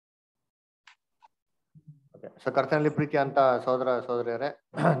So ಕರ್ತನಲ್ಲಿ ಪ್ರೀತಿ ಅಂತ ಸಹೋದರ ಸಹೋದರಿಯರೇ,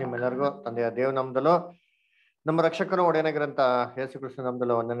 ನಿಮ್ಮೆಲ್ಲರಿಗೂ ತಂದೆಯ ದೇವನಾಮದಲ್ಲೂ ನಮ್ಮ ರಕ್ಷಕರು ಒಡೆಯನಾಗಿರಂತ ಯೇಸು ಕ್ರಿಸ್ತ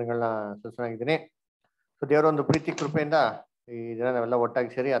ನಾಮದಲ್ಲೂ ವಂದನೆಗಳನ್ನ ಸಲ್ಲಿಸ್ತಾಗಿದ್ದೀನಿ. ಸೊ ದೇವರ ಒಂದು ಪ್ರೀತಿ ಕೃಪೆಯಿಂದ ಈ ದಿನ ನಾವೆಲ್ಲ ಒಟ್ಟಾಗಿ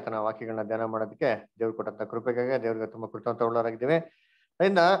ಸೇರಿ ಆತನ ವಾಕ್ಯಗಳನ್ನ ಧ್ಯಾನ ಮಾಡೋದಕ್ಕೆ ದೇವ್ರು ಕೊಟ್ಟಂತ ಕೃಪೆಗಾಗಿ ದೇವ್ರಿಗೆ ತುಂಬಾ ಕೃತಜ್ಞರಾಗಿದ್ದೀವಿ.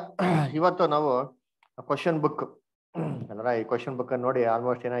 ಅದರಿಂದ ಇವತ್ತು ನಾವು ಕ್ವಶನ್ ಬುಕ್ ಅಂದ್ರ ಈ ಕ್ವಶನ್ ಬುಕ್ ನೋಡಿ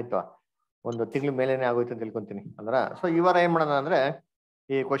ಆಲ್ಮೋಸ್ಟ್ ಏನಾಯ್ತು, ಒಂದು ತಿಂಗಳ ಮೇಲೇನೆ ಆಗೋಯ್ತು ಅಂತ ತಿಳ್ಕೊಂತೀನಿ ಅಂದ್ರ. ಸೊ ಈ ವಾರ ಏನ್ ಮಾಡೋಣ ಅಂದ್ರೆ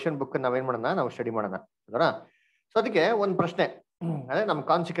ಈ ಕ್ವಶನ್ ಬುಕ್ ನಾವೇನ್ ಮಾಡೋಣ, ನಾವು ಸ್ಟಡಿ ಮಾಡೋಣ ಅದರ. ಸೊ ಅದಕ್ಕೆ ಒಂದು ಪ್ರಶ್ನೆ ಅದೇ ನಮ್ಮ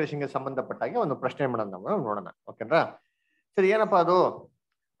ಕಾನ್ಸಿಕ್ರೇಷನ್ಗೆ ಸಂಬಂಧಪಟ್ಟಾಗೆ ಒಂದು ಪ್ರಶ್ನೆ ಮಾಡೋಣ, ನಾವು ನೋಡೋಣ. ಓಕೆನಾ? ಸರಿ, ಏನಪ್ಪಾ ಅದು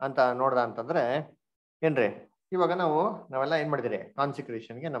ಅಂತ ನೋಡ್ದ ಅಂತಂದ್ರೆ ಏನ್ರಿ, ಇವಾಗ ನಾವೆಲ್ಲ ಏನ್ ಮಾಡಿದಿರಿ,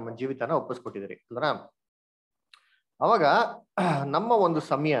 ಕಾನ್ಸಿಕ್ರೇಷನ್ಗೆ ನಮ್ಮ ಜೀವಿತನ ಒಪ್ಪಿಸ್ಕೊಟ್ಟಿದಿರಿ ಅಲ್ರ. ಅವಾಗ ನಮ್ಮ ಒಂದು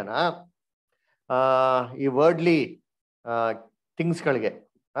ಸಮಯನ ಈ ವರ್ಡ್ಲಿ ಥಿಂಗ್ಸ್ಗಳಿಗೆ,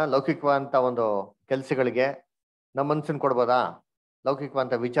 ಲೌಕಿಕವಾದಂತ ಒಂದು ಕೆಲ್ಸಗಳಿಗೆ ನಮ್ಮ ಮನ್ಸನ್ ಕೊಡ್ಬೋದಾ,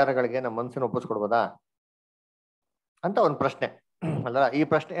 ಲೌಕಿಕವಾದಂತ ವಿಚಾರಗಳಿಗೆ ನಮ್ಮ ಮನ್ಸನ್ನ ಒಪ್ಪಿಸ್ಕೊಡ್ಬೋದಾ ಅಂತ ಒಂದು ಪ್ರಶ್ನೆ ಅಲ್ಲ. ಈ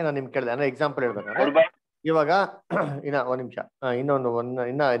ಪ್ರಶ್ನೆ ನಾನು ನಿಮ್ಗೆ ಕೇಳಿದೆ ಅಂದ್ರೆ ಎಕ್ಸಾಂಪಲ್ ಹೇಳ್ಬೇಕಂದ್ರೆ, ಇವಾಗ ಒಂದ್ ನಿಮಿಷ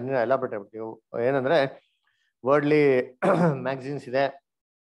ಇನ್ನ ಎಲಾಬ್ರೇಟ್ ಆಗ್ಬಿಡ್ತೀವಿ. ಏನಂದ್ರೆ ವರ್ಡ್ಲಿ ಮ್ಯಾಗಝಿನ್ಸ್ ಇದೆ,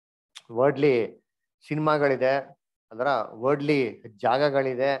 ವರ್ಡ್ಲಿ ಸಿನಿಮಾಗಳಿದೆ ಅದರ, ವರ್ಡ್ಲಿ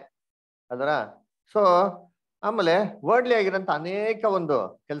ಜಾಗಗಳಿದೆ ಅದರ. ಸೊ ಆಮೇಲೆ ವರ್ಡ್ಲಿ ಆಗಿರೋಂಥ ಅನೇಕ ಒಂದು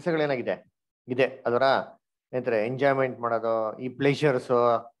ಕೆಲಸಗಳೇನಾಗಿದೆ ಇದೆ ಅದರ. ಏನಂತಾರೆ, ಎಂಜಾಯ್ಮೆಂಟ್ ಮಾಡೋದು, ಈ ಪ್ಲೇಷರ್ಸು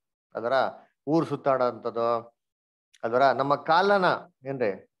ಅದರ, ಊರು ಸುತ್ತಾಡೋಂಥದ್ದು ಅದರ, ನಮ್ಮ ಕಾಲನ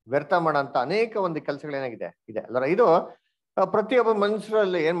ಏನ್ರಿ ವ್ಯರ್ಥ ಮಾಡೋಂಥ ಅನೇಕ ಒಂದು ಕೆಲಸಗಳೇನಾಗಿದೆ ಇದೆ ಅದರ. ಇದು ಪ್ರತಿಯೊಬ್ಬ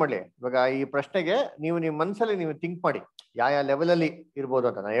ಮನುಷ್ಯರಲ್ಲಿ ಏನ್ ಮಾಡ್ಲಿ, ಇವಾಗ ಈ ಪ್ರಶ್ನೆಗೆ ನೀವು ನಿಮ್ಮ ಮನಸ್ಸಲ್ಲಿ ನೀವು ಥಿಂಕ್ ಮಾಡಿ ಯಾವ ಲೆವೆಲಲ್ಲಿ ಇರ್ಬೋದು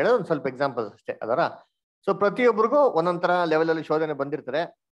ಅಂತ. ನಾನು ಹೇಳೋದು ಒಂದು ಸ್ವಲ್ಪ ಎಕ್ಸಾಂಪಲ್ಸ್ ಅಷ್ಟೇ ಅದರ. ಸೊ ಪ್ರತಿಯೊಬ್ಬರಿಗೂ ಒಂದೊಂಥರ ಲೆವೆಲಲ್ಲಿ ಶೋಧನೆ ಬಂದಿರ್ತಾರೆ,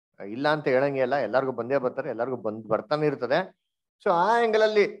 ಇಲ್ಲ ಅಂತ ಹೇಳಂಗೆ ಇಲ್ಲ, ಎಲ್ಲರಿಗೂ ಬಂದೇ ಬರ್ತಾರೆ, ಎಲ್ಲರಿಗೂ ಬರ್ತಾನೆ ಇರ್ತದೆ. ಸೊ ಆ ಆಂಗಲ್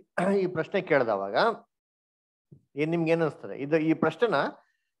ಅಲ್ಲಿ ಈ ಪ್ರಶ್ನೆ ಕೇಳಿದವಾಗ ನಿಮ್ಗೆ ಏನ್ ಅನಿಸ್ತದೆ? ಈ ಪ್ರಶ್ನೆನ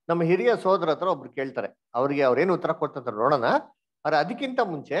ನಮ್ಮ ಹಿರಿಯ ಸೋದರ ಹತ್ರ ಒಬ್ರು ಕೇಳ್ತಾರೆ, ಅವ್ರಿಗೆ ಅವ್ರೇನು ಉತ್ತರ ಕೊಡ್ತಾರೆ ನೋಡೋಣ. ಆದ್ರೆ ಅದಕ್ಕಿಂತ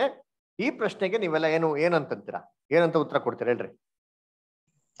ಮುಂಚೆ ಈ ಪ್ರಶ್ನೆಗೆ ನೀವೆಲ್ಲ ಏನಂತೀರಾ, ಏನಂತ ಉತ್ತರ ಕೊಡ್ತೀರಾ ಹೇಳ್ರಿ.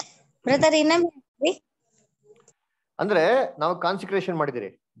 ಅಂದ್ರೆ ನಾವು ಕಾನ್ಸಿಕ್ರೇಷನ್ ಮಾಡಿದಿರಿ,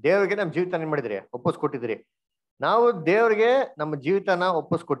 ದೇವರಿಗೆ ನಮ್ಮ ಜೀವಿತ ಏನ್ ಮಾಡಿದಿರಿ, ಒಪ್ಪಿಸ್ಕೊಟ್ಟಿದಿರಿ. ನಾವು ದೇವ್ರಿಗೆ ನಮ್ಮ ಜೀವಿತನ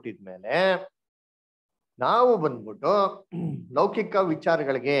ಒಪ್ಪಿಸ್ಕೊಟ್ಟಿದ್ಮೇಲೆ ನಾವು ಬಂದ್ಬಿಟ್ಟು ಲೌಕಿಕ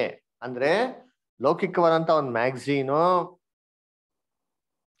ವಿಚಾರಗಳಿಗೆ, ಅಂದ್ರೆ ಲೌಕಿಕವಾದಂತ ಒಂದು ಮ್ಯಾಗಝೀನು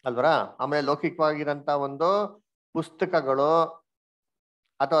ಅಲ್ವರ, ಆಮೇಲೆ ಲೌಕಿಕವಾಗಿರಂತ ಒಂದು ಪುಸ್ತಕಗಳು,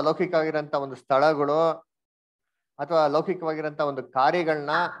 ಅಥವಾ ಲೌಕಿಕವಾಗಿರಂತ ಒಂದು ಸ್ಥಳಗಳು, ಅಥವಾ ಲೌಕಿಕವಾಗಿರಂತ ಒಂದು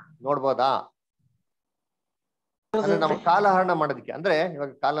ಕಾರ್ಯಗಳನ್ನ ನೋಡ್ಬೋದಾ? ಅಂದ್ರೆ ನಮ್ಮ ಕಾಲಹರಣ ಮಾಡೋದಕ್ಕೆ, ಅಂದ್ರೆ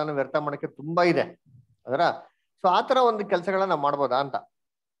ಇವಾಗ ಕಾಲನ ವ್ಯರ್ಥ ಮಾಡೋಕ್ಕೆ ತುಂಬಾ ಇದೆ ಅದರ. ಸೊ ಆತರ ಒಂದು ಕೆಲಸಗಳನ್ನ ನಾವು ಮಾಡ್ಬೋದಾ ಅಂತ.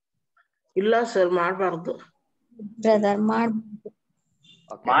 ಇಲ್ಲ ಸರ್, ಮಾಡ್ಬಾರ್ದು.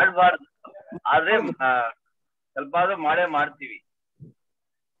 ಮಾಡ್ಬಾರ್ದು, ಆದ್ರೆ ಸ್ವಲ್ಪ ಮಾಡೇ ಮಾಡ್ತೀವಿ.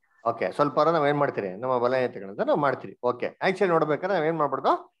 ಓಕೆ, ಸ್ವಲ್ಪ ನಾವೇನ್ ಮಾಡ್ತೀರಿ, ನಮ್ಮ ಬಲಹೀನತೆಗಳಂತ ನಾವು ಮಾಡ್ತೀರಿ. ಓಕೆ, ಆಕ್ಚುಲಿ ನೋಡ್ಬೇಕಾದ್ರೆ ನಾವೇನ್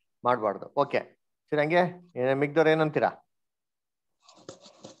ಮಾಡ್ಬಾರ್ದು. ಓಕೆ ಸರಿ, ಹಂಗೆ ಮಿಗ್ದವ್ರು ಏನಂತೀರಾ?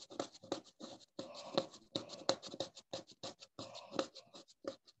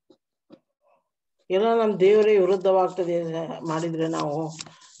 ಎಲ್ಲ ನಮ್ ದೇವರೇ ವಿರುದ್ಧವಾಗ್ತದೆ ಮಾಡಿದ್ರೆ, ನಾವು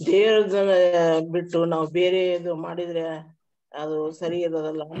ದೇವ್ರ ಬಿಟ್ಟು ನಾವು ಬೇರೆ ಇದು ಮಾಡಿದ್ರೆ ಅದು ಸರಿ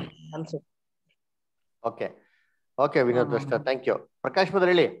ಇರೋದಲ್ಲ ಅನ್ಸುತ್ತೆ. Okay Vinod, thank you. Prakash ಬದ್ರ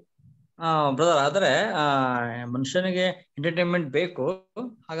ಹೇಳಿ. ಬ್ರದರ್, ಆದ್ರೆ ಮನುಷ್ಯನಿಗೆ ಎಂಟರ್ಟೈನ್ಮೆಂಟ್ ಬೇಕು,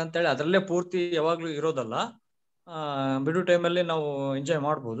 ಹಾಗಂತೇಳಿ ಅದರಲ್ಲೇ ಪೂರ್ತಿ ಯಾವಾಗ್ಲೂ ಇರೋದಲ್ಲ. ಬಿಡು ಟೈಮಲ್ಲಿ ನಾವು ಎಂಜಾಯ್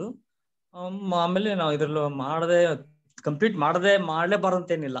ಮಾಡ್ಬೋದು. ಆಮೇಲೆ ನಾವು ಇದ್ರಲ್ಲೂ ಕಂಪ್ಲೀಟ್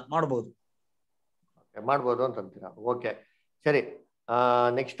ಮಾಡಲೇಬಾರಂತೇನಿಲ್ಲ, ಮಾಡ್ಬೋದು ಅಂತಂತೀರಾ. ಓಕೆ ಸರಿ,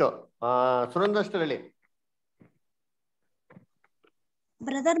 ನೆಕ್ಸ್ಟ್ ಸುನಂದಷ್ಟರ್ ಹೇಳಿ.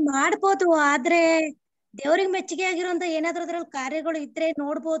 ಬ್ರದರ್, ಮಾಡ್ಬೋದು, ಆದ್ರೆ ದೇವ್ರಿಗೆ ಮೆಚ್ಚುಗೆ ಆಗಿರುವಂತ ಏನಾದ್ರೂ ಅದ್ರಲ್ಲಿ ಕಾರ್ಯಗಳು ಇದ್ರೆ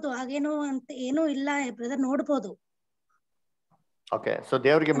ನೋಡ್ಬೋದು, ಹಾಗೇನು ಅಂತ ಏನೂ ಇಲ್ಲ ಬ್ರದರ್, ನೋಡ್ಬೋದು. ಓಕೆ, ಸೊ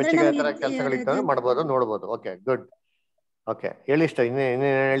ದೇವ್ರಿಗೆ ಮೆಚ್ಚುಗೆ ತರ ಕೆಲಸಗಳಿತ್ತು, ಮಾಡ್ಬೋದು, ನೋಡ್ಬೋದು. Okay, good. ಓಕೆ, ಹೇಳಿ ಇಷ್ಟ, ಇನ್ನೇನು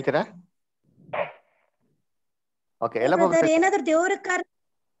ಹೇಳ್ತೀರಾ? ಓಕೆ, ಎಲ್ಲ ಏನಾದ್ರೂ ದೇವ್ರ ಕಾರ್ಯ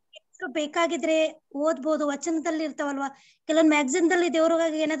ಬೇಕಾಗಿದ್ರೆ ಓದ್ಬೋದು, ವಚನದಲ್ಲಿ ಇರ್ತಾವಲ್ವಾ, ಕೆಲವೊಂದು ಮ್ಯಾಗಝಿನ್ದಲ್ಲಿ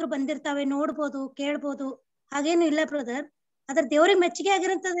ದೇವ್ರಿಗಾಗಿ ಏನಾದ್ರು ಬಂದಿರ್ತಾವೆ, ನೋಡ್ಬೋದು, ಕೇಳ್ಬೋದು, ಹಾಗೇನು ಇಲ್ಲ ಬ್ರದರ್. ಅದ್ರ ದೇವ್ರಿಗೆ ಮೆಚ್ಚುಗೆ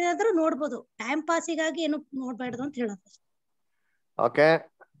ಆಗಿರೋಂಥದ್ದು ಏನಾದ್ರು ನೋಡ್ಬೋದು, ಟೈಮ್ ಪಾಸಿಗಾಗಿ ಏನು ನೋಡ್ಬಾರ್ದು ಅಂತ ಹೇಳೋದು. ಓಕೆ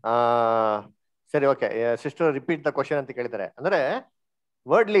ಸರಿ. Okay sister, repeat the question ಅಂತ ಕೇಳಿದ್ದಾರೆ. ಅಂದ್ರೆ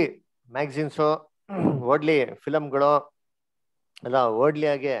ವರ್ಡ್ಲಿ ಮ್ಯಾಗಝಿನ್ಸು, ವರ್ಡ್ಲಿ ಫಿಲಮ್ಗಳು ಎಲ್ಲ ವರ್ಡ್ಲಿ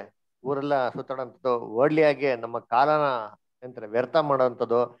ಆಗಿ ಊರೆಲ್ಲ ಸುತ್ತಾಡೋಂಥದ್ದು, ವರ್ಡ್ಲಿ ಆಗಿ ನಮ್ಮ ಕಾಲನ ಎಂತಾರೆ ವ್ಯರ್ಥ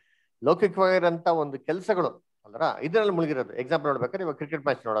ಮಾಡೋಂಥದ್ದು, ಲೌಕಿಕವಾಗಿರೋಂಥ ಒಂದು ಕೆಲಸಗಳು ಅಂದ್ರ ಇದರಲ್ಲಿ ಮುಳುಗಿರೋದು. ಎಕ್ಸಾಂಪಲ್ ನೋಡ್ಬೇಕಾದ್ರೆ ಇವಾಗ ಕ್ರಿಕೆಟ್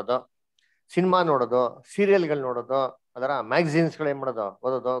ಮ್ಯಾಚ್ ನೋಡೋದು, ಸಿನಿಮಾ ನೋಡೋದು, ಸೀರಿಯಲ್ಗಳು ನೋಡೋದು, ಅದರ ಮ್ಯಾಗಝಿನ್ಸ್ಗಳು ಏನ್ ಮಾಡೋದು,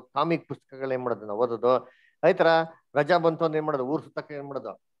 ಓದೋದು, ಕಾಮಿಕ್ ಪುಸ್ತಕಗಳು ಏನ್ ಮಾಡೋದು ನಾವು ಓದೋದು, ಈ ತರ ರಜಾ ಬಂತು ಅಂದ್ರೆ ಏನ್ ಮಾಡೋದು, ಊರ್ ಸುತ್ತಕ್ಕೆ ಏನ್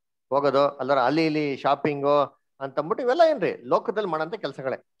ಮಾಡೋದು, ಹೋಗೋದು ಅಲ್ದ್ರ ಅಲ್ಲಿ ಇಲ್ಲಿ ಶಾಪಿಂಗು ಅಂತಂದ್ಬಿಟ್ಟು ಇವೆಲ್ಲ ಏನ್ರಿ ಲೋಕದಲ್ಲಿ ಮಾಡಂತ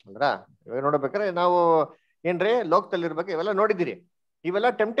ಕೆಲಸಗಳೇ ಅಂದ್ರ ಇವಾಗ ನೋಡ್ಬೇಕಾದ್ರೆ ನಾವು ಏನ್ರಿ ಲೋಕದಲ್ಲಿ ಇರ್ಬೇಕು ಇವೆಲ್ಲ ನೋಡಿದಿರಿ. ಇವೆಲ್ಲ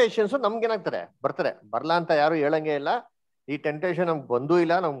ಟೆಂಪ್ಟೇಷನ್ಸ್ ನಮ್ಗೆ ಏನಾಗ್ತಾರೆ ಬರ್ತಾರೆ, ಬರ್ಲಾ ಅಂತ ಯಾರು ಹೇಳಂಗೆ ಇಲ್ಲ. ಈ ಟೆಂಪ್ಟೇಷನ್ ನಮ್ಗೆ ಬಂದೂ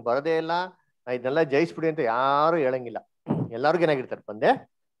ಇಲ್ಲ, ನಮ್ಗೆ ಬರದೇ ಇಲ್ಲ, ಇದನ್ನೆಲ್ಲ ಜಯಿಸ್ಬಿಡಿ ಅಂತ ಯಾರು ಹೇಳಂಗಿಲ್ಲ. ಎಲ್ಲಾರ್ಗು ಏನಾಗಿರ್ತಾರೆ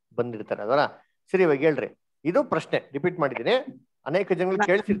ಬಂದಿರ್ತಾರೆ ಅದರ. ಸರಿ ಇವಾಗ ಹೇಳ್ರಿ, ಇದು ಪ್ರಶ್ನೆ ರಿಪೀಟ್ ಮಾಡಿದ್ದೀನಿ, ಅನೇಕ ಜನಗಳು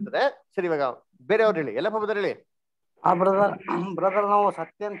ಕೇಳಿಸಿರ್ತದೆ. ಸರಿ ಇವಾಗ ಬೇರೆಯವ್ರು ಹೇಳಿ, ಎಲ್ಲ ಪಬ್ಬದವ್ರು ಹೇಳಿ. ಬ್ರದರ್ ನಾವು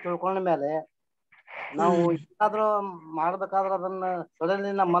ಸತ್ಯ ಅಂತ ತಿಳ್ಕೊಂಡ ಮೇಲೆ ನಾವು ಏನಾದ್ರೂ ಮಾಡ್ಬೇಕಾದ್ರೆ ಅದನ್ನ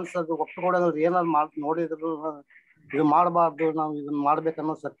ಸಡನ್ಲಿ ನಮ್ಮ ಮನ್ಸು ಒಪ್ಪಿಕೊಡೋದು ಏನಾದ್ರು ನೋಡಿದ್ರು ಇದು ಮಾಡಬಾರ್ದು, ನಾವು ಇದನ್ನ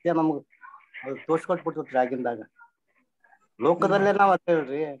ಮಾಡ್ಬೇಕನ್ನೋ ಸತ್ಯ ನಮ್ಗೆ ಅದು ತೋರ್ಸ್ಕೊಟ್ಬಿಡ್ತೈತ್ರಿ. ಆಗಿಂದಾಗ ಲೋಕದಲ್ಲೇ ನಾವ್ ಅಂತ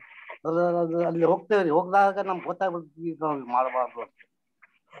ಹೇಳ್ರಿ ಅದು ಅಲ್ಲಿ ಹೋಗ್ತೇವ್ರಿ, ಹೋಗ್ದಾಗ ನಮ್ಗೆ ಗೊತ್ತಾಗ್ಬಿಡ್ತೀವಿ ನಾವು ಮಾಡಬಾರ್ದು ಅಂತ.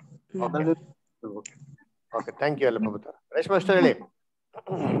 ಓಕೆ, ಥ್ಯಾಂಕ್ ಯು ಎಲ್ಲ ಪಬ್ಬದವ್ರು. ರೇಷ್ಮಾ ಅಷ್ಟೇ ಹೇಳಿ.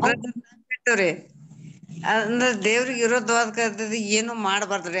 ಅಂದ್ರೆ ದೇವ್ರಿಗೆ ವಿರೋಧವಾದ ಏನು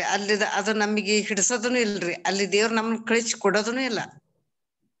ಮಾಡಬಾರ್ದ್ರಿ. ಅಲ್ಲಿ ಅದು ನಮಗೆ ಹಿಡ್ಸೋದನು ಇಲ್ರಿ, ಅಲ್ಲಿ ದೇವ್ರ ನಮ್ನ ಕಳಿಸಿ ಕೊಡೋದನು ಇಲ್ಲ.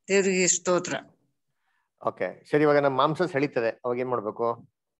 ದೇವ್ರಿಗೆ ಸ್ತೋತ್ರ. ಓಕೆ ಸರಿ, ಇವಾಗ ನಮ್ಮ ಮಾಂಸ ಸೆಳೀತದೆ, ಅವಾಗ ಏನ್ ಮಾಡ್ಬೇಕು?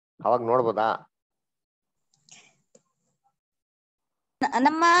 ಅವಾಗ ನೋಡ್ಬೋದಾ?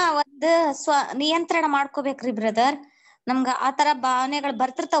 ನಮ್ಮ ಒಂದು ನಿಯಂತ್ರಣ ಮಾಡ್ಕೋಬೇಕ್ರಿ ಬ್ರದರ್. ನಮ್ಗ ಆತರ ಭಾವನೆಗಳು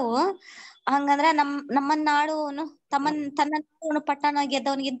ಬರ್ತಿರ್ತಾವು. ಹಂಗಂದ್ರ ನಮ್ಮನ್ನ ನಾಡುವನು ತನ್ನ ಪಟ್ಟಣ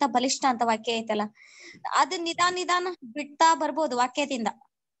ಗೆದ್ದವನಿಗಿಂತ ಬಲಿಷ್ಠ ಅಂತ ವಾಕ್ಯ ಐತಲ್ಲ, ಅದು ನಿಧಾನ ಬಿಡ್ತಾ ಬರ್ಬೋದು ವಾಕ್ಯದಿಂದ.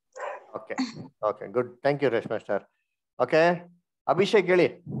 Okay okay, good, thank you Reshma star. Okay, Abhishek ಹೇಳಿ.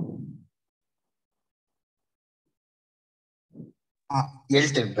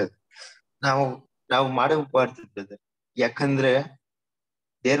 ಹೇಳ್ತೇನೆ ಬ್ರದರ್. ನಾವು ಮಾಡಬಾರ್ದು ಬ್ರದರ್, ಯಾಕಂದ್ರೆ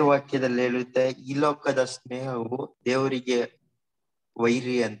ದೇವ್ರ ವಾಕ್ಯದಲ್ಲಿ ಹೇಳುತ್ತೆ, ಈ ಲೋಕದ ಸ್ನೇಹವು ದೇವರಿಗೆ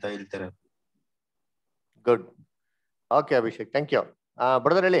ವೈರಿ ಅಂತ ಹೇಳ್ತಾರೆ. Good, okay Abhishek, thank you.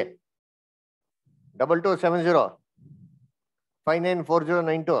 Brother ಹೇಳಿ.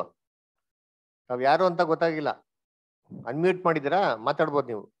 2270594092. ನಾವ್ ಯಾರು ಅಂತ ಗೊತ್ತಾಗಿಲ್ಲ, ಅನ್ಮ್ಯೂಟ್ ಮಾಡಿದ್ದೀರಾ? ಮಾತಾಡ್ಬೋದು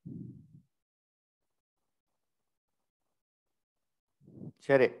ನೀವು.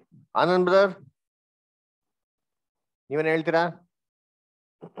 ಸರಿ, ಆನಂದ್ ಬ್ರದರ್ ನೀವೇನ್ ಹೇಳ್ತೀರಾ?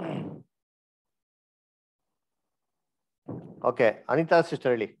 ಓಕೆ, ಅನಿತಾ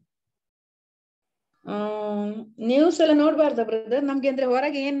ಸಿಸ್ಟರ್ ಹೇಳಿ. ನ್ಯೂಸ್ ಎಲ್ಲ ನೋಡ್ಬಾರ್ದ ಬ್ರದರ್? ನಮ್ಗೆ ಅಂದ್ರೆ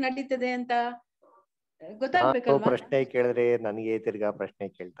ಹೊರಗೆ ಏನ್ ನಡೀತದೆ ಅಂತ ಗೊತ್ತಾಗ್ಬೇಕಲ್ವಾ? ಪ್ರಶ್ನೆ ಕೇಳಿದ್ರೆ ನನಗೆ ತಿರ್ಗಾ ಪ್ರಶ್ನೆ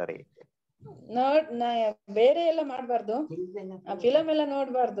ಕೇಳ್ತಾರೆ. ಬೇರೆ ಎಲ್ಲ ಮಾಡ್ಬಾರ್ದು, ಫಿಲಮ್ ಎಲ್ಲ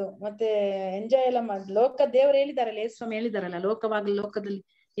ನೋಡ್ಬಾರ್ದು, ಮತ್ತೆ ಎಂಜಾಯ್ ಎಲ್ಲ ಲೋಕ ದೇವ್ರು ಹೇಳಿದಾರಲ್ಲ, ಯೇಸು ಸ್ವಾಮಿ ಹೇಳಿದಾರಲ್ಲ, ಲೋಕದಲ್ಲಿ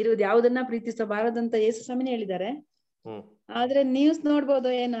ಇರುವುದು ಯಾವುದನ್ನ ಪ್ರೀತಿಸಬಾರದಂತ ಯೇಸು ಸ್ವಾಮಿನೇ ಹೇಳಿದ್ದಾರೆ. ಆದ್ರೆ ನ್ಯೂಸ್ ನೋಡ್ಬೋದು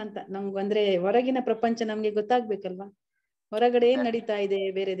ಏನು ಅಂತ ನಮ್ಗೆ ಅಂದ್ರೆ ಹೊರಗಿನ ಪ್ರಪಂಚ ನಮ್ಗೆ ಗೊತ್ತಾಗ್ಬೇಕಲ್ವಾ, ಹೊರಗಡೆ ಏನ್ ನಡೀತಾ ಇದೆ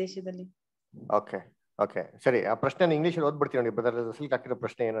ಬೇರೆ ದೇಶದಲ್ಲಿ. ಓಕೆ ಓಕೆ ಸರಿ, ಆ ಪ್ರಶ್ನೆ ಇಂಗ್ಲಿಷ್ ಓದ್ಬಿಡ್ತೀವಿ ನೋಡಿ. ಬದಲಿಗೆ ಹಾಕಿರೋ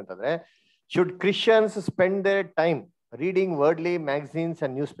ಪ್ರಶ್ನೆ ಏನಂತಂದ್ರೆ, should Christians spend there time reading worldly magazines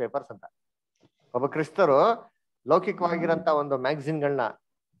and news papers ಅಂತ. ಒಬ್ಬ ಕ್ರಿಸ್ತರು ಲೌಕಿಕವಾಗಿರಂತ ಒಂದು ಮ್ಯಾಗಝಿನ್ಗಳನ್ನ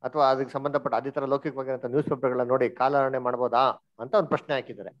ಅಥವಾ ಅದಕ್ಕೆ ಸಂಬಂಧಪಟ್ಟ ಅದೇ ತರ ಲೌಕಿಕವಾಗಿರಂತ ನ್ಯೂಸ್ ಪೇಪರ್ಗಳನ್ನ ನೋಡಿ ಕಾಲಹರಣೆ ಮಾಡ್ಬೋದಾ ಅಂತ ಒಂದು ಪ್ರಶ್ನೆ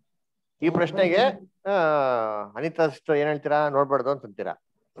ಹಾಕಿದ್ದಾರೆ. ಈ ಪ್ರಶ್ನೆಗೆ ಅನಿತಾ ಏನ್ ಹೇಳ್ತೀರಾ? ನೋಡ್ಬಾರ್ದು ಅಂತಂತೀರಾ?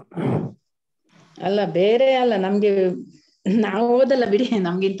 ಅಲ್ಲ ಬೇರೆ ಅಲ್ಲ, ನಮ್ಗೆ ನಾವು ಓದಲ್ಲ ಬಿಡಿ,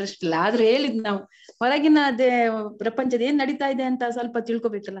 ನಮ್ಗೆ ಇಂಟ್ರೆಸ್ಟ್ ಇಲ್ಲ. ಆದ್ರೂ ಹೇಳಿದ್ ನಾವು ಹೊರಗಿನ ಅದೇ ಪ್ರಪಂಚದ ಏನ್ ನಡೀತಾ ಇದೆ ಅಂತ ಸ್ವಲ್ಪ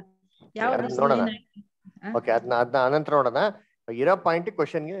ತಿಳ್ಕೊಬೇಕಲ್ಲ. ಯಾವ ನೋಡೋಣ. ಓಕೆ, ಅದನ್ನ ಅನಂತರ ನೋಡೋಣ. ಇರೋ ಪಾಯಿಂಟ್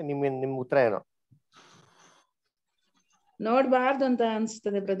ಕ್ವಶನ್ಗೆ ನಿಮ್ ಉತ್ತರ ಏನು? ನೋಡ್ಬಾರ್ದು ಅಂತ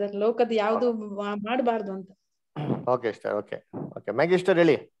ಅನ್ಸ್ತದೆ ಬ್ರದರ್, ಲೋಕದ ಯಾವ್ದು ಮಾಡಬಾರ್ದು ಅಂತ. ಓಕೆ ಸರ್, ಓಕೆ ಓಕೆ ಮ್ಯಾಗಿಸ್ಟರ್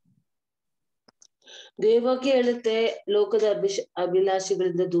ಹೇಳಿ. ದೇವಕ್ಕೆ ಹೇಳುತ್ತೆ ಲೋಕದ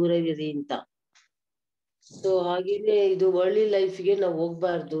ಅಭಿಲಾಷೆಗಳಿಂದ ದೂರವಿರಿ ಅಂತ. ಸೊ ಹಾಗೇನೆ ಇದು ವರ್ಲ್ಡ್ಲಿ ಲೈಫ್ಗೆ ನಾವು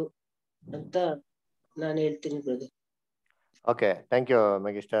ಹೋಗ್ಬಾರ್ದು ಅಂತ ನಾನು ಹೇಳ್ತೀನಿ brother. Okay, thank you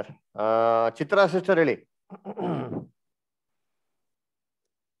ಮ್ಯಾಗಿಸ್ಟರ್. Chitra sister ಹೇಳಿ.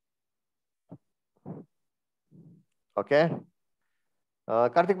 ಓಕೆ,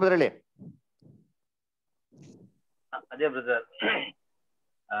 ಕಾರ್ತಿಕ್ ಬ್ರದರ್ ಹೇಳಿ. ಅದೇ ಬ್ರದರ್,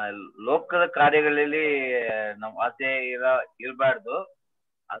 ಲೋಕದ ಕಾರ್ಯಗಳಲ್ಲಿ ನಾವು ಆಸೆ ಇರಬಾರ್ದು.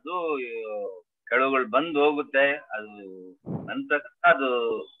 ಅದು ಕೆಳಗಳು ಬಂದು ಹೋಗುತ್ತೆ, ಅದು ನಂತರ ಅದು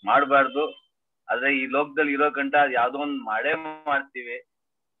ಮಾಡಬಾರ್ದು. ಆದ್ರೆ ಈ ಲೋಕದಲ್ಲಿ ಇರೋ ಗಂಟ ಯಾವ್ದೋ ಒಂದು ಮಾಡೇ ಮಾಡ್ತೀವಿ.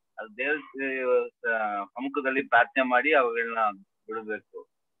 ಅದು ದೇವ್ರ ಸಮ್ಮುಖದಲ್ಲಿ ಪ್ರಾರ್ಥನೆ ಮಾಡಿ ಅವುಗಳನ್ನ ಬಿಡಬೇಕು.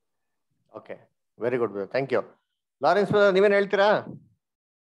 Okay, very good, thank you. Lawrence brother ನೀವೇನ್ ಹೇಳ್ತೀರಾ?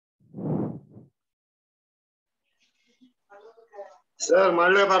 ಸರ್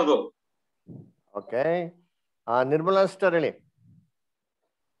ಮಾಡಲೇಬಾರ್ದು. ಓಕೆ, ನಿರ್ಮಲಾ ಸಿಸ್ಟರ್ ಹೇಳಿ.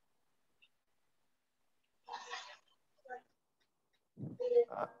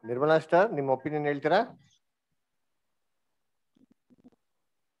 ನಿರ್ಮಲಾ ಸಿಸ್ಟರ್ ನಿಮ್ಮ ಒಪಿನಿಯನ್ ಹೇಳ್ತೀರಾ?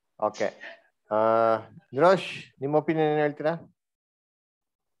 ಓಕೆ, ನಿರೋಶ್ ನಿಮ್ಮ ಒಪಿನಿಯನ್ ಏನ್ ಹೇಳ್ತೀರಾ?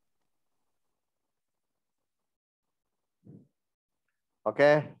 ಓಕೆ,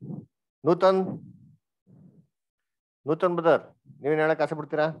 ನೂತನ್ ಬ್ರದರ್, ನೀವೇನ್ ಹೇಳಕ್ ಆಸೆ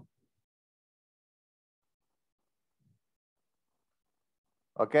ಪಡ್ತೀರಾ?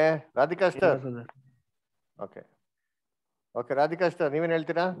 Okay, Radhika ಅಷ್ಟರ್. Okay okay, Radhika ಅಷ್ಟರ್, ನೀವೇನ್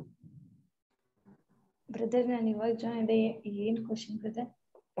ಹೇಳ್ತೀರಾ? ಬ್ರದರ್ ನಾನು ಇವಾಗ ಜಾಯಿನ್ ಇದೆ. ಏನ್ ಕ್ವಶನ್ ಬ್ರದರ್?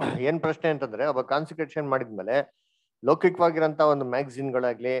 ಏನ್ ಪ್ರಶ್ನೆ ಅಂತಂದ್ರೆ, ಒಬ್ಬ ಕಾನ್ಸಂಟ್ರೇಷನ್ ಮಾಡಿದ್ಮೇಲೆ ಲೌಕಿಕವಾಗಿರಂತ ಒಂದು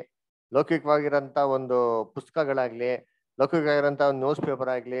ಮ್ಯಾಗಝಿನ್ಗಳಾಗ್ಲಿ, ಲೌಕಿಕವಾಗಿರಂತ ಒಂದು ಪುಸ್ತಕಗಳಾಗ್ಲಿ, ಲೌಕಿಕವಾಗಿರಂತ ಒಂದು ನ್ಯೂಸ್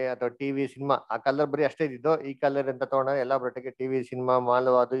ಪೇಪರ್ ಆಗ್ಲಿ, ಅಥವಾ ಟಿವಿ ಸಿನಿಮಾ, ಆ ಕಾಲದಲ್ಲಿ ಬರೀ ಅಷ್ಟೇ ಇದ್ದಿದ್ದು. ಈ ಕಾಲದಲ್ಲಿ ಅಂತ ತಗೊಂಡ ಎಲ್ಲ ಬಟ್ಟೆಗೆ ಟಿವಿ ಸಿನಿಮಾ ಮಾಲ್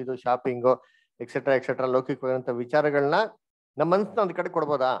ಅದು ಇದು ಶಾಪಿಂಗು ಎಕ್ಸೆಟ್ರಾ ಲೌಕಿಕವಾಗಿರಂತ ವಿಚಾರಗಳನ್ನ ನಮ್ಮ ಮನಸ್ಸನ್ನ ಒಂದ್ ಕಡೆ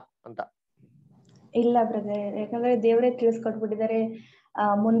ಕೊಡ್ಬೋದಾ ಅಂತ. ಇಲ್ಲ ಬ್ರದರ್, ಯಾಕಂದ್ರೆ ದೇವರೇ ತಿಳಿಸ್ಕೊಟ್ಬಿಟ್ಟಿದ್ದಾರೆ.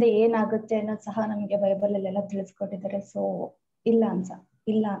 ಮುಂದೆ ಏನಾಗುತ್ತೆ ಅನ್ನೋದು ಸಹ ನಮಗೆ ಬೈಬಲ್ ಅಲ್ಲೆಲ್ಲ ತಿಳಿಸ್ಕೊಟ್ಟಿದ್ದಾರೆ. ಸೊ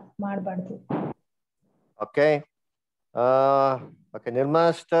ಇಲ್ಲ ಮಾಡಬಾರ್ದು. ಓಕೆ ಓಕೆ, ನಿರ್ಮಾ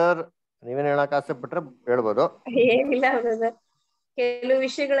ಸ್ಟರ್, ನೀವೇನ್ ಹೇಳಕ್ ಆಸೆ ಪಟ್ರೆ ಹೇಳ್ಬೋದು. ಏನಿಲ್ಲ ಬ್ರದರ್, ಕೆಲವು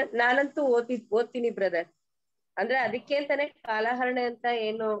ವಿಷಯಗಳ ನಾನಂತೂ ಓದ್ತೀನಿ ಬ್ರದರ್. ಅಂದ್ರೆ ಅದಕ್ಕೆ ಅಂತಾನೆ ಕಾಲಹರಣೆ ಅಂತ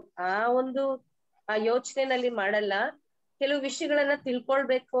ಏನು ಆ ಒಂದು ಯೋಚನೆನಲ್ಲಿ ಮಾಡಲ್ಲ. ಕೆಲವು ವಿಷಯಗಳನ್ನ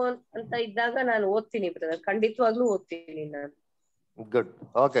ತಿಳ್ಕೊಳ್ಬೇಕು ಅಂತ ಇದ್ದಾಗ ನಾನು ಓದ್ತೀನಿ ಬ್ರದರ್, ಖಂಡಿತವಾಗ್ಲೂ ಓದ್ತೀನಿ ನಾನು. Good,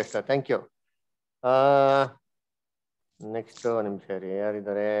 okay sir, thank you. Next ನಿಮಿಷ ರೀ,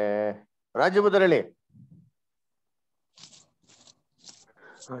 ಯಾರಿದ್ದಾರೆ? ರಾಜು ಬದರ್ ಹೇಳಿ.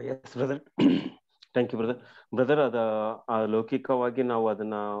 S brother, thank you brother. ಲೌಕಿಕವಾಗಿ ನಾವು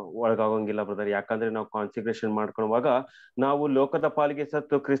ಅದನ್ನ ಒಳಗಾಗೋಂಗಿಲ್ಲ ಬ್ರದರ್. ಯಾಕಂದ್ರೆ ನಾವು ಕಾನ್ಸಂಟ್ರೇಷನ್ ಮಾಡ್ಕೊಳ್ಳುವಾಗ ನಾವು ಲೋಕದ ಪಾಲಿಗೆ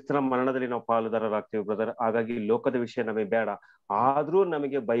ಸತ್ತು ಕ್ರಿಸ್ತನ ಮರಣದಲ್ಲಿ ನಾವು ಪಾಲುದಾರರಾಗ್ತೀವಿ ಬ್ರದರ್. ಹಾಗಾಗಿ ಲೋಕದ ವಿಷಯ ನಮಗೆ ಬೇಡ. ಆದ್ರೂ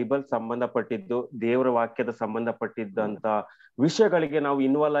ನಮಗೆ ಬೈಬಲ್ ಸಂಬಂಧಪಟ್ಟಿದ್ದು, ದೇವರ ವಾಕ್ಯದ ಸಂಬಂಧಪಟ್ಟಿದ್ದಂತ ವಿಷಯಗಳಿಗೆ ನಾವು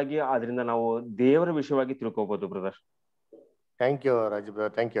ಇನ್ವಾಲ್ವ್ ಆಗಿ ಅದರಿಂದ ನಾವು ದೇವರ ವಿಷಯವಾಗಿ ತಿಳ್ಕೊಬಹುದು brother. Thank you Raju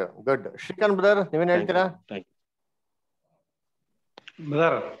brother, thank you. Good. Srikanth brother, ನೀವೇನ್ ಹೇಳ್ತೀರಾ?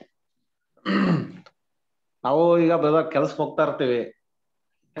 ಬ್ರದರ್, ನಾವು ಈಗ ಬ್ರದರ್ ಕೆಲ್ಸಕ್ಕೆ ಹೋಗ್ತಾ ಇರ್ತೀವಿ.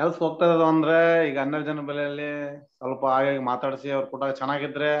 ಕೆಲ್ಸಕ್ಕೆ ಹೋಗ್ತಾ ಇರೋದು ಅಂದ್ರೆ ಈಗ 12 ಜನ ಬೆಲೆಯಲ್ಲಿ ಸ್ವಲ್ಪ ಹಾಗೆ ಮಾತಾಡಿಸಿ ಅವ್ರ ಕೂಡ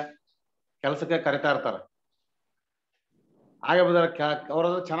ಚೆನ್ನಾಗಿದ್ರೆ ಕೆಲ್ಸಕ್ಕೆ ಕರಿತಾ ಇರ್ತಾರೆ. ಹಾಗೆ ಬ್ರದರ್,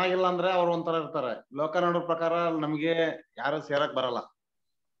 ಅವ್ರದ್ದು ಚೆನ್ನಾಗಿಲ್ಲ ಅಂದ್ರೆ ಅವ್ರು ಒಂಥರ ಇರ್ತಾರೆ. ಲೋಕ ನೋಡೋ ಪ್ರಕಾರ ನಮ್ಗೆ ಯಾರು ಸೇರಕ್ ಬರಲ್ಲ.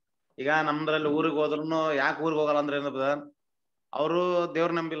 ಈಗ ನಮ್ದ್ರಲ್ಲಿ ಊರಿಗೆ ಹೋದ್ರು ಯಾಕೆ ಊರಿಗೆ ಹೋಗಲ್ಲ ಅಂದ್ರೆ ಏನು ಬ್ರದರ್, ಅವರು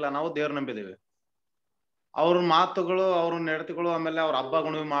ದೇವ್ರ ನಂಬಿಲ್ಲ, ನಾವು ದೇವ್ರ ನಂಬಿದೀವಿ. ಅವ್ರ ಮಾತುಗಳು, ಅವ್ರ ನಡತೆಗಳು, ಆಮೇಲೆ ಅವ್ರ ಹಬ್ಬ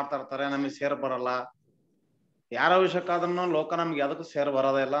ಗುಣಿವಿ ಮಾಡ್ತಾ ಇರ್ತಾರೆ, ನಮಗೆ ಸೇರ್ ಬರಲ್ಲ. ಯಾರ ವಿಷಯಕ್ಕಾದ್ರೂ ಲೋಕ ನಮ್ಗೆ ಅದಕ್ಕೂ ಸೇರ್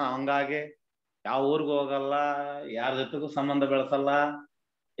ಬರೋದೇ ಇಲ್ಲ. ಹಂಗಾಗಿ ಯಾವ ಊರಿಗೂ ಹೋಗಲ್ಲ, ಯಾರ ಜೊತೆಗೂ ಸಂಬಂಧ ಬೆಳೆಸಲ್ಲ,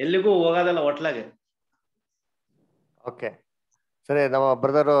 ಎಲ್ಲಿಗೂ ಹೋಗೋದಿಲ್ಲ ಒಟ್ಲಾಗೆ. ಓಕೆ ಸರಿ, ನಮ್ಮ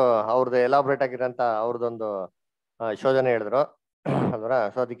ಬ್ರದರು ಅವ್ರದ್ದು ಎಲಾಬ್ರೇಟ್ ಆಗಿರಂತ ಅವ್ರದ್ದೊಂದು ಶೋಧನೆ ಹೇಳಿದ್ರು ಅಲ್ವರ,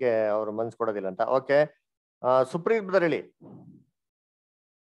 ಸೊ ಅದಕ್ಕೆ ಅವ್ರು ಮನ್ಸು ಕೊಡೋದಿಲ್ಲ ಅಂತ. ಓಕೆ, ಸುಪ್ರೀತ್ ಬ್ರದರ್ ಹೇಳಿ.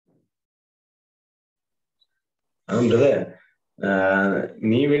 ಬ್ರದರ್,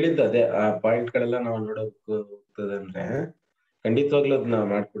 ನೀವ್ ಹೇಳಿದ್ದು ಅದೇ ಆ ಪಾಯಿಂಟ್ ಗಳೆಲ್ಲ ನಾವು ನೋಡೋಕೆ ಅಂದ್ರೆ ಖಂಡಿತವಾಗ್ಲೂ ಅದನ್ನ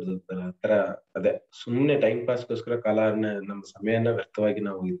ಮಾಡ್ಕೊಡ್ತಾರೆ. ಆತರ ಅದೇ ಸುಮ್ನೆ ಟೈಮ್ ಪಾಸ್ಗೋಸ್ಕರ ನಮ್ಮ ಸಮಯನ ವ್ಯರ್ಥವಾಗಿ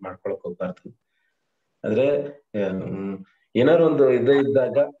ನಾವು ಇದ್ ಮಾಡ್ಕೊಳಕ್ ಹೋಗ್ಬಾರ್ದು. ಆದ್ರೆ ಏನಾದ್ರು ಒಂದು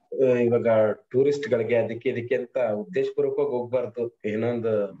ಇದ್ದಾಗ ಇವಾಗ ಟೂರಿಸ್ಟ್ ಗಳಿಗೆ ಅದಕ್ಕೆ ಇದಕ್ಕೆ ಅಂತ ಉದ್ದೇಶಪೂರ್ವಕವಾಗಿ ಹೋಗ್ಬಾರ್ದು.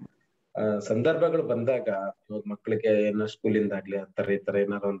 ಏನೊಂದು ಸಂದರ್ಭಗಳು ಬಂದಾಗ, ಇವಾಗ ಮಕ್ಳಿಗೆ ಏನೋ ಸ್ಕೂಲಿಂದ ಆಗ್ಲಿ ಈ ತರ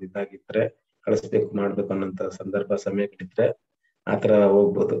ಏನಾರು ಒಂದ್ ಇದಾಗಿದ್ರೆ ಕಳಿಸ್ಬೇಕು ಮಾಡ್ಬೇಕು ಅನ್ನೋಂತ ಸಂದರ್ಭ ಸಮಯಕ್ಕಿದ್ರೆ ಆತರ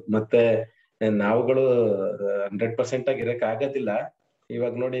ಹೋಗ್ಬೋದು. ಮತ್ತೆ ನಾವುಗಳು 100% ಆಗಿ ಇರಕ್ ಆಗೋದಿಲ್ಲ.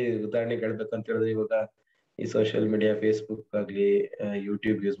 ಇವಾಗ ನೋಡಿ, ಉದಾಹರಣೆಗೆ ಹೇಳ್ಬೇಕಂತ ಹೇಳಿದ್ರೆ, ಇವಾಗ ಈ ಸೋಷಿಯಲ್ ಮೀಡಿಯಾ, ಫೇಸ್ಬುಕ್ ಆಗ್ಲಿ,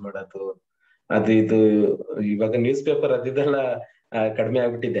 ಯೂಟ್ಯೂಬ್ ಯೂಸ್ ಮಾಡೋದು, ಅದು ಇದು, ಇವಾಗ ನ್ಯೂಸ್ ಪೇಪರ್ ಅದೆಲ್ಲ ಕಡಿಮೆ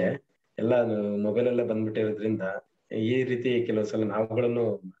ಆಗ್ಬಿಟ್ಟಿದೆ. ಎಲ್ಲ ಮೊಬೈಲ್ ಅಲ್ಲೇ ಬಂದ್ಬಿಟ್ಟಿರೋದ್ರಿಂದ ಈ ರೀತಿ ಕೆಲವು ಸಲ ನಾವುಗಳನ್ನು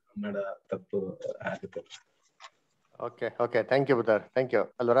ಮಾಡೋ ತಪ್ಪು ಆಗುತ್ತೆ. Okay okay, thank you brother, thank you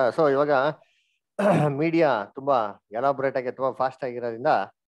ಅಲ್ವರ. ಸೊ ಇವಾಗ ಮೀಡಿಯಾ ತುಂಬಾ ಎಲಾಬ್ರೇಟ್ ಆಗಿ ತುಂಬಾ ಫಾಸ್ಟ್ ಆಗಿರೋದ್ರಿಂದ,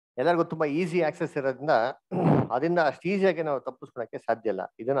 ಎಲ್ಲರಿಗೂ ತುಂಬಾ ಈಸಿ ಆಕ್ಸೆಸ್ ಇರೋದ್ರಿಂದ ಅದರಿಂದ ಅಷ್ಟು ಈಸಿಯಾಗಿ ನಾವು ತಪ್ಪಿಸ್ಕೊಳಕ್ಕೆ ಸಾಧ್ಯ ಇಲ್ಲ.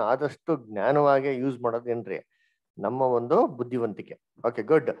 ಇದನ್ನ ಆದಷ್ಟು ಜ್ಞಾನವಾಗಿ ಯೂಸ್ ಮಾಡೋದೇನ್ರಿ ನಮ್ಮ ಒಂದು ಬುದ್ಧಿವಂತಿಕೆ. Okay,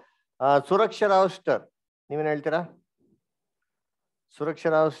 good. ಸುರಕ್ಷಾ ರಾವ್ ಸ್ಟರ್, ನೀವೇನ್ ಹೇಳ್ತೀರಾ?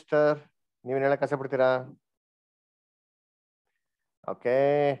 ಸುರಕ್ಷಾ ರಾವ್ ಸ್ಟರ್, ನೀವೇನ್ ಹೇಳಕ್ ಆಸೆ ಪಡ್ತೀರಾ? ಓಕೆ,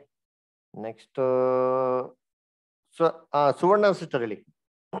 ನೆಕ್ಸ್ಟ್ ಸುವರ್ಣ ಸಿಸ್ಟರ್ ಹೇಳಿ.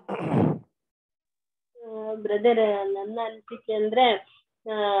 ಬ್ರದರ್, ನನ್ನ ಅನಿಸಿಕೆ ಅಂದ್ರೆ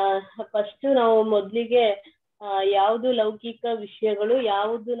ಫಸ್ಟ್ ನಾವು ಮೊದ್ಲಿಗೆ ಯಾವುದು ಲೌಕಿಕ ವಿಷಯಗಳು,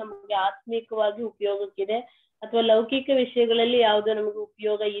 ಯಾವುದು ನಮಗೆ ಆತ್ಮಿಕವಾಗಿ ಉಪಯೋಗಕ್ಕಿದೆ, ಅಥವಾ ಲೌಕಿಕ ವಿಷಯಗಳಲ್ಲಿ ಯಾವ್ದು ನಮಗೆ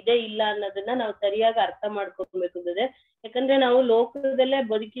ಉಪಯೋಗ ಇದೆ ಇಲ್ಲ ಅನ್ನೋದನ್ನ ನಾವು ಸರಿಯಾಗಿ ಅರ್ಥ ಮಾಡ್ಕೊಬೇಕು ಬ್ರದರ್. ಯಾಕಂದ್ರೆ ನಾವು ಲೋಕದಲ್ಲೇ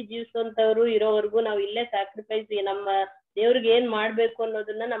ಬದುಕಿ ಜೀವಿಸುವಂತವ್ರು ಇರೋವರೆಗೂ ನಾವು ಇಲ್ಲೇ ಸ್ಯಾಕ್ರಿಫೈಸ್, ನಮ್ಮ ದೇವ್ರಿಗೆ ಏನ್ ಮಾಡ್ಬೇಕು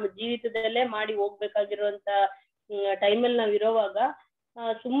ಅನ್ನೋದನ್ನ ನಮ್ಮ ಜೀವಿತದಲ್ಲೇ ಮಾಡಿ ಹೋಗ್ಬೇಕಾಗಿರುವಂತ ಟೈಮಲ್ಲಿ ನಾವ್ ಇರೋವಾಗ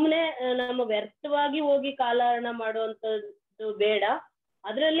ಸುಮ್ಮನೆ ನಮ್ಮ ವ್ಯರ್ಥವಾಗಿ ಹೋಗಿ ಕಾಲಹರಣ ಮಾಡುವಂತದ್ದು ಬೇಡ.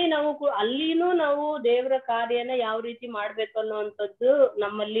 ಅದ್ರಲ್ಲಿ ನಾವು ಅಲ್ಲಿನೂ ನಾವು ದೇವರ ಕಾರ್ಯನ ಯಾವ ರೀತಿ ಮಾಡ್ಬೇಕು ಅನ್ನೋವಂಥದ್ದು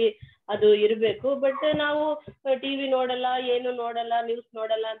ನಮ್ಮಲ್ಲಿ ಅದು ಇರ್ಬೇಕು. ಬಟ್ ನಾವು ಟಿವಿ ನೋಡಲ್ಲ, ಏನು ನೋಡಲ್ಲ, ನ್ಯೂಸ್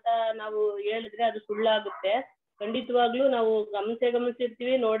ನೋಡಲ್ಲ ಅಂತ ನಾವು ಹೇಳಿದ್ರೆ ಅದು ಸುಳ್ಳಾಗುತ್ತೆ. ಖಂಡಿತವಾಗ್ಲೂ ನಾವು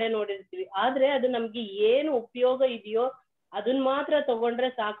ಗಮನಿಸಿರ್ತೀವಿ, ನೋಡಿರ್ತೀವಿ. ಆದ್ರೆ ಅದು ನಮ್ಗೆ ಏನು ಉಪಯೋಗ ಇದೆಯೋ ಅದನ್ನ ಮಾತ್ರ ತಗೊಂಡ್ರೆ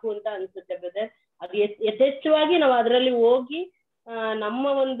ಸಾಕು ಅಂತ ಅನ್ಸುತ್ತೆ ಬ್ರದರ್. ಅದು ಯಥೇಚ್ಛವಾಗಿ ನಾವು ಅದರಲ್ಲಿ ಹೋಗಿ ನಮ್ಮ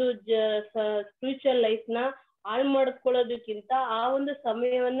ಒಂದು ಸ್ಪಿರಿಚುವಲ್ ಲೈಫ್ ನ ಹಾಳು ಮಾಡ್ಕೊಳ್ಳೋದಕ್ಕಿಂತ ಆ ಒಂದು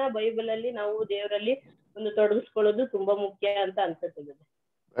ಸಮಯವನ್ನ ಬೈಬಲ್ ಅಲ್ಲಿ ನಾವು ದೇವರಲ್ಲಿ ಒಂದು ತೊಡಗಿಸ್ಕೊಳ್ಳೋದು ತುಂಬಾ ಮುಖ್ಯ ಅಂತ ಅನ್ಸುತ್ತೆ.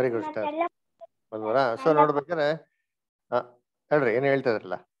 Very good star ಅಲ್ವರಾ? ಸೊ ನೋಡ್ಬೇಕಾದ್ರೆ ಹೇಳ್ರಿ ಏನು ಹೇಳ್ತಾ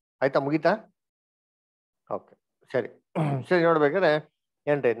ಇದ್ರಲ್ಲ, ಆಯ್ತಾ, ಮುಗೀತಾ? ಓಕೆ, ಸರಿ ಸರಿ. ನೋಡ್ಬೇಕಾದ್ರೆ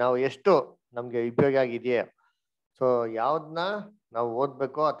ಏನ್ರಿ ನಾವು ಎಷ್ಟು ನಮ್ಗೆ ಉಪಯೋಗ ಆಗಿದೆಯೇ, ಸೊ ಯಾವ್ದನ್ನ ನಾವು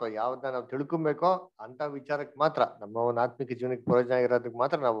ಓದ್ಬೇಕೋ ಅಥವಾ ಯಾವ್ದನ್ನ ನಾವು ತಿಳ್ಕೊಬೇಕೋ ಅಂತ ವಿಚಾರಕ್ಕೆ ಮಾತ್ರ, ನಮ್ಮ ಒಂದು ಆತ್ಮಿಕ ಜೀವನಕ್ಕೆ ಪ್ರಯೋಜನ ಆಗಿರೋದಕ್ಕೆ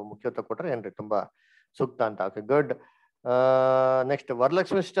ಮಾತ್ರ ನಾವು ಮುಖ್ಯತ್ವ ಕೊಟ್ರೆ ಏನ್ರಿ ತುಂಬಾ ಸೂಕ್ತ ಅಂತ. Okay, good. Next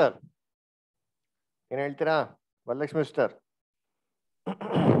Varalakshmi sister, ಏನ್ ಹೇಳ್ತೀರಾ? ವರಲಕ್ಷ್ಮಿ ಸಿಸ್ಟರ್.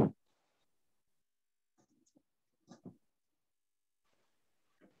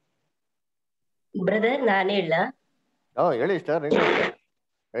 ಬ್ರದರ್ ನಾನು ಹೇಳ? ಹೇಳಿ ಸಿಸ್ಟರ್,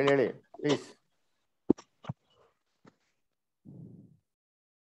 ಹೇಳಿ ಪ್ಲೀಸ್.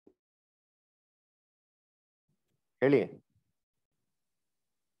 ಹೇಳಿ.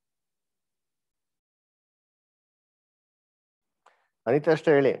 ಅನಿತಾ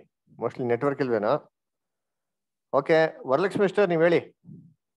ಅಷ್ಟೇ ಹೇಳಿ, mostly network ಇಲ್ವೇನೋ. Okay, Varalakshmi sister ನೀವು ಹೇಳಿ.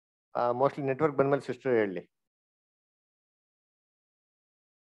 ಮೋಸ್ಟ್ಲಿ ನೆಟ್ವರ್ಕ್ ಬಂದ್ಮೇಲೆ ಸಿಸ್ಟರ್ ಹೇಳಿ.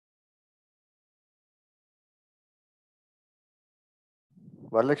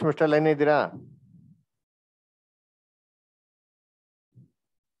 ವರಲಕ್ಷ್ಮಿ ಸಿಸ್ಟರ್ ಲೈನ್ ಇದ್ದೀರಾ?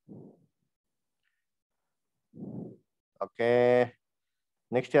 ಓಕೆ,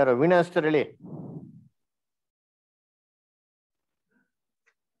 ನೆಕ್ಸ್ಟ್ ಯಾರು? ವೀಣಾ ಸಿಸ್ಟರ್ ಹೇಳಿ.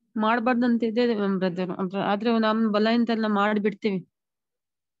 ಮಾಡ್ಬಾರ್ದು ಅಂತ ಇದೆ ಬ್ರದರ್, ಆದ್ರೆ ನಮ್ ಬಲ ಇಂತೆಲ್ಲ ಮಾಡಿಬಿಡ್ತೀವಿ.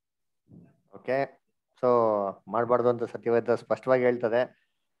 ಓಕೆ, ಸೊ ಮಾಡ್ಬಾರ್ದು ಅಂತ ಸತ್ಯವೇದ ಸ್ಪಷ್ಟವಾಗಿ ಹೇಳ್ತದೆ.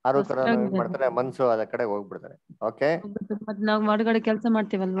 ಆರು ತರ ಏನ್ ಮಾಡ್ತಾರೆ, ಮನ್ಸು ಅದ ಕಡೆ ಹೋಗ್ಬಿಡ್ತಾರೆ. ಓಕೆ, ಮತ್ತೆ ನಾವು ಮಾಡುಗಡೆ ಕೆಲಸ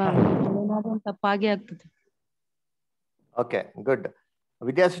ಮಾಡ್ತೀವಲ್ವಾ, ಏನಾದ್ರೂ ತಪ್ಪಾಗಿ ಆಗ್ತದೆ. Okay, good.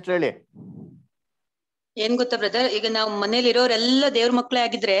 ವಿದ್ಯಾ ಸಿಸ್ಟರ್ ಹೇಳಿ. ಏನ್ ಗೊತ್ತಾ ಬ್ರದರ್, ಈಗ ನಾವು ಮನೇಲಿ ಇರೋರೆಲ್ಲ ದೇವ್ರ ಮಕ್ಕಳೇ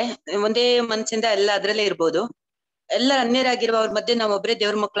ಆಗಿದ್ರೆ ಒಂದೇ ಮನ್ಸಿಂದ ಎಲ್ಲ ಅದ್ರಲ್ಲೇ ಇರ್ಬೋದು. ಎಲ್ಲ ಅನ್ಯರಾಗಿರುವ ಅವ್ರ ಮಧ್ಯೆ ನಾವು ಒಬ್ಬರೇ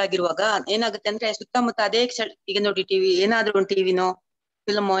ದೇವ್ರ ಮಕ್ಕಳಾಗಿರುವಾಗ ಏನಾಗುತ್ತೆ ಅಂದ್ರೆ ಸುತ್ತಮುತ್ತ ಅದೇ ಈಗ ನೋಡಿ ಟಿವಿ ಏನಾದ್ರೂ ಒಂದು ಟಿವಿನೋ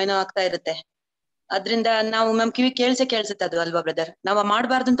ಫಿಲ್ಮೋ ಏನೋ ಆಗ್ತಾ ಇರುತ್ತೆ. ಅದ್ರಿಂದ ನಾವು ನಮ್ ಕಿವಿ ಕೇಳ್ಸುತ್ತೆ ಅದು ಅಲ್ವಾ ಬ್ರದರ್. ನಾವು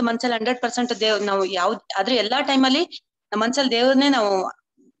ಮಾಡ್ಬಾರ್ದು ಅಂತ ಮನ್ಸಲ್ಲಿ 100% ದೇವ್ ನಾವು ಆದ್ರೆ ಎಲ್ಲಾ ಟೈಮಲ್ಲಿ ನಮ್ಮ ಮನ್ಸಲ್ಲಿ ದೇವ್ರನ್ನೇ ನಾವು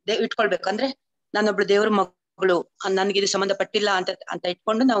ಇಟ್ಕೊಳ್ಬೇಕು. ಅಂದ್ರೆ ನಾನೊಬ್ಳು ದೇವ್ರ ಮಗಳು, ನನ್ಗೆ ಇದು ಸಂಬಂಧಪಟ್ಟಿಲ್ಲ ಅಂತ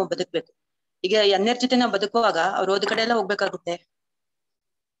ಇಟ್ಕೊಂಡು ನಾವು ಬದುಕ್ಬೇಕು. ಈಗ ಅನ್ಯರ ಜೊತೆ ನಾವು ಬದುಕುವಾಗ ಅವ್ರು ಹೋದ ಕಡೆ ಎಲ್ಲ ಹೋಗ್ಬೇಕಾಗುತ್ತೆ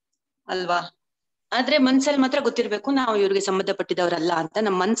ಅಲ್ವಾ. ಆದ್ರೆ ಮನ್ಸಲ್ಲಿ ಮಾತ್ರ ಗೊತ್ತಿರ್ಬೇಕು ನಾವು ಇವ್ರಿಗೆ ಸಂಬಂಧಪಟ್ಟಿದವರಲ್ಲ ಅಂತ.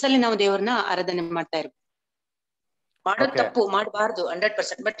 ನಮ್ಮ ಮನ್ಸಲ್ಲಿ ನಾವು ದೇವ್ರನ್ನ ಆರಾಧನೆ ಮಾಡ್ತಾ ಇರ್ಬೇಕು. ಮಾಡೋದ್ ತಪ್ಪು, ಮಾಡಬಾರ್ದು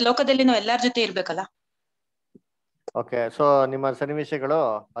 100%. ಬಟ್ ಲೋಕದಲ್ಲಿ ನಾವು ಎಲ್ಲಾರ ಜೊತೆ ಇರ್ಬೇಕಲ್ಲ. ಓಕೆ, ಸೊ ನಿಮ್ಮ ಸನ್ನಿವೇಶಗಳು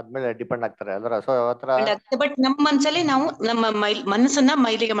ಅದ್ಮೇಲೆ ಡಿಪೆಂಡ್ ಆಗ್ತಾರೆ ಅಲ್ವಾ? ಸೊ ಆತರ ಬಟ್ ನಮ್ಮ ಮನ್ಸಲ್ಲಿ ನಾವು ನಮ್ಮ ಮನಸ್ಸನ್ನ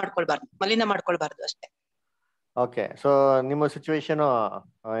ಮೈಲಿಗೆ ಮಾಡ್ಕೊಳ್ಬಾರ್ದು, ಮಲಿನ ಮಾಡ್ಕೊಳ್ಬಾರ್ದು ಅಷ್ಟೇ. ಓಕೆ, ಸೊ ನಿಮ್ಮ ಸಿಚುವೇಶನ್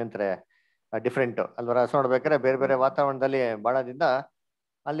ಎಂತಾರೆ ಡಿಫ್ರೆಂಟ್ ಅಲ್ವರ? ಸೊ ನೋಡ್ಬೇಕಾದ್ರೆ ಬೇರೆ ಬೇರೆ ವಾತಾವರಣದಲ್ಲಿ ಬಾಳೋದ್ರಿಂದ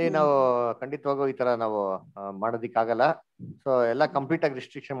ಅಲ್ಲಿ ನಾವು ಖಂಡಿತವಾಗೂ ಈ ತರ ನಾವು ಮಾಡೋದಿಕ್ಕಾಗಲ್ಲ. ಸೊ ಎಲ್ಲ ಕಂಪ್ಲೀಟ್ ಆಗಿ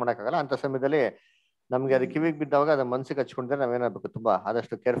ರಿಸ್ಟ್ರಿಕ್ಷನ್ ಮಾಡಕ್ಕಾಗಲ್ಲ. ಅಂತ ಸಮಯದಲ್ಲಿ ನಮ್ಗೆ ಅದು ಕಿವಿಗೆ ಬಿದ್ದಾಗ ಅದು ಮನ್ಸಿಗೆ ಹಚ್ಕೊಂಡ್ರೆ ನಾವೇನಾಗಬೇಕು, ತುಂಬಾ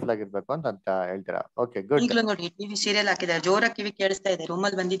ಆದಷ್ಟು ಕೇರ್ಫುಲ್ ಆಗಿರ್ಬೇಕು ಅಂತ ಹೇಳ್ತೀರಾ. Okay, good. ಈಗಲೂ ನೋಡಿ ಟಿವಿ ಸೀರಿಯಲ್ ಹಾಕಿದ್ದಾರೆ, ಜೋರಾಗಿ ಕಿವಿ ಕೇಳಿಸ್ತಾ ಇದೆ.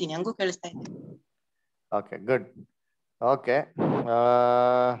 ರೂಮಲ್ಲಿ ಬಂದಿದ್ದೀನಿ, ಹಂಗೂ ಕೇಳಿಸ್ತಾ ಇದೆ. Okay, good. ಓಕೆ,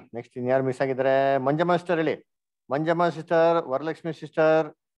 ನೆಕ್ಸ್ಟ್ ಇನ್ಯಾರು ಮಿಸ್ ಆಗಿದ್ದಾರೆ? ಮಂಜಮ್ಮ ಸಿಸ್ಟರ್ ಹೇಳಿ. Manjamma sister, Varalakshmi sister,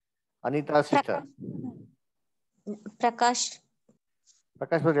 Anita sister. Prakash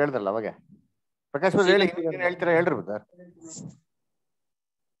ಬದ್ರ ಹೇಳ್ದಲ್ಲ ಅವಾಗ. ಪ್ರಕಾಶ್ ಬದ್ರ ಹೇಳಿ, ಏನ್ ಹೇಳ್ತೀರಾ ಹೇಳ್ರಿ ಬದರ್.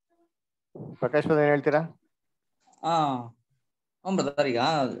 ಪ್ರಕಾಶ್ ಬದ್ರ ಏನ್ ಹೇಳ್ತೀರಾ? ಬ್ರದರ್, ಈಗ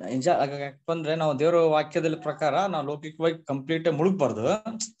ನಿಜ ಯಾಕಂದ್ರೆ ನಾವು ದೇವರ ವಾಕ್ಯದಲ್ಲಿ ಪ್ರಕಾರ ನಾವು ಲೌಕಿಕವಾಗಿ ಕಂಪ್ಲೀಟ್ ಮುಳುಗ್ಬಾರ್ದು.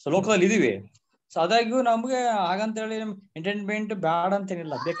 ಸೊ ಲೋಕದಲ್ಲಿ ಇದೀವಿ. ಸೊ ಅದಾಗ್ಯೂ ನಮ್ಗೆ ಹಾಗಂತೇಳಿ ಎಂಟರ್ಟೈನ್ಮೆಂಟ್ ಬ್ಯಾಡ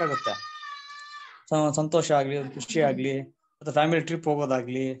ಅಂತೇನಿಲ್ಲ, ಬೇಕಾಗುತ್ತೆ. ಸಂತೋಷ ಆಗ್ಲಿ, ಖುಷಿ ಆಗ್ಲಿ, ಮತ್ತೆ ಫ್ಯಾಮಿಲಿ ಟ್ರಿಪ್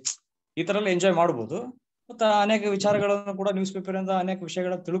ಹೋಗೋದಾಗ್ಲಿ, ಈ ತರ ಎಲ್ಲ ಎಂಜಾಯ್ ಮಾಡ್ಬೋದು. ಮತ್ತೆ ಅನೇಕ ವಿಚಾರಗಳನ್ನು ಕೂಡ ನ್ಯೂಸ್ ಪೇಪರ್ ಇಂದ ಅನೇಕ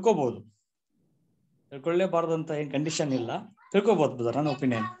ವಿಷಯಗಳನ್ನ ತಿಳ್ಕೊಬಹುದು. ತಿಳ್ಕೊಳ್ಳೇಬಾರ್ದು ಅಂತ ಏನ್ ಕಂಡೀಷನ್ ಇಲ್ಲ, ತಿಳ್ಕೊಬಹುದು ಬ್ರದರ್, ನನ್ನ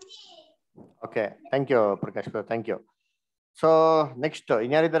opinion. Okay, thank you Prakash brother, thank you. So next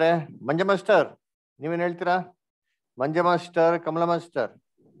ಇನ್ಯಾರಿದ್ದಾರೆ? Manjamma sister, ನೀವೇನ್ ಹೇಳ್ತೀರಾ? Manjamma sister, Kamalamma sister.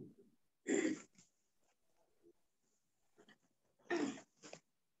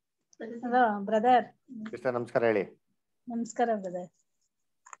 Hello brother. Sister ನಮಸ್ಕಾರ, ಹೇಳಿ. ನಮಸ್ಕಾರ ಬ್ರದರ್.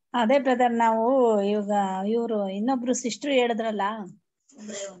 ಅದೇ ಬ್ರದರ್, ನಾವು ಇವಾಗ ಇವ್ರು ಇನ್ನೊಬ್ರು ಸಿಸ್ಟರ್ ಹೇಳಿದ್ರಲ್ಲ,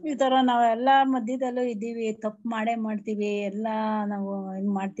 ಈ ತರ ನಾವೆಲ್ಲಾ ಮಧ್ಯದಲ್ಲೂ ಇದ್ದೀವಿ, ತಪ್ಪು ಮಾಡೇ ಮಾಡ್ತೀವಿ, ಎಲ್ಲಾ ನಾವು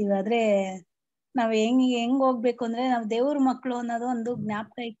ಹಿಂಗ್ ಮಾಡ್ತೀವಿ. ಆದ್ರೆ ನಾವ್ ಹೆಂಗ್ ಹೋಗ್ಬೇಕು ಅಂದ್ರೆ ನಾವ್ ದೇವ್ರ ಮಕ್ಳು ಅನ್ನೋದು ಒಂದು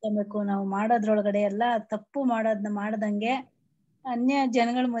ಜ್ಞಾಪಕ ಇಟ್ಕೊಬೇಕು. ನಾವು ಮಾಡೋದ್ರೊಳಗಡೆ ಎಲ್ಲಾ ತಪ್ಪು ಮಾಡದಂಗೆ ಅನ್ಯ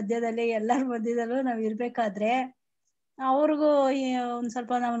ಜನಗಳ ಮಧ್ಯದಲ್ಲಿ ಎಲ್ಲಾರ ಮಧ್ಯದಲ್ಲೂ ನಾವ್ ಇರ್ಬೇಕಾದ್ರೆ ಅವ್ರಿಗೂ ಒಂದ್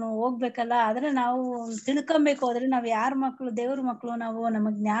ಸ್ವಲ್ಪ ನಾವು ಹೋಗ್ಬೇಕಲ್ಲ. ಆದ್ರೆ ನಾವು ತಿಳ್ಕೊಬೇಕು. ಆದ್ರೆ ನಾವ್ ಯಾರ ಮಕ್ಳು, ದೇವ್ರ ಮಕ್ಳು, ನಾವು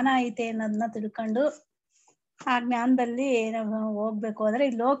ನಮಗ್ ಜ್ಞಾನ ಐತೆ ಅನ್ನೋದನ್ನ ತಿಳ್ಕೊಂಡು ಆ ಜ್ಞಾನದಲ್ಲಿ ನಾವು ಹೋಗ್ಬೇಕು. ಆದ್ರೆ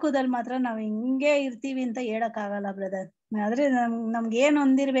ಈ ಲೋಕದಲ್ಲಿ ಮಾತ್ರ ನಾವ್ ಹಿಂಗೆ ಇರ್ತೀವಿ ಅಂತ ಹೇಳಕ್ ಆಗಲ್ಲ ಬ್ರದರ್. ಆದ್ರೆ ನಮ್ಗೆ ಏನ್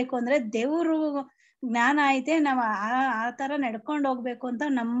ಹೊಂದಿರ್ಬೇಕು ಅಂದ್ರೆ ದೇವ್ರು ಜ್ಞಾನ ಐತೆ, ನಾವ್ ಆ ತರ ನಡ್ಕೊಂಡ್ ಹೋಗ್ಬೇಕು ಅಂತ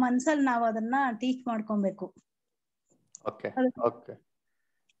ನಮ್ ಮನ್ಸಲ್ಲಿ ನಾವ್ ಅದನ್ನ ಟೀಚ್ ಮಾಡ್ಕೊಬೇಕು. Okay okay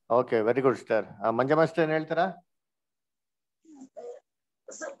okay, very good star. Manjamma ಅಷ್ಟೇ ಏನ್ ಹೇಳ್ತಾರಾ?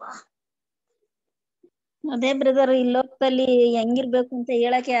 ಅದೇ ಬ್ರದರ್, ಈ ಲೋಕದಲ್ಲಿ ಹೆಂಗಿರ್ಬೇಕು ಅಂತ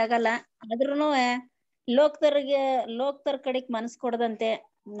ಹೇಳಕ್ಕೆ ಆಗಲ್ಲ. ಆದ್ರೂನು ಲೋಕದವ್ರ ಕಡೆಗ್ ಮನಸ್ ಕೊಡದಂತೆ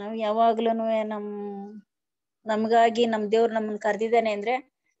ನಾವ್ ಯಾವಾಗ್ಲೂನು ನಮ್ಗಾಗಿ ನಮ್ ದೇವ್ರು ನಮ್ಮನ್ನ ಕರ್ದಿದ್ದಾನೆ ಅಂದ್ರೆ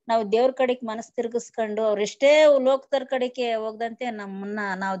ನಾವು ದೇವ್ರ ಕಡೆಗ್ ಮನಸ್ ತಿರ್ಗಿಸ್ಕೊಂಡು, ಅವ್ರೆಷ್ಟೇ ಲೋಕದವ್ರ ಕಡೆಗೆ ಹೋಗದಂತೆ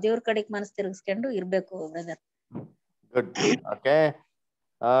ನಾವು ದೇವ್ರ ಕಡೆಗ್ ಮನಸ್ ತಿರ್ಗಿಸ್ಕೊಂಡು ಇರ್ಬೇಕು brother. Good. Okay,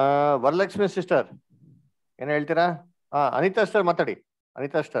 Varalakshmi sister ಏನ್ ಹೇಳ್ತೀರಾ? ಅನಿತಾ ಸಿಸ್ಟರ್ ಮಾತಾಡಿ.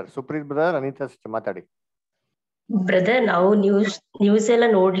 Anita sister, Supreeth brother, Anita sister ಮಾತಾಡಿ. ಬ್ರದರ್, ನಾವು ನ್ಯೂಸ್ ಎಲ್ಲ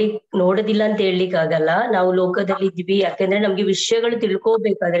ನೋಡೋದಿಲ್ಲ ಅಂತ ಹೇಳಲಿಕ್ಕೆ ಆಗಲ್ಲ. ನಾವು ಲೋಕದಲ್ಲಿ ಇದ್ವಿ. ಯಾಕಂದ್ರೆ ನಮ್ಗೆ ವಿಷಯಗಳು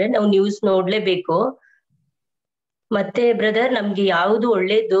ತಿಳ್ಕೋಬೇಕಾದ್ರೆ ನಾವು ನ್ಯೂಸ್ ನೋಡ್ಲೇಬೇಕು. ಮತ್ತೆ ಬ್ರದರ್, ನಮ್ಗೆ ಯಾವ್ದು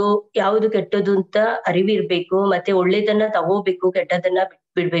ಒಳ್ಳೇದು ಯಾವ್ದು ಕೆಟ್ಟದ್ದು ಅಂತ ಅರಿವಿರ್ಬೇಕು. ಮತ್ತೆ ಒಳ್ಳೇದನ್ನ ತಗೋಬೇಕು, ಕೆಟ್ಟದನ್ನ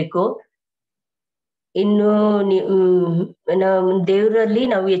ಬಿಡ್ಬೇಕು. ಇನ್ನು ದೇವರಲ್ಲಿ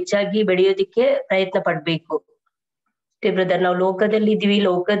ನಾವು ಹೆಚ್ಚಾಗಿ ಬೆಳೆಯೋದಿಕ್ಕೆ ಪ್ರಯತ್ನ ಪಡ್ಬೇಕು ಅಷ್ಟೇ ಬ್ರದರ್. ನಾವು ಲೋಕದಲ್ಲಿ ಇದೀವಿ,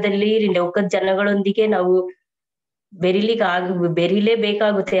 ಲೋಕದ ಜನಗಳೊಂದಿಗೆ ನಾವು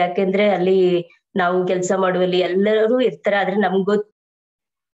ಬೆರಿಲೇಬೇಕಾಗುತ್ತೆ. ಯಾಕೆಂದ್ರೆ ಅಲ್ಲಿ ನಾವು ಕೆಲಸ ಮಾಡುವಲ್ಲಿ ಎಲ್ಲರೂ ಇರ್ತಾರೆ. ಆದ್ರೆ ನಮ್ಗೊತ್ತು.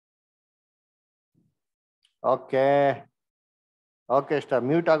 ಓಕೆ ಓಕೆ ಇಷ್ಟ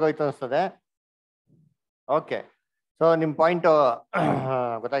ಮ್ಯೂಟ್ ಆಗೋಯ್ತು ಅನ್ಸ್ತದೆ. ಓಕೆ, ಸೊ ನಿಮ್ ಪಾಯಿಂಟ್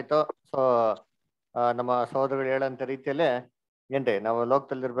ಗೊತ್ತಾಯ್ತು. ಸೊ ನಮ್ಮ ಸಹೋದರಗಳು ಹೇಳಂತ ರೀತಿಯಲ್ಲೇ ಏನ್ರಿ, ನಾವು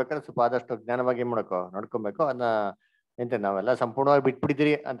ಲೋಕದಲ್ಲಿ ಇರ್ಬೇಕಾದ್ರೆ ಸ್ವಲ್ಪ ಆದಷ್ಟು ಜ್ಞಾನವಾಗಿ ನಡ್ಕೊಬೇಕು. ಅದನ್ನ ಎಂತ ನಾವೆಲ್ಲ ಸಂಪೂರ್ಣವಾಗಿ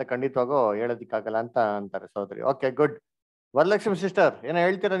ಬಿಟ್ಬಿಟ್ಟಿದ್ದೀರಿ ಅಂತ ಖಂಡಿತವಾಗೂ ಹೇಳೋದಿಕ್ಕಾಗಲ್ಲ ಅಂತ ಅಂತಾರೆ ಸಹೋದರಿ. Okay, good. ವರಲಕ್ಷ್ಮಿ ಸಿಸ್ಟರ್ ಏನೋ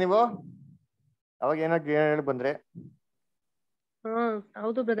ಹೇಳ್ತೀರಾ ನೀವು? ಅವಾಗ ಏನೋ ಹೇಳಿ ಬಂದ್ರೆ.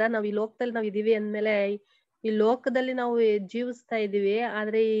 ಹೌದು ಬ್ರದರ್, ನಾವ್ ಈ ಲೋಕದಲ್ಲಿ ನಾವ್ ಇದೀವಿ ಅಂದ್ಮೇಲೆ ಈ ಲೋಕದಲ್ಲಿ ನಾವು ಜೀವಿಸ್ತಾ ಇದೀವಿ.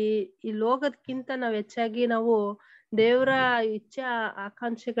 ಆದ್ರೆ ಈ ಲೋಕದಕ್ಕಿಂತ ನಾವ್ ಹೆಚ್ಚಾಗಿ ನಾವು ದೇವರ ಇಚ್ಛೆ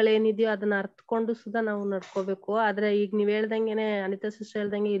ಆಕಾಂಕ್ಷೆಗಳೇನಿದೆಯೋ ಅದನ್ನ ಅರ್ಥಕೊಂಡು ಸುಧಾ ನಾವು ನಡ್ಕೋಬೇಕು. ಆದ್ರೆ ಈಗ ನೀವ್ ಹೇಳ್ದಂಗೆನೆ, ಅನಿತಾ ಸಿಸ್ಟರ್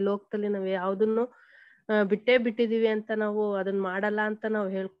ಹೇಳ್ದಂಗೆ, ಈ ಲೋಕದಲ್ಲಿ ನಾವ್ ಯಾವ್ದನ್ನು ಬಿಟ್ಟಿದೀವಿ ಅಂತ ನಾವು ಅದನ್ನ ಮಾಡಲ್ಲ ಅಂತ ನಾವು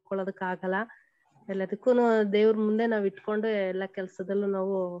ಹೇಳ್ಕೊಳ್ಳೋದಕ್ ಆಗಲ್ಲ. ಎಲ್ಲದಕ್ಕೂ ದೇವ್ರ ಮುಂದೆ ನಾವ್ ಇಟ್ಕೊಂಡು ಎಲ್ಲಾ ಕೆಲ್ಸದಲ್ಲೂ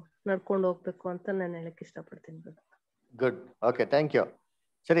ನಾವು ನಡ್ಕೊಂಡು ಹೋಗ್ಬೇಕು ಅಂತ ನಾನು ಹೇಳಕ್ ಇಷ್ಟಪಡ್ತೀನಿ. ಗುಡ್. Okay, thank you.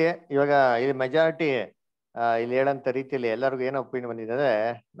 ಸರಿ, ಇವಾಗ ಇಲ್ಲಿ ಮೆಜಾರಿಟಿ ಇಲ್ಲಿ ಹೇಳಂತ ರೀತಿಯಲ್ಲಿ ಎಲ್ಲರಿಗೂ ಏನೋ ಒಪಿನಿಯನ್ ಬಂದಿದೆ.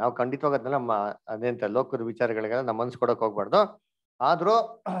 ನಾವು ಖಂಡಿತವಾಗ ಅದನ್ನ ನಮ್ಮ ಅದೇಂತ ಲೋಕದ ವಿಚಾರಗಳಿಗೆಲ್ಲ ನಮ್ಮ ಮನ್ಸು ಕೊಡಕ್ ಹೋಗ್ಬಾರ್ದು. ಆದ್ರೂ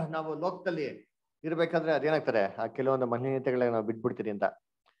ನಾವು ಲೋಕದಲ್ಲಿ ಇರ್ಬೇಕಾದ್ರೆ ಅದೇನಾಗ್ತಾರೆ, ಆ ಕೆಲವೊಂದು ಮಾನ್ಯತೆಗಳನ್ನ ನಾವು ಬಿಟ್ಬಿಡ್ತೀರಿ ಅಂತ.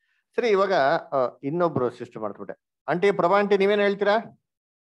 ಸರಿ, ಇವಾಗ ಇನ್ನೊಬ್ರು ಸಿಸ್ಟರ್ ಮಾಡ್ಬಿಟ್ಟೆ. ಆಂಟಿ ಪ್ರಭಾ ಆಂಟಿ, ನೀವೇನ್ ಹೇಳ್ತೀರಾ?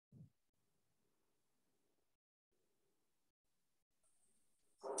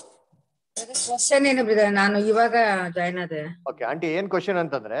 ಕ್ವಶನ್ ಏನು ಬ್ರದರ್? ನಾನು ಇವಾಗ ಜಾಯ್ನ್ ಆದೆ. ಓಕೆ ಆಂಟಿ, ಏನ್ ಕ್ವಶನ್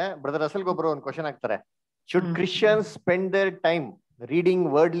ಅಂತಂದ್ರೆ, ಬ್ರದರ್ ಅಸಲ್ ಗೊಬ್ಬರು ಒಂದು ಕ್ವಶನ್ ಹಾಕ್ತಾರೆ. Should Christians spend there time reading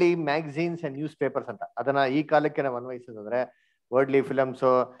worldly magazines and news papers ಅಂತ. ಅದನ್ನ ಈ ಕಾಲಕ್ಕೆ ನಾವು ಅನ್ವಯಿಸೋದಾದ್ರೆ ವರ್ಡ್ಲಿ ಫಿಲಮ್ಸ್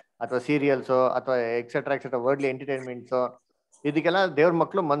ಅಥವಾ ಸೀರಿಯಲ್ಸ್ ಅಥವಾ ಎಕ್ಸೆಟ್ರಾ ವರ್ಡ್ಲಿ ಎಂಟರ್ಟೈನ್ಮೆಂಟ್ಸ್, ಇದಕ್ಕೆಲ್ಲ ದೇವ್ರ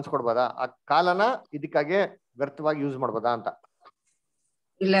ಮಕ್ಳು ಮನ್ಸ್ ಕೊಡ್ಬೋದಾ? ಆ ಕಾಲನ ಇದಕ್ಕಾಗೆ ವ್ಯರ್ಥವಾಗಿ ಯೂಸ್ ಮಾಡ್ಬೋದಾ ಅಂತ.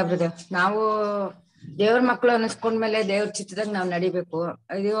 ಇಲ್ಲ ಬ್ರದರ್, ನಾವು ದೇವ್ರ ಮಕ್ಳು ಅನ್ನಿಸ್ಕೊಂಡ್ಮೇಲೆ ದೇವ್ರ ಚಿತ್ತದಾಗ ನಾವ್ ನಡಿಬೇಕು.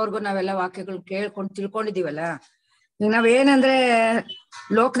 ಇದುವರೆಗೂ ನಾವೆಲ್ಲ ವಾಕ್ಯಗಳು ಕೇಳ್ಕೊಂಡು ತಿಳ್ಕೊಂಡಿದೀವಲ್ಲ. ಈಗ ನಾವ್ ಏನಂದ್ರೆ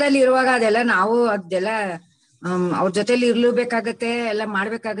ಲೋಕದಲ್ಲಿ ಇರುವಾಗ ಅದೆಲ್ಲ ಅವ್ರ ಜೊತೆಲಿ ಇರ್ಲಬೇಕಾಗತ್ತೆ, ಎಲ್ಲ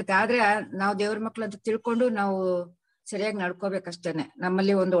ಮಾಡ್ಬೇಕಾಗತ್ತೆ. ಆದ್ರೆ ನಾವು ದೇವ್ರ ಮಕ್ಳು ಅಂತ ತಿಳ್ಕೊಂಡು ನಾವು ಸರಿಯಾಗಿ ನಡ್ಕೋಬೇಕಷ್ಟೇನೆ.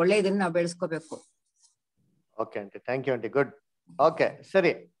 ನಮ್ಮಲ್ಲಿ ಒಂದು ಒಳ್ಳೆ ಇದನ್ನ ನಾವು ಬೆಳೆಸ್ಕೋಬೇಕು. Okay aunty, thank you aunty. Good. Okay,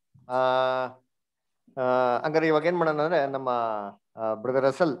 ಸರಿ. ಹಂಗಾರೆ ಇವಾಗ ಏನ್ ಮಾಡೋಣ ಅಂದ್ರೆ, ನಮ್ಮ ಬ್ರದರ್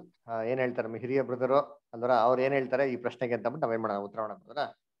ಅಸಲ್ ಏನ್ ಹೇಳ್ತಾರೆ, ನಮ್ಮ ಹಿರಿಯ ಬ್ರದರು ಅಲ್ವರ, ಅವ್ರು ಏನ್ ಹೇಳ್ತಾರೆ ಈ ಪ್ರಶ್ನೆಗೆ ಅಂತ ಅಂದ್ಬಿಟ್ಟು ನಾವೇನ್ ಮಾಡೋಣ, ಉತ್ತರ ಮಾಡೋಣ.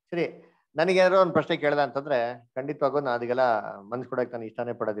 ಸರಿ, ನನಗೇನಾದ್ರು ಒಂದು ಪ್ರಶ್ನೆ ಕೇಳ್ದ ಅಂತಂದ್ರೆ ಖಂಡಿತವಾಗೂ ನಾನು ಅದಕ್ಕೆಲ್ಲ ಮನ್ಸ್ ಕೊಡಕ್ಕೆ ನಾನು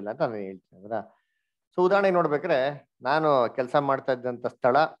ಇಷ್ಟನೇ ಪಡೋದಿಲ್ಲ ಅಂತ ನಾನು ಹೇಳ್ತೀನಿ ಅಂದ್ರ. ಸೊ ಉದಾಹರಣೆ ನೋಡ್ಬೇಕ್ರೆ, ನಾನು ಕೆಲಸ ಮಾಡ್ತಾ ಇದ್ದಂತ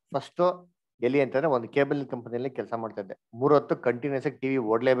ಸ್ಥಳ ಫಸ್ಟ್ ಎಲ್ಲಿ ಅಂತಂದ್ರೆ ಒಂದು ಕೇಬಲ್ ಕಂಪನಿಯಲ್ಲಿ ಕೆಲಸ ಮಾಡ್ತಾ ಇದ್ದೆ. 3 ಹೊತ್ತು ಕಂಟಿನ್ಯೂಸ್ ಆಗಿ ಟಿವಿ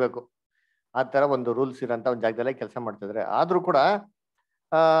ಓಡ್ಲೇಬೇಕು, ಆ ತರ ಒಂದು ರೂಲ್ಸ್ ಇರೋಂಥ ಒಂದು ಜಾಗದಲ್ಲೇ ಕೆಲಸ ಮಾಡ್ತಿದ್ರೆ. ಆದ್ರೂ ಕೂಡ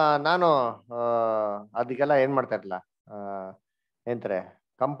ನಾನು ಅದಕ್ಕೆಲ್ಲ ಏನ್ ಮಾಡ್ತಾ ಇರಲಿಲ್ಲ, ಏನಂತಾರೆ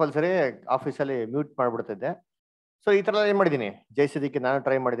ಕಂಪಲ್ಸರಿ ಆಫೀಸಲ್ಲಿ ಮ್ಯೂಟ್ ಮಾಡ್ಬಿಡ್ತಿದ್ದೆ. ಸೊ ಈ ತರ ಏನ್ ಮಾಡಿದೀನಿ, ಜಯಿಸೋದಕ್ಕೆ ನಾನು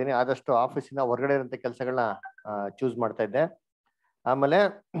ಟ್ರೈ ಮಾಡಿದ್ದೀನಿ. ಆದಷ್ಟು ಆಫೀಸಿನ ಹೊರಗಡೆ ಇರೋಂಥ ಕೆಲಸಗಳನ್ನ ಚೂಸ್ ಮಾಡ್ತಾ ಇದ್ದೆ. ಆಮೇಲೆ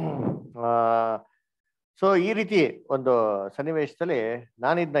ಸೊ ಈ ರೀತಿ ಒಂದು ಸನ್ನಿವೇಶದಲ್ಲಿ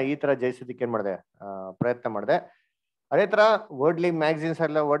ನಾನು ಇದನ್ನ ಈ ತರ ಜಯಿಸೋದಕ್ಕೆ ಏನ್ ಮಾಡಿದೆ, ಪ್ರಯತ್ನ ಮಾಡಿದೆ. ಅದೇ ತರ ವರ್ಡ್ಲಿ ಮ್ಯಾಗಝಿನ್ಸ್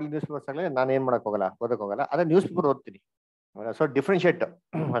ಆಗಲ್ಲ, ವರ್ಡ್ಲಿ ನ್ಯೂಸ್ ಪೇಪರ್ಸ್ ಆಗಲ್ಲ, ನಾನು ಏನ್ ಮಾಡಕ್ ಹೋಗಲ್ಲ, ಓದಕ್ ಹೋಗಲ್ಲ. ಅದೇ ನ್ಯೂಸ್ ಪೇಪರ್ ಓದ್ತೀನಿ. ಸೊ ಡಿಫ್ರೆನ್ಶಿಯೇಟ್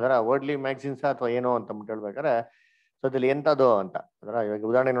ಅದರ ವರ್ಡ್ಲಿ ಮ್ಯಾಗಝಿನ್ಸ್ ಅಥವಾ ಏನೋ ಅಂತ ಹೇಳ್ಬೇಕಾರೆ, ಸೊ ಅದ್ರಲ್ಲಿ ಎಂತದು ಅಂತ ಅದರ ಇವಾಗ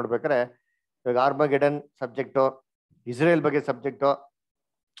ಉದಾಹರಣೆ ನೋಡ್ಬೇಕಾರೆ, ಇವಾಗ ಆರ್ಮಗೆಡನ್ ಸಬ್ಜೆಕ್ಟು, ಇಸ್ರೇಲ್ ಬಗ್ಗೆ ಸಬ್ಜೆಕ್ಟು,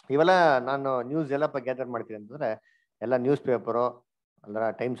 ಇವೆಲ್ಲ ನಾನು ನ್ಯೂಸ್ ಎಲ್ಲ ಗ್ಯಾದರ್ ಮಾಡ್ತೀನಿ ಅಂತಂದ್ರೆ ಎಲ್ಲ ನ್ಯೂಸ್ ಪೇಪರು ಅಂದ್ರೆ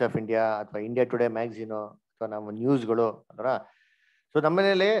ಟೈಮ್ಸ್ ಆಫ್ ಇಂಡಿಯಾ ಅಥವಾ ಇಂಡಿಯಾ ಟುಡೇ ಮ್ಯಾಗಝೀನು ಅಥವಾ ನಮ್ಮ ನ್ಯೂಸ್ಗಳು ಅದರ. ಸೊ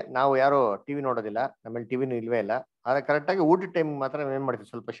ನಮ್ಮನೇಲಿ ನಾವು ಯಾರು ಟಿವಿ ನೋಡೋದಿಲ್ಲ, ನಮ್ಮಲ್ಲಿ ಟಿವಿನೂ ಇಲ್ವೇ ಇಲ್ಲ. ಆದ್ರೆ ಕರೆಕ್ಟಾಗಿ ಊಟದ ಟೈಮ್ ಮಾತ್ರ ನಾವು ಏನ್ ಮಾಡ್ತೀವಿ,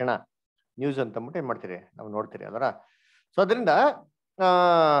 ಸ್ವಲ್ಪ ಕ್ಷಣ ನ್ಯೂಸ್ ಅಂತ ಅಂದ್ಬಿಟ್ಟು ಏನ್ ಮಾಡ್ತೀರಿ, ನಾವು ನೋಡ್ತೀರಿ ಅದರ. ಸೊ ಅದರಿಂದ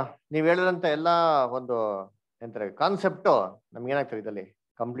ನೀವು ಹೇಳಿದಂತ ಎಲ್ಲ ಒಂದು ಎಂತಾರೆ ಕಾನ್ಸೆಪ್ಟು ನಮ್ಗೆ ಏನಾಗ್ತದೆ ಇದರಲ್ಲಿ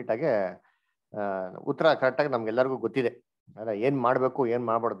ಕಂಪ್ಲೀಟ್ ಆಗಿ ಉತ್ತರ ಕರೆಕ್ಟಾಗಿ ನಮ್ಗೆಲ್ಲರಿಗೂ ಗೊತ್ತಿದೆ ಅಲ್ಲ, ಏನ್ ಮಾಡ್ಬೇಕು ಏನ್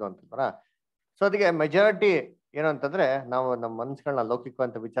ಮಾಡ್ಬಾರ್ದು ಅಂತಂದ್ರ. ಸೊ ಅದಕ್ಕೆ ಮೆಜಾರಿಟಿ ಏನು ಅಂತಂದ್ರೆ, ನಾವು ನಮ್ಮ ಮನ್ಸುಗಳನ್ನ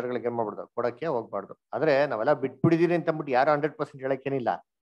ಲೌಕಿಕವಂತ ವಿಚಾರಗಳಿಗೆ ಏನ್ ಮಾಡ್ಬಾರ್ದು, ಕೊಡಕ್ಕೆ ಹೋಗ್ಬಾರ್ದು. ಆದ್ರೆ ನಾವೆಲ್ಲ ಬಿಟ್ಬಿಡಿದೀನಿ ಅಂತ ಅಂದ್ಬಿಟ್ಟು ಯಾರು 100% ಹೇಳಕ್ಕೇನಿಲ್ಲ,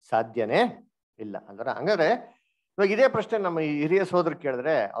 ಸಾಧ್ಯನೇ ಇಲ್ಲ ಅಂದ್ರ. ಹಂಗಾದ್ರೆ ಇವಾಗ ಇದೇ ಪ್ರಶ್ನೆ ನಮ್ಮ ಹಿರಿಯ ಸೋದರು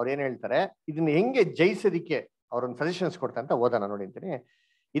ಕೇಳಿದ್ರೆ ಅವ್ರು ಏನ್ ಹೇಳ್ತಾರೆ, ಇದನ್ನ ಹೆಂಗೆ ಜಯಿಸೋದಿಕ್ಕೆ ಅವ್ರೊಂದು ಸಜೆಷನ್ಸ್ ಕೊಡ್ತಾರೆ ಅಂತ ಓದೋಣ ನೋಡಿ ಅಂತೀನಿ.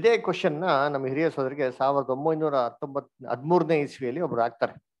 ಇದೇ ಕ್ವಶನ್ ನಮ್ಮ ಹಿರಿಯ ಸೋದರಿಗೆ 1913 ಇಸ್ವಿಯಲ್ಲಿ ಒಬ್ರು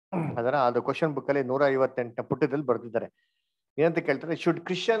ಆಗ್ತಾರೆ. ಅದರ ಅದು ಕ್ವಶನ್ ಬುಕ್ ಅಲ್ಲಿ 158 ಪುಟದಲ್ಲಿ ಬರ್ದಿದ್ದಾರೆ. ಏನಂತ ಕೇಳ್ತಾರೆ, should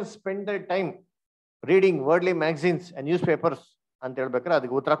Christian spend the time reading worldly magazines and news papers ಅಂತ ಹೇಳ್ಬೇಕಾದ್ರೆ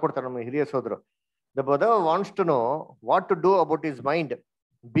ಅದಕ್ಕೆ ಉತ್ತರ ಕೊಡ್ತಾರೆ ನಮ್ಮ ಹಿರಿಯ ಸೋದರು. The brother wants to know what to do about his mind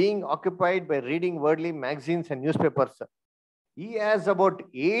being occupied by reading worldly magazines and newspapers. He has about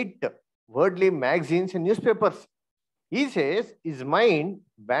 8 worldly magazines and newspapers. He says his mind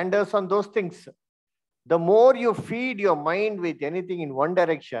wanders on those things. The more you feed your mind with anything in one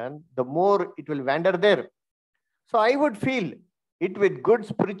direction, the more it will wander there. So I would feel it with good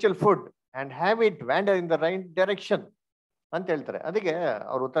spiritual food and have it wander in the right direction ಅಂತ ಹೇಳ್ತಾರೆ. ಅದಕ್ಕೆ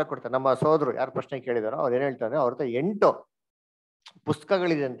ಅವ್ರು ಉತ್ತರ ಕೊಡ್ತಾರೆ. ನಮ್ಮ ಸೋದರು ಯಾರು ಪ್ರಶ್ನೆ ಕೇಳಿದಾರೋ ಅವ್ರು ಏನ್ ಹೇಳ್ತಾರೆ, ಅವ್ರದ್ದು 8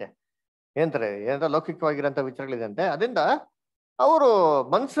 ಪುಸ್ತಕಗಳಿದಂತೆ, ಏನಂತಾರೆ ಏನಂತ ಲೌಕಿಕವಾಗಿರೋಂಥ ವಿಚಾರಗಳಿದಂತೆ. ಅದರಿಂದ ಅವರು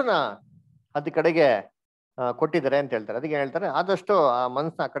ಮನ್ಸನ್ನ ಅದ ಕಡೆಗೆ ಕೊಟ್ಟಿದ್ದಾರೆ ಅಂತ ಹೇಳ್ತಾರೆ. ಅದಕ್ಕೆ ಹೇಳ್ತಾರೆ, ಆದಷ್ಟು ಆ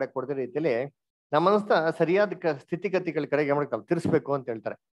ಮನಸ್ಸನ್ನ ಆ ಕಡೆ ಕೊಡದ ರೀತಿಯಲ್ಲಿ ನಮ್ಮ ಮನಸ್ಸನ್ನ ಸರಿಯಾದ ಸ್ಥಿತಿಗತಿಗಳ ಕಡೆಗೆ ನಾವು ತಿರ್ಸ್ಬೇಕು ಅಂತ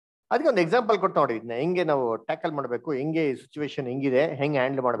ಹೇಳ್ತಾರೆ. ಅದಕ್ಕೆ ಒಂದು ಎಕ್ಸಾಂಪಲ್ ಕೊಟ್ಟು ನೋಡಿ, ಇದನ್ನ ಹೆಂಗೆ ನಾವು ಟ್ಯಾಕಲ್ ಮಾಡಬೇಕು, ಹೆಂಗೆ ಈ ಸಿಚುವೇಶನ್ ಹೆಂಗಿದೆ, ಹೆಂಗೆ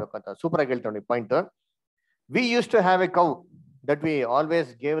ಹ್ಯಾಂಡಲ್ ಮಾಡಬೇಕು ಅಂತ ಸೂಪರ್ ಆಗಿ ಹೇಳ್ತಾ ನೋಡಿ point. We use to have A cow that we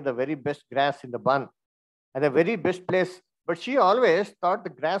always gave the very best gross in the Khan at the very best place, but she always thought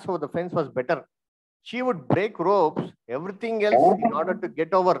the grass over the fence was better. She would break ropes, everything else in order to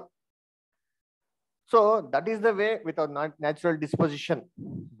get over. So that is the way with our natural disposition.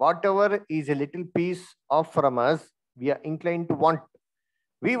 Whatever is a little piece off from us, we are inclined to want.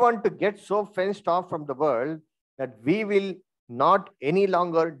 We want to get so fenced off from the world that we will not any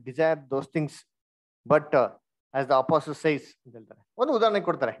longer desire those things. But as the apostle says, ಒಂದು ಉದಾಹರಣೆ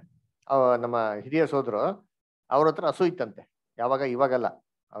ಕೊಡ್ತಾರೆ. ನಮ್ಮ ಹಿರಿಯ ಸೋದರು ಅವ್ರ ಹತ್ರ ಹಸು ಇತ್ತಂತೆ. ಇವಾಗಲ್ಲ,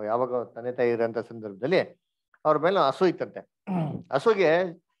 ಅವ್ ಯಾವಾಗ ತಂದೆ ತಾಯಿ ಇರೋಂಥ ಸಂದರ್ಭದಲ್ಲಿ ಅವ್ರ ಮೇಲೆ ಹಸು ಇತ್ತಂತೆ. ಹಸುಗೆ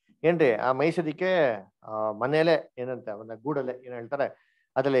ಏನ್ರಿ ಆ ಮೈಸದಿಕ್ಕೆ ಮನೆಯಲ್ಲೇ ಏನಂತ ಒಂದು ಗೂಡಲ್ಲೇ ಏನ್ ಹೇಳ್ತಾರೆ,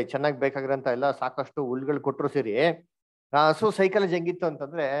 ಅದ್ರಲ್ಲಿ ಚೆನ್ನಾಗಿ ಬೇಕಾಗಿರೋಂಥ ಎಲ್ಲ ಸಾಕಷ್ಟು ಹುಲ್ಗಳು ಕೊಟ್ಟರು ಸೇರಿ ಆ ಹಸು ಸೈಕಾಲಜಿ ಹೆಂಗಿತ್ತು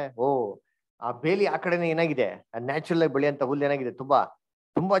ಅಂತಂದ್ರೆ, ಓ ಆ ಬೇಲಿ ಆ ಕಡೆನೇ ಏನಾಗಿದೆ, ನ್ಯಾಚುರಲ್ ಆಗಿ ಬೆಳೆಯಂತ ಹುಲ್ಲು ಏನಾಗಿದೆ,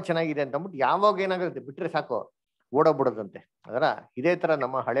 ತುಂಬಾ ಚೆನ್ನಾಗಿದೆ ಅಂತ ಅಂದ್ಬಿಟ್ಟು ಯಾವಾಗ ಏನಾಗುತ್ತೆ ಬಿಟ್ರೆ ಸಾಕು ಓಡೋಗ್ಬಿಡೋದಂತೆ. ಅದರ ಇದೇ ತರ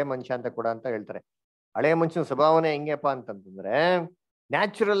ನಮ್ಮ ಹಳೆ ಮನುಷ್ಯ ಅಂತ ಕೂಡ ಅಂತ ಹೇಳ್ತಾರೆ. ಹಳೆ ಮನುಷ್ಯನ ಸ್ವಭಾವನೆ ಹೆಂಗಪ್ಪ ಅಂತಂತಂದ್ರೆ,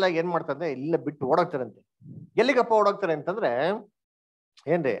 ನ್ಯಾಚುರಲ್ ಆಗಿ ಏನ್ ಮಾಡ್ತಾರೆ, ಇಲ್ಲ ಬಿಟ್ಟು ಓಡೋಗ್ತಾರಂತೆ. ಎಲ್ಲಿಗಪ್ಪ ಓಡೋಗ್ತಾರೆ ಅಂತಂದ್ರೆ,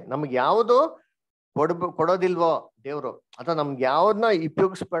 ಏನ್ರಿ ನಮ್ಗೆ ಯಾವ್ದು ಕೊಡೋದಿಲ್ವೋ ದೇವ್ರು, ಅಥವಾ ನಮ್ಗೆ ಯಾವ್ದನ್ನ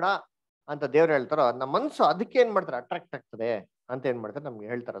ಉಪಯೋಗಿಸ್ಬೇಡ ಅಂತ ದೇವ್ರು ಹೇಳ್ತಾರೋ ನಮ್ಮ ಮನ್ಸು ಅದಕ್ಕೆ ಏನ್ ಮಾಡ್ತಾರೆ, ಅಟ್ರಾಕ್ಟ್ ಆಗ್ತದೆ ಅಂತ ಏನ್ ಮಾಡ್ತಾರೆ ನಮ್ಗೆ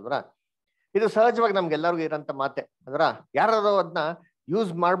ಹೇಳ್ತಾರಲ್ರ. ಇದು ಸಹಜವಾಗಿ ನಮ್ಗೆಲ್ಲರಿಗೂ ಇರೋಂಥ ಮಾತೆ. ಅದರ ಯಾರು ಅದನ್ನ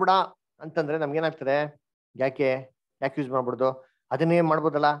ಯೂಸ್ ಮಾಡ್ಬಿಡ ಅಂತಂದ್ರೆ ನಮ್ಗೆ ಏನಾಗ್ತದೆ, ಯಾಕೆ ಯೂಸ್ ಮಾಡ್ಬಿಡ್ದು, ಅದನ್ನೇ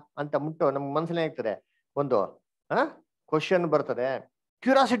ಮಾಡ್ಬೋದಲ್ಲ ಅಂತ ಮುಟ್ಟು ನಮ್ ಮನ್ಸಲ್ಲಿ ಆಗ್ತದೆ, ಒಂದು ಕ್ವಶನ್ ಬರ್ತದೆ,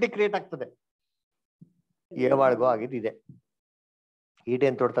 ಕ್ಯೂರಿಯಾಸಿಟಿ ಕ್ರಿಯೇಟ್ ಆಗ್ತದೆ. ಏವಾಳ್ಗೋ ಆಗಿದ್ದಿದೆ.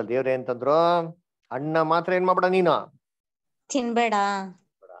 ಈಡೇನ್ ತೋಡ್ತಲ್ ದೇವ್ರೆ ಅಂತಂದ್ರು, ಅಣ್ಣ ಮಾತ್ರ ಏನ್ ಮಾಡ್ಬೇಡ ನೀನು ತಿನ್ಬೇಡ.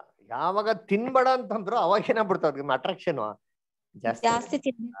 ಯಾವಾಗ ತಿನ್ಬೇಡ ಅಂತಂದ್ರು ಅವಾಗ ಏನಾಗ್ಬಿಡ್ತಾವ ಅಟ್ರಾಕ್ಷನ್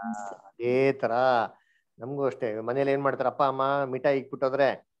ಜಾಸ್ತಿ. ಅದೇ ತರ ನಮ್ಗೂ ಅಷ್ಟೇ, ಮನೇಲಿ ಏನ್ ಮಾಡ್ತಾರ ಅಪ್ಪ ಅಮ್ಮ ಮಿಠಾಯಿ ಇಕ್ಬಿಟ್ಟೋದ್ರೆ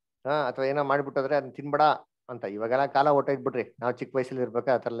ಅಥವಾ ಏನೋ ಮಾಡ್ಬಿಟ್ಟೋದ್ರೆ ಅದನ್ನ ತಿನ್ಬೇಡ ಅಂತ. ಇವಾಗೆಲ್ಲ ಕಾಲ ಹೊಟ್ಟೋಗ್ಬಿಟ್ರಿ, ನಾವು ಚಿಕ್ಕ ವಯಸ್ಸಲ್ಲಿ ಇರ್ಬೇಕು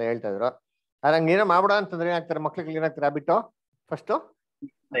ಆ ಥರ ಎಲ್ಲ ಹೇಳ್ತಾ ಇದ್ರು. ಆದ್ರೆ ಹಂಗ ಏನೋ ಮಾಡ್ಬೇಡ ಅಂತಂದ್ರೆ ಏನಾಗ್ತಾರೆ, ಮಕ್ಳಿಗೆ ಏನಾಗ್ತಾರೆ ಆಗ್ಬಿಟ್ಟು ಫಸ್ಟ್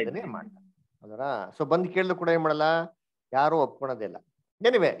ಅದನ್ನೇ ಮಾಡ್ತಾರೆ ಅದರ. ಸೊ ಬಂದು ಕೇಳಿದ್ರು ಕೂಡ ಏನ್ ಮಾಡಲ್ಲ, ಯಾರು ಒಪ್ಕೊಳೋದೇ ಇಲ್ಲ.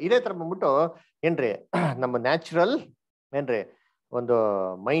 ಏನಿವೆ ಇದೇ ತರ ಬಂದ್ಬಿಟ್ಟು ಏನ್ರಿ ನಮ್ಮ ನ್ಯಾಚುರಲ್ ಏನ್ರಿ ಒಂದು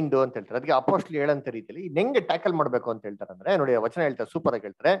ಮೈಂಡ್ ಅಂತ ಹೇಳ್ತಾರೆ. ಅದಕ್ಕೆ ಅಪೋಸ್ಟ್ಲಿ ಹೇಳಂತ ರೀತಿಯಲ್ಲಿ ಹೆಂಗೆ ಟ್ಯಾಕಲ್ ಮಾಡ್ಬೇಕು ಅಂತ ಹೇಳ್ತಾರೆ ಅಂದ್ರೆ ನೋಡಿ, ವಚನ ಹೇಳ್ತಾರೆ, ಸೂಪರ್ ಆಗಿ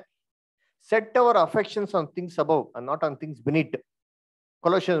ಹೇಳ್ತಾರೆ, set hour affections on things above and not on things ಬಿನಿಟ್.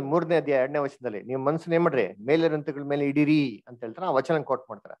 ಕೊಲೋಷಿಯನ್ 3ನೇ ಅಧ್ಯಾಯ 2ನೇ ವಚನದಲ್ಲಿ ನೀವು ಮನಸ್ಸನ್ನ ಏನ್ ಮಾಡ್ರಿ ಮೇಲಿರಂತಗಳ ಮೇಲೆ ಇಡೀರಿ ಅಂತ ಹೇಳ್ತಾರೆ, ಆ ವಚನ ಕೋಟ್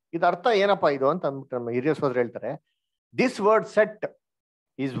ಮಾಡ್ತಾರೆ. ಇದು ಅರ್ಥ ಏನಪ್ಪಾ ಇದು ಅಂತ ಅಂದ್ಬಿಟ್ಟು ನಮ್ಮ ಹಿರಿಯ ಸೋದರ ಹೇಳ್ತಾರೆ. This word set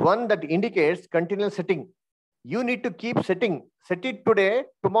is one that indicates continual setting. You need to keep setting. Set it today,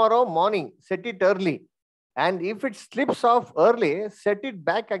 tomorrow morning. Set it early. And if it slips off early, set it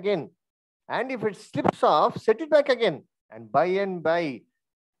back again. And if it slips off, set it back again. And by,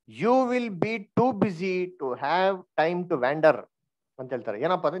 you will be too busy to have time to wander. ಅಂತ ಹೇಳ್ತಾರೆ.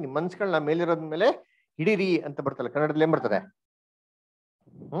 ಏನಪ್ಪಾ ಅಂದ್ರೆ ನಿಮ್ಮ ಮನ್ಸುಗಳನ್ನ ಮೇಲಿರೋದ್ ಮೇಲೆ ಹಿಡೀರಿ ಅಂತ ಬರ್ತಲ್ಲ, ಕನ್ನಡದಲ್ಲಿ ಏನ್ ಬರ್ತದೆ?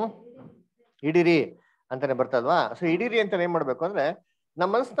 ಹಿಡೀರಿ ಅಂತಾನೆ ಬರ್ತಲ್ವಾ? ಸೊ ಹಿಡೀರಿ ಅಂತ ಏನ್ ಮಾಡ್ಬೇಕು ಅಂದ್ರೆ ನಮ್ಮ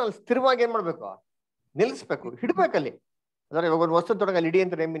ಮನಸ್ಸಿನಲ್ಲಿ ಸ್ಥಿರವಾಗಿ ಏನ್ ಮಾಡ್ಬೇಕು? ನಿಲ್ಲಿಸ್ಬೇಕು, ಹಿಡ್ಬೇಕಲ್ಲಿ. ಅಂದ್ರೆ ಇವಾಗ ಒಂದು ವಸ್ತು ತೊಡಗ ಅಲ್ಲಿ ಇಡಿ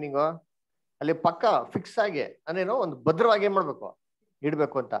ಅಂತ ಏನ್ ಮೀನಿಂಗು? ಅಲ್ಲಿ ಪಕ್ಕ ಫಿಕ್ಸ್ ಆಗಿ ಅಂದ್ರೇನೋ ಒಂದು ಭದ್ರವಾಗಿ ಏನ್ ಮಾಡ್ಬೇಕು?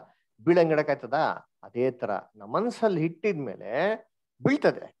 ಇಡ್ಬೇಕು ಅಂತ. ಬೀಳಂಗಿಡಕಾಯ್ತದ? ಅದೇ ತರ ನಮ್ಮ ಮನಸ್ಸಲ್ಲಿ ಇಟ್ಟಿದ್ಮೇಲೆ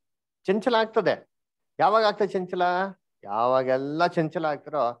ಬೀಳ್ತದೆ, ಚಂಚಲ ಆಗ್ತದೆ. ಯಾವಾಗ ಆಗ್ತದೆ ಚಂಚಲ? ಯಾವಾಗೆಲ್ಲ ಚಂಚಲ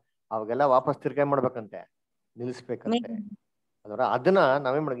ಆಗ್ತಾರೋ ಅವಾಗೆಲ್ಲ ವಾಪಸ್ ತಿರ್ಗಾಯಿ ಮಾಡ್ಬೇಕಂತೆ, ನಿಲ್ಲಿಸ್ಬೇಕಂತೆ. ಅದರ ಅದನ್ನ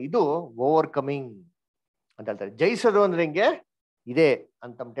ನಾವೇನ್ ಮಾಡ್ಬೇಕು? ಇದು ಓವರ್ಕಮಿಂಗ್ ಅಂತ ಹೇಳ್ತಾರೆ. ಜಯಿಸೋದು ಅಂದ್ರೆ ಹಿಂಗೆ ಇದೆ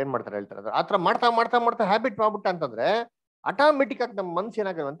ಅಂತ ಏನ್ ಮಾಡ್ತಾರೆ ಹೇಳ್ತಾರೆ. ಅದ್ರ ಆತರ ಮಾಡ್ತಾ ಮಾಡ್ತಾ ಮಾಡ್ತಾ ಹ್ಯಾಬಿಟ್ ಮಾಡ್ಬಿಟ್ಟ ಅಂತಂದ್ರೆ ಆಟೋಮೆಟಿಕ್ ಆಗಿ ನಮ್ಮ ಮನ್ಸು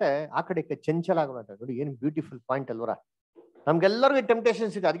ಏನಾಗುತ್ತೆ ಆ ಕಡೆ ಚಂಚಲ ಆಗೋದಂತ. ನೋಡಿ ಏನ್ ಬ್ಯೂಟಿಫುಲ್ ಪಾಯಿಂಟ್ ಅಲ್ವರ. ನಮ್ಗೆಲ್ಲರಿಗೂ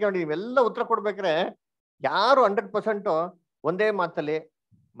ಟೆಂಪ್ಟೇಷನ್ಸ್ ಇದೆ. ಅದಕ್ಕೆ ನೋಡಿ ನೀವೆಲ್ಲ ಉತ್ತರ ಕೊಡ್ಬೇಕ್ರೆ ಯಾರು 100% ಒಂದೇ ಮಾತಲ್ಲಿ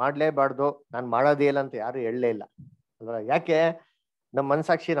ಮಾಡ್ಲೇಬಾರ್ದು, ನಾನು ಮಾಡೋದೇ ಇಲ್ಲ ಅಂತ ಯಾರು ಹೇಳಲೇ ಇಲ್ಲ ಅಲ್ವರ. ಯಾಕೆ? ನಮ್ಮ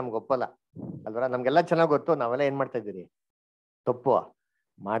ಮನಸಾಕ್ಷಿ ನಮ್ಗೆ ಒಪ್ಪಲ್ಲ ಅಲ್ವರ. ನಮ್ಗೆಲ್ಲ ಚೆನ್ನಾಗ್ ಗೊತ್ತು ನಾವೆಲ್ಲ ಏನ್ ಮಾಡ್ತಾ ಇದ್ದೀರಿ, ತಪ್ಪು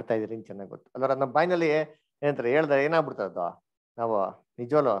ಮಾಡ್ತಾ ಇದೀರಿ ಚೆನ್ನಾಗ್ ಗೊತ್ತು ಅಲ್ವರ. ನಮ್ಮ ಬಾಯಿನಲ್ಲಿ ಏನಂತಾರೆ ಹೇಳ್ದ ಏನಾಗ್ಬಿಡ್ತದ, ನಾವು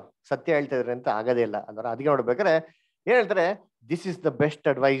ನಿಜವಲ್ಲೂ ಸತ್ಯ ಹೇಳ್ತಾ ಇದ್ರಿ ಅಂತ ಆಗೋದೇ ಇಲ್ಲ ಅಲ್ವರ. ಅದಕ್ಕೆ ನೋಡ್ಬೇಕಾರೆ ಏನ್ ಹೇಳ್ತಾರೆ? This is the best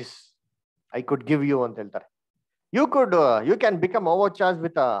advice I could give you ಅಂತ ಹೇಳ್ತಾರೆ. You can become over charge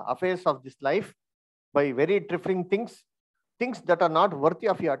with affairs of this life by very ಟ್ರಿಫರಿಂಗ್ things that are not worthy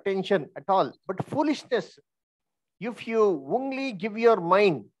of your attention at all, but foolishness. If you only give your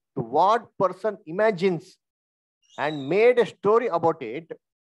mind to what person imagines and made a story about it,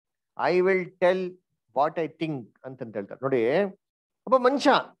 I will tell what I think ಅಂತ ಹೇಳ್ತಾರೆ. ನೋಡಿ, ಒಬ್ಬ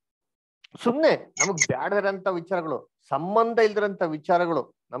ಮನುಷ್ಯ ಸುಮ್ನೆ ನಮಗ್ ಬ್ಯಾಡದಿರಂತ ವಿಚಾರಗಳು, ಸಂಬಂಧ ಇಲ್ದಿರಂತ ವಿಚಾರಗಳು,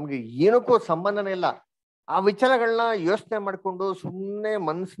 ನಮ್ಗೆ ಏನಕ್ಕೂ ಸಂಬಂಧನೇ ಇಲ್ಲ ಆ ವಿಚಾರಗಳನ್ನ ಯೋಚನೆ ಮಾಡ್ಕೊಂಡು ಸುಮ್ನೆ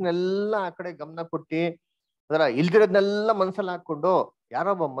ಮನ್ಸನ್ನೆಲ್ಲ ಆ ಕಡೆ ಗಮನ ಕೊಟ್ಟಿ ಅದರ ಇಲ್ದಿರೋದ್ನೆಲ್ಲ ಮನ್ಸಲ್ಲಿ ಹಾಕೊಂಡು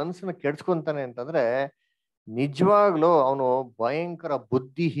ಯಾರೊಬ್ಬ ಮನ್ಸನ್ನ ಕೆಡ್ಸ್ಕೊಂತಾನೆ ಅಂತಂದ್ರೆ ನಿಜವಾಗ್ಲೂ ಅವನು ಭಯಂಕರ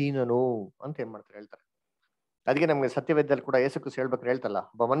ಬುದ್ಧಿಹೀನನು ಅಂತ ಏನ್ ಮಾಡ್ತಾರೆ ಹೇಳ್ತಾರೆ. ಅದಕ್ಕೆ ನಮ್ಗೆ ಸತ್ಯವೇದದಲ್ಲಿ ಕೂಡ ಯೇಸು ಕ್ರಿಸ್ತ ಹೇಳ್ಬೇಕಾರೆ ಹೇಳ್ತಲ್ಲ,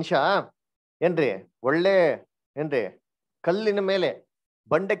 ಒಬ್ಬ ಮನುಷ್ಯ ಏನ್ರಿ ಒಳ್ಳೆ ಏನ್ರಿ ಕಲ್ಲಿನ ಮೇಲೆ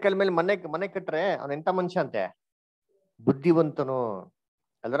ಬಂಡೆ ಕಲ್ ಮೇಲೆ ಮನೆ ಕಟ್ರೆ ಅವನ ಎಂತ ಮನುಷ್ಯ ಅಂತೆ? ಬುದ್ಧಿವಂತನು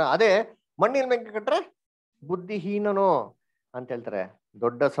ಅಲ್ದ್ರ. ಅದೇ ಮಣ್ಣಿನ ಮೇಲೆ ಕಟ್ರೆ ಬುದ್ಧಿಹೀನನು ಅಂತ ಹೇಳ್ತಾರೆ.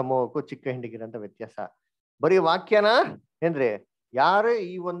 ದೊಡ್ಡ ಸಮೂಹಕ್ಕೂ ಚಿಕ್ಕ ಹಿಂಡಿಗಿರಂತ ವ್ಯತ್ಯಾಸ. ಬರೀ ವಾಕ್ಯನ ಏನ್ರಿ ಯಾರು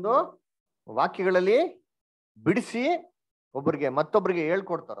ಈ ಒಂದು ವಾಕ್ಯಗಳಲ್ಲಿ ಬಿಡಿಸಿ ಒಬ್ಬರಿಗೆ ಮತ್ತೊಬ್ಬರಿಗೆ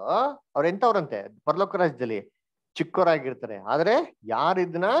ಹೇಳ್ಕೊಡ್ತಾರೋ ಅವ್ರ ಎಂತವ್ರಂತೆ? ಪರಲೋಕ ರಾಜ್ಯದಲ್ಲಿ ಚಿಕ್ಕವರಾಗಿರ್ತಾರೆ. ಆದ್ರೆ ಯಾರು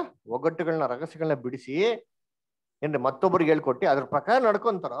ಇದನ್ನ ಒಗ್ಗಟ್ಟುಗಳನ್ನ ರಹಸ್ಯಗಳನ್ನ ಬಿಡಿಸಿ ಏನ್ರಿ ಮತ್ತೊಬ್ಬರಿಗೆ ಹೇಳ್ಕೊಟ್ಟಿ ಅದ್ರ ಪ್ರಕಾರ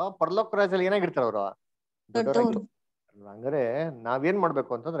ನಡ್ಕೊಂತಾರೋ ಪರಲೋಕ ರಾಜ್ಯದಲ್ಲಿ ಏನಾಗಿರ್ತಾರ ಅವರು? ದೊಡ್ಡವರಾಗಿ. ಹಂಗಾರೆ ನಾವೇನ್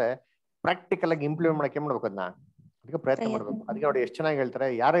ಮಾಡ್ಬೇಕು ಅಂತಂದ್ರೆ ಪ್ರಾಕ್ಟಿಕಲ್ ಆಗಿ ಇಂಪ್ಲಿಮೆಂಟ್ ಮಾಡಕ್ಕೆ ಏನ್ ಮಾಡ್ಬೇಕು? ಅದನ್ನ ಅದಕ್ಕೆ ಪ್ರಯತ್ನ ಮಾಡ್ಬೇಕು. ಅದಕ್ಕೆ ನೋಡಿ ಎಷ್ಟು ಚೆನ್ನಾಗಿ ಹೇಳ್ತಾರೆ,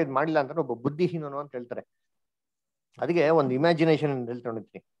 ಯಾರು ಇದು ಮಾಡಿಲ್ಲ ಅಂತಂದ್ರೆ ಒಬ್ಬ ಬುದ್ಧಿಹೀನನು ಅಂತ ಹೇಳ್ತಾರೆ. ಅದಕ್ಕೆ ಒಂದು ಇಮ್ಯಾಜಿನೇಷನ್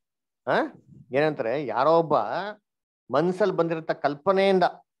ಹೇಳ್ಕೊಂಡಿರ್ತೀನಿ. ಏನಂತಾರೆ, ಯಾರೋ ಒಬ್ಬ ಮನ್ಸಲ್ಲಿ ಬಂದಿರತ್ತ ಕಲ್ಪನೆಯಿಂದ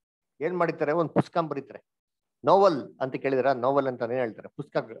ಏನ್ ಮಾಡಿರ್ತಾರೆ, ಒಂದು ಪುಸ್ತಕ ಬರೀತಾರೆ. ನೋವಲ್ ಅಂತ ಕೇಳಿದ್ರ? ನೋವಲ್ ಅಂತ ಏನ್ ಹೇಳ್ತಾರೆ?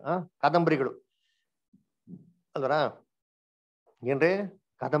 ಪುಸ್ತಕ, ಕಾದಂಬರಿಗಳು ಅಲ್ವರ. ಏನ್ರಿ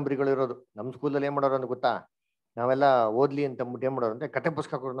ಕಾದಂಬರಿಗಳು ಇರೋದು. ನಮ್ ಸ್ಕೂಲಲ್ಲಿ ಏನ್ ಮಾಡೋರು ಅಂತ ಗೊತ್ತಾ? ನಾವೆಲ್ಲ ಓದ್ಲಿ ಅಂತ ಏನ್ ಮಾಡೋರು ಅಂದ್ರೆ ಕತೆ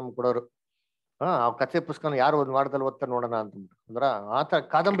ಪುಸ್ತಕ ನಮ್ಗೆ ಕೊಡೋರು. ಆ ಕಥೆ ಪುಸ್ತಕನ ಯಾರು ಒಂದ್ ವಾರದಲ್ಲಿ ಓದ್ತಾರೆ ನೋಡೋಣ ಅಂತಂದ್ಬಿಟ್ಟು ಅಂದ್ರ ಆತರ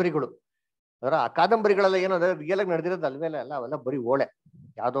ಕಾದಂಬರಿಗಳು. ಅದರ ಆ ಕಾದಂಬರಿಗಳೆಲ್ಲ ಏನಂದ್ರೆ ರಿಯಲ್ ಆಗಿ ನಡೆದಿರೋದು ಅಲ್ವೇಲೆ ಅಲ್ಲ, ಅವೆಲ್ಲ ಬರೀ ಓಳೆ.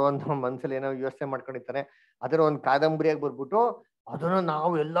 ಯಾವ್ದೋ ಒಂದು ಮನ್ಸಲ್ಲಿ ಏನೋ ಯೋಚನೆ ಮಾಡ್ಕೊಂಡಿರ್ತಾರೆ, ಅದರ ಒಂದು ಕಾದಂಬರಿಯಾಗಿ ಬರ್ಬಿಟ್ಟು ಅದನ್ನ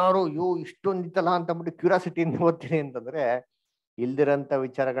ನಾವು ಎಲ್ಲಾರು ಇಷ್ಟೊಂದಿತ್ತಲ್ಲ ಅಂತಂದ್ಬಿಟ್ಟು ಕ್ಯೂರಿಯಾಸಿಟಿಯಿಂದ ಓದ್ತೀನಿ ಅಂತಂದ್ರೆ, ಇಲ್ದಿರಂತ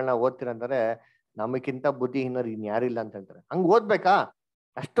ವಿಚಾರಗಳನ್ನ ಓದ್ತೀರಂದ್ರೆ ನಮಗಿಂತ ಬುದ್ಧಿಹೀನರು ಇನ್ಯಾರಿಲ್ಲ ಅಂತ ಹೇಳ್ತಾರೆ. ಹಂಗ್ ಓದ್ಬೇಕಾ?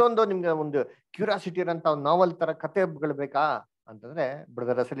 ಅಷ್ಟೊಂದು ನಿಮ್ಗೆ ಒಂದು ಕ್ಯೂರಿಯಾಸಿಟಿ ಇರೋಂತ ಒಂದು ನಾವಲ್ ತರ ಕಥೆಗಳು ಬೇಕಾ ಅಂತಂದ್ರೆ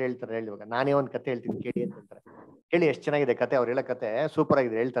ಬ್ರದರ್ ರಸಲ್ ಹೇಳ್ತಾರೆ. ಹೇಳಿವಾಗ ನಾನೇ ಒಂದ್ ಕತೆ ಹೇಳ್ತೀನಿ ಕೇಳಿ ಅಂತ ಹೇಳ್ತಾರೆ. ಹೇಳಿ ಎಷ್ಟು ಚೆನ್ನಾಗಿದೆ ಕತೆ, ಅವ್ರು ಹೇಳೋ ಕತೆ ಸೂಪರ್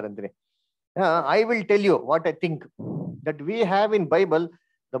ಆಗಿದೆ ಹೇಳ್ತಾರೆ ಅಂತೀನಿ. I will tell you what I think that we have in Bible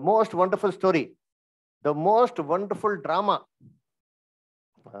the most wonderful story, the most wonderful drama.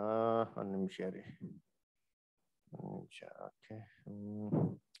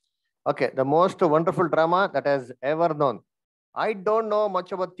 Okay, the most wonderful drama that has ever known. I don't know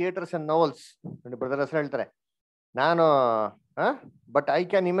much about theaters and novels. Brother Rasa ಹೇಳ್ತಾರೆ, ನಾನು but I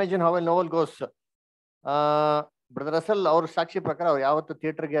can imagine how a novel goes. Brother Russell ಅವ್ರ ಸಾಕ್ಷಿ ಪ್ರಕಾರ ಅವ್ರು ಯಾವತ್ತು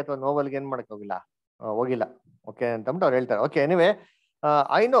ಥಿಯೇಟರ್ಗೆ ಅಥವಾ ನೋವೆಲ್ಗೆ ಏನ್ ಮಾಡಕ್ ಹೋಗಿಲ್ಲ ಓಕೆ ಅಂತಂದ್ಬಿಟ್ಟು ಅವ್ರು ಹೇಳ್ತಾರೆ. Okay, anyway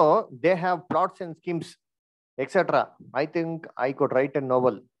I know they have plots and schemes etcetera. I think I could right A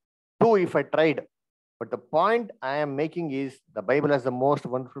novel two if I tried. But the point I am making is the Bible as the most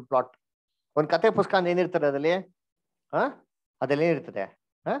wonderful plot. ಒಂದು ಕತೆ ಪುಸ್ತಕ ಅಂತ ಏನಿರ್ತದೆ ಅದರಲ್ಲಿ, ಅದೆಲ್ಲ ಏನಿರ್ತದೆ,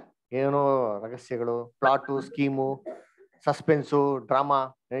 ಏನೋ ರಹಸ್ಯಗಳು, plot, scheme, suspense, drama.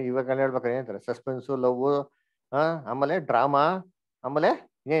 ಇವಾಗ ಹೇಳ್ಬೇಕಾದ್ರೆ ಏನಂತಾರೆ, ಸಸ್ಪೆನ್ಸು, ಲವ್, ಆಮೇಲೆ ಡ್ರಾಮಾ, ಆಮೇಲೆ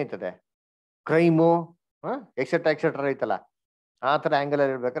ಏನಿರ್ತದೆ ಕ್ರೈಮು, ಎಕ್ಸೆಟ್ರಾ ಎಕ್ಸೆಟ್ರಾ ಐತಲ್ಲ. ಆ ಥರ ಆಂಗಲ್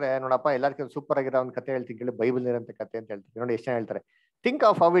ಹೇಳ್ಬೇಕಾರೆ ನೋಡಪ್ಪ ಎಲ್ಲರಿಗಿಂತ ಸೂಪರ್ ಆಗಿರೋ ಒಂದು ಕತೆ ಹೇಳ್ತೀನಿ ಕೇಳಿ, ಬೈಬಲ್ ಇರೋಂಥ ಕತೆ ಅಂತ ಹೇಳ್ತೀನಿ ನೋಡಿ. ಎಷ್ಟು ಹೇಳ್ತಾರೆ, think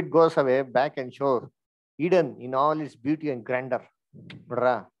of how it goes away back and sure Eden in all it's beauty and grinder. ನೋಡ್ರ,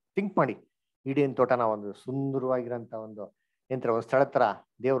 ಥಿಂಕ್ ಮಾಡಿ, ಈಡೇನ್ ತೋಟನ ಒಂದು ಸುಂದರವಾಗಿರೋಂಥ ಒಂದು ಏನಂತಾರೆ ಒಂದು ಸ್ಥಳ ತರ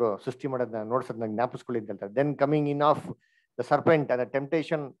ದೇವರು ಸೃಷ್ಟಿ ಮಾಡೋದನ್ನ ನೋಡ್ಸೋದನ್ನ ಜ್ಞಾಪಿಸ್ಕೊಳ್ಳಿ ಅಂತ ಹೇಳ್ತಾರೆ. Then coming in of the serpent and the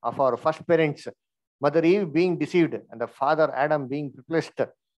temptation of our first parents, mother eve being deceived and the father Adam being perplexed,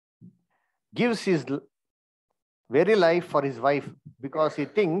 gives his very life for his wife because he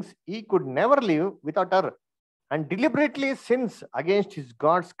thinks he could never live without her and deliberately sins against his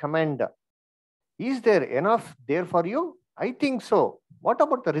God's command. Is there enough there for you? I think so. What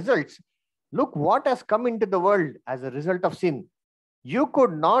about the results? Look what has come into the world as a result of sin. You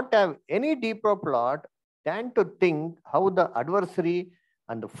could not have any deeper plot than to think how the adversary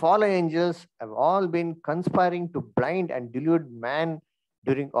and the fallen angels have all been conspiring to blind and delude man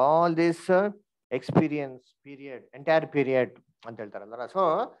during all this experience period, entire period ಅಂತ ಹೇಳ್ತಾರಲ್ಲ. So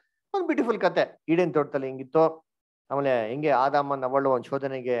ಒಂದು beautiful ಕತೆ. ಈಡೇನ್ ತೋಟದಲ್ಲಿ ಹಿಂಗಿತ್ತು, ಆಮೇಲೆ ಹಿಂಗೆ ಆದಾಮನ್ ಅವಳು ಒಂದು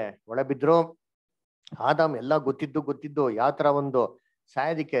ಶೋಧನೆಗೆ ಒಳಬಿದ್ರು. ಆದಾಮ್ ಎಲ್ಲ ಗೊತ್ತಿದ್ದು ಯಾವ ತರ ಒಂದು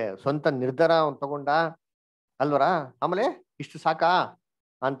ಸಾಯೋದಿಕ್ಕೆ ಸ್ವಂತ ನಿರ್ಧಾರ ತಗೊಂಡ ಅಲ್ವರ. ಆಮೇಲೆ ಇಷ್ಟು ಸಾಕಾ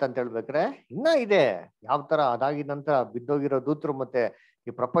ಅಂತ ಹೇಳ್ಬೇಕ್ರೆ ಇನ್ನ ಇದೆ ಯಾವ ತರ. ಅದಾಗಿದ ನಂತರ ಬಿದ್ದೋಗಿರೋ ದೂತರು ಮತ್ತೆ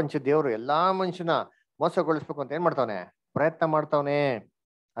ಈ ಪ್ರಪಂಚ ದೇವರು ಎಲ್ಲಾ ಮನುಷ್ಯನ ಮೋಸಗೊಳಿಸ್ಬೇಕು ಅಂತ ಏನ್ ಮಾಡ್ತಾವನೆ, ಪ್ರಯತ್ನ ಮಾಡ್ತಾವನೆ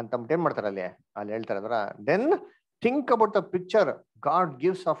ಅಂತ ಏನ್ ಮಾಡ್ತಾರೆ ಅಲ್ಲಿ ಹೇಳ್ತಾರೆ ಅದರ. Then think about the picture god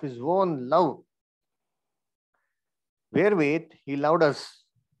gives of his own love wear with he loved us,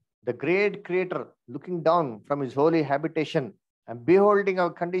 the great creator looking down from his holy habitation and beholding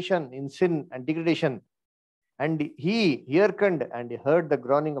our condition in sin and degradation, and he hearkened and heard the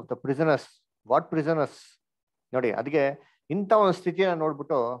groaning of the prisoners. What prisoners? ನೋಡಿ, ಅದಕ್ಕೆ ಇಂಥ ಒಂದು ಸ್ಥಿತಿನ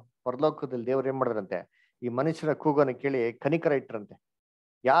ನೋಡ್ಬಿಟ್ಟು ಪರಲೋಕದಲ್ಲಿ ದೇವ್ರು ಏನ್ ಮಾಡಿದ್ರಂತೆ, ಈ ಮನುಷ್ಯರ ಕೂಗನ್ನು ಕೇಳಿ ಕನಿಕರ ಇಟ್ರಂತೆ.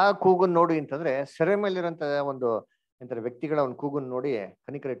 ಯಾವ ಕೂಗನ್ ನೋಡಿ ಅಂತಂದ್ರೆ ಸೆರೆ ಮೇಲಿರೋಂಥ ಒಂದು ಎಂತಾರೆ ವ್ಯಕ್ತಿಗಳ ಒಂದು ಕೂಗನ್ ನೋಡಿ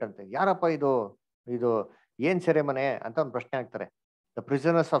ಕನಿಕರ ಇಟ್ಟಂತೆ. ಯಾರಪ್ಪ ಇದು ಏನ್ ಸೆರೆಮನೆ ಅಂತ ಒಂದು ಪ್ರಶ್ನೆ ಆಗ್ತಾರೆ. The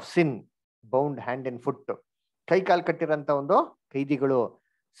prisoners of sin bound hand and foot, ಕೈ ಕಾಲು ಕಟ್ಟಿರೋಂಥ ಒಂದು ಕೈದಿಗಳು.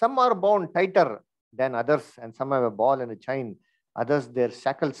 Some are bound tighter than others and some have a ball and a chain, others their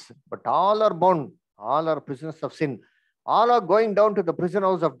shackles, but all are bound, all are prisoners of sin, all are going down to the prison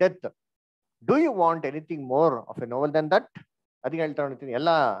house of death. Do you want anything more of a novel than that? ಅದಕ್ಕೆ ಹೇಳ್ತಾ ನೋಡ್ತೀನಿ, ಎಲ್ಲ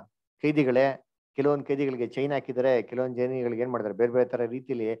ಕೈದಿಗಳೇ, ಕೆಲವೊಂದು ಕೈದಿಗಳಿಗೆ chain ಹಾಕಿದ್ದಾರೆ, ಕೆಲವೊಂದು ಜೈನಿಗಳಿಗೆ ಏನ್ ಮಾಡಿದ್ದಾರೆ ಬೇರೆ ಬೇರೆ ತರ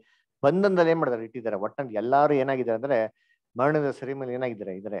ರೀತಿಯಲ್ಲಿ ಬಂಧನದಲ್ಲಿ ಏನ್ ಮಾಡಿದ್ದಾರೆ ಇಟ್ಟಿದ್ದಾರೆ. ಒಟ್ಟಲ್ಲಿ ಎಲ್ಲಾರು ಏನಾಗಿದ್ದಾರೆ ಅಂದ್ರೆ ಮರಣದ ಸರಿ ಮೇಲೆ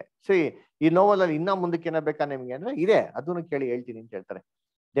ಏನಾಗಿದ್ದಾರೆ ಇದ್ದಾರೆ. ಸರಿ, ಈ ನೋವಲ್ ಅಲ್ಲಿ ಇನ್ನ ಮುಂದಕ್ಕೆ ಏನ ಬೇಕಾ ನಿಮ್ಗೆ ಅಂದ್ರೆ ಇದೆ, ಅದನ್ನು ಕೇಳಿ ಹೇಳ್ತೀನಿ ಅಂತ ಹೇಳ್ತಾರೆ.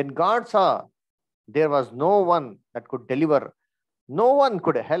 Then god saw there was no one that could deliver, no one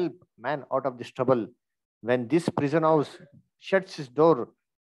could help man out of this trouble. When this prison house shuts its door,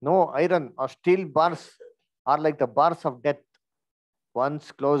 no iron or steel bars are like the bars of death. Once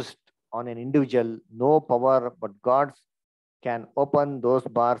closed on an individual, no power but God's can open those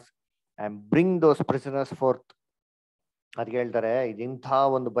bars and bring those prisoners forth. ಅದಕ್ಕೆ ಹೇಳ್ತಾರೆ, ಇದೆಂಥ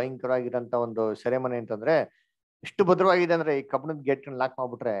ಒಂದು ಭಯಂಕರವಾಗಿರೋಂಥ ಒಂದು ಸೆರೆಮನೆ ಅಂತಂದ್ರೆ ಎಷ್ಟು ಭದ್ರವಾಗಿದೆ ಅಂದ್ರೆ ಈ ಕಬ್ಬಣದ ಗೇಟ್ ಲಾಕ್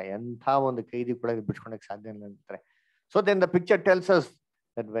ಮಾಡ್ಬಿಟ್ರೆ ಎಂಥ ಒಂದು ಕೈದಿ ಕೂಡ ಬಿಡ್ಸ್ಕೊಳಕ್ ಸಾಧ್ಯ ಇಲ್ಲ ಅಂತಾರೆ. So then the picture tells us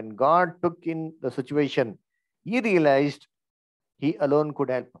that when God took in the situation, he realized he alone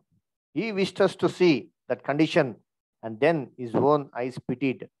could help. He wished us to see that condition, and then his own eyes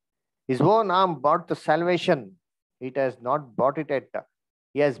pitied. His own arm brought the salvation. It has not brought it yet.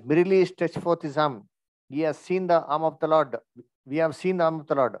 He has merely stretched forth his arm. He has seen the arm of the Lord. We have seen the arm of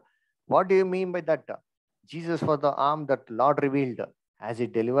the Lord. What do you mean by that? Jesus was the arm that Lord revealed. Has he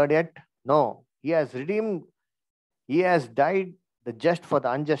delivered yet? No. He has redeemed. He has died the just for the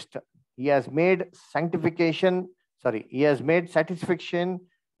unjust. He has made sanctification. He has made satisfaction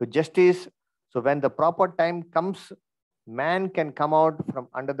to justice. So when the proper time comes, man can come out from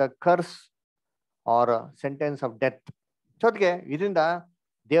under the curse or sentence of death. So ಇದರಿಂದ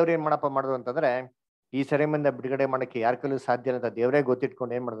ದೇವ್ರು ಏನ್ ಮಾಡಪ್ಪ ಮಾಡೋದು ಅಂತಂದ್ರೆ, ಈ ಸೆರೆಮನಿಂದ ಬಿಡುಗಡೆ ಮಾಡಕ್ಕೆ ಯಾರ ಕೈಲೂ ಸಾಧ್ಯ ಅಂತ ದೇವರೇ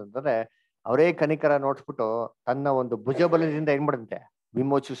ಗೊತ್ತಿಟ್ಕೊಂಡು ಏನ್ ಮಾಡೋದು ಅಂತಂದ್ರೆ, ಅವರೇ ಕನಿಕರ ನೋಡ್ಸ್ಬಿಟ್ಟು ತನ್ನ ಒಂದು ಭುಜಬಲದಿಂದ ಏನ್ ಮಾಡಂತೆ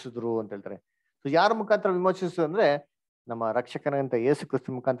ವಿಮೋಚಿಸಿದ್ರು ಅಂತ ಹೇಳ್ತಾರೆ. ಸೊ ಯಾರ ಮುಖಾಂತರ ವಿಮೋಚಿಸಿದ್ರು ಅಂದ್ರೆ ನಮ್ಮ ರಕ್ಷಕನಂತ ಯೇಸು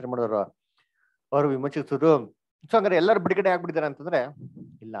ಕ್ರಿಸ್ತ ಮುಖಾಂತರ ಮಾಡಿದ್ರು, ಅವರು ವಿಮೋಚಿಸಿದ್ರು. ಸೊ ಹಂಗಾರೆ ಎಲ್ಲರೂ ಬಿಡುಗಡೆ ಆಗ್ಬಿಟ್ಟಿದ್ದಾರೆ ಅಂತಂದ್ರೆ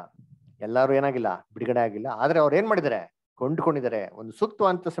ಇಲ್ಲ, ಎಲ್ಲಾರು ಏನಾಗಿಲ್ಲ, ಬಿಡುಗಡೆ ಆಗಿಲ್ಲ. ಆದ್ರೆ ಅವ್ರು ಏನ್ ಮಾಡಿದ್ದಾರೆ, ಕೊಂಡ್ಕೊಂಡಿದ್ದಾರೆ. ಒಂದು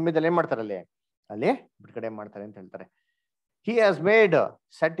ಸೂಕ್ತವಂತ ಸಮಯದಲ್ಲಿ ಏನ್ ಮಾಡ್ತಾರೆ, ಅಲ್ಲಿ ಬಿಡುಗಡೆ ಮಾಡ್ತಾರೆ ಅಂತ ಹೇಳ್ತಾರೆ. He has made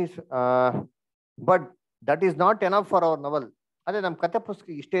but that is not enough for our Naval. ಅದೇ ನಮ್ಮ ಕತೆ ಪುಸ್ತಕ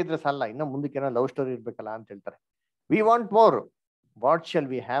ಇಷ್ಟೇ ಇದ್ರೆ ಸಾಲ, ಇನ್ನು ಮುಂದಕ್ಕೆ ಏನೋ ಲವ್ ಸ್ಟೋರಿ ಇರ್ಬೇಕಲ್ಲ ಅಂತ ಹೇಳ್ತಾರೆ. We want more. What shall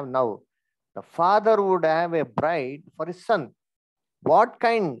we have now? The father would have A bride for his son. What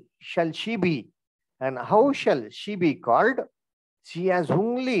kind shall she B and how shall she be called? She has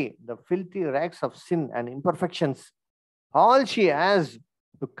only the filthy rags of sin and imperfections. All she has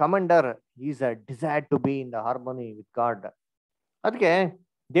to commend her is a desire to be in the harmony with God. ಅದಕ್ಕೆ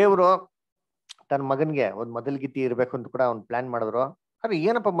ದೇವರು ತನ್ನ ಮಗನಿಗೆ ಒಂದು ಮೊದಲ್ಗಿತ್ತಿ ಇರಬೇಕು ಅಂತ ಕೂಡ ಅವ್ನು plan ಮಾಡಿದ್ರು. ಆದ್ರೆ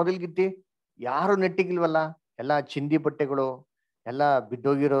ಏನಪ್ಪ ಮೊದಲ್ಗಿತ್ತಿ? ಯಾರು ನೆಟ್ಟಿಗಿಲ್ವಲ್ಲ, ಎಲ್ಲ ಚಿಂದಿ ಬಟ್ಟೆಗಳು, ಎಲ್ಲ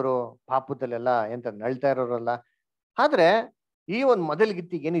ಬಿದ್ದೋಗಿರೋರು, ಪಾಪದಲ್ಲೆಲ್ಲ ಎಂತ ನಳ್ತಾ ಇರೋರಲ್ಲ. ಆದ್ರೆ ಈ ಒಂದು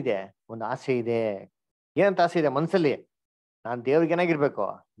ಮೊದಲ್ಗಿತ್ತಿಗೆ ಏನಿದೆ? ಒಂದು ಆಸೆ ಇದೆ. ಏನಂತ ಆಸೆ ಇದೆ ಮನ್ಸಲ್ಲಿ? ನಾನ್ ದೇವ್ರಿಗೆ ಏನಾಗಿರ್ಬೇಕು?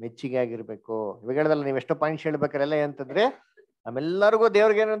 ಮೆಚ್ಚುಗೆ ಆಗಿರ್ಬೇಕು. ಇವಾಗ ಹೇಳಿದಲ್ಲ, ನೀವು ಎಷ್ಟೋ ಪಾಯಿಂಟ್ಸ್ ಹೇಳ್ಬೇಕಾರೆಲ್ಲ ಏನಂತಂದ್ರೆ ನಮ್ಮೆಲ್ಲರಿಗೂ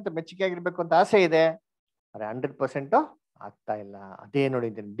ದೇವ್ರಿಗೆ ಏನಂತ ಮೆಚ್ಚುಗೆ ಆಗಿರ್ಬೇಕು ಅಂತ ಆಸೆ ಇದೆ. ಅರೆ 100% ಆಗ್ತಾ ಇಲ್ಲ. ಅದೇ ನೋಡಿ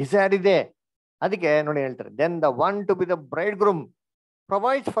ಡಿಸೈರ್ ಇದೆ. ಅದಕ್ಕೆ ನೋಡಿ ಹೇಳ್ತಾರೆ, then the one to B the bride groom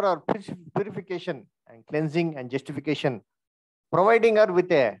provides for our purification and cleansing and justification, providing hour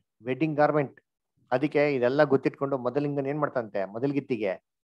with A wedding garment. ಅದಕ್ಕೆ ಇದೆಲ್ಲ ಗೊತ್ತಿಟ್ಕೊಂಡು ಮೊದಲಿಂಗನ್ ಏನ್ ಮಾಡ್ತಾನಂತೆ? ಮೊದಲ್ಗಿತ್ತಿಗೆ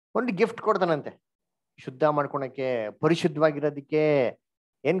ಒಂದು ಗಿಫ್ಟ್ ಕೊಡ್ತಾನಂತೆ, ಶುದ್ಧ ಮಾಡ್ಕೊಳಕ್ಕೆ, ಪರಿಶುದ್ಧವಾಗಿರೋದಕ್ಕೆ.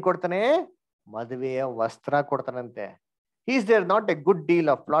 ಏನ್ ಕೊಡ್ತಾನೆ? ಮದುವೆಯ ವಸ್ತ್ರ ಕೊಡ್ತಾನಂತೆ. Is there not A good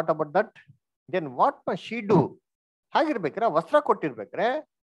deal of plot about that? Then what must she do? ಹಾಗಿರ್ಬೇಕ್ರೆ, ವಸ್ತ್ರ ಕೊಟ್ಟಿರ್ಬೇಕ್ರೆ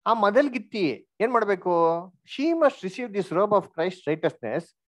ಆ ಮೊದಲ್ಗಿತ್ತಿ ಏನ್ ಮಾಡ್ಬೇಕು? She must receive this robe of Christ righteousness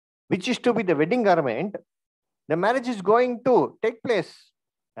which is to B the wedding garment. The marriage is going to take place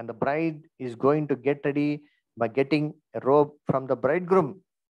and the bride is going to get ready by getting a robe from the bridegroom.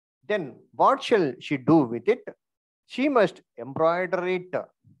 Then what shall she do with it? She must embroider it.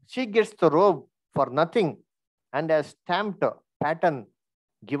 She gets the robe for nothing and a stamped pattern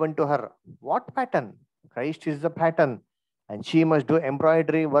given to her. What pattern? Christ is the pattern and she must do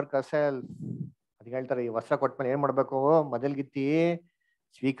embroidery work herself. ಅದಕ್ಕೆ ಹೇಳ್ತಾರೆ, ಈ ವಸ್ತ್ರ ಕೊಟ್ಮೇಲೆ ಏನ್ ಮಾಡ್ಬೇಕು? ಮೊದಲ್ಗಿತ್ತಿ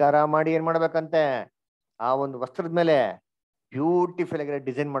ಸ್ವೀಕಾರ ಮಾಡಿ ಏನ್ ಮಾಡ್ಬೇಕಂತೆ? ಆ ಒಂದು ವಸ್ತ್ರದ ಮೇಲೆ ಬ್ಯೂಟಿಫುಲ್ ಆಗಿರೋ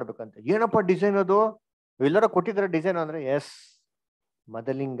ಡಿಸೈನ್ ಮಾಡ್ಬೇಕಂತ. ಏನಪ್ಪ ಡಿಸೈನ್ ಅದು? ಎಲ್ಲರೂ ಕೊಟ್ಟಿದ್ದಾರೆ ಡಿಸೈನ್ ಅಂದ್ರೆ, ಎಸ್,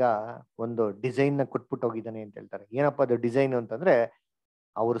 ಮೊದಲಿಂಗ ಒಂದು ಡಿಸೈನ್ ನ ಕೊಟ್ಬಿಟ್ಟು ಹೋಗಿದ್ದಾನೆ ಅಂತ ಹೇಳ್ತಾರೆ. ಏನಪ್ಪ ಅದು ಡಿಸೈನ್ ಅಂತಂದ್ರೆ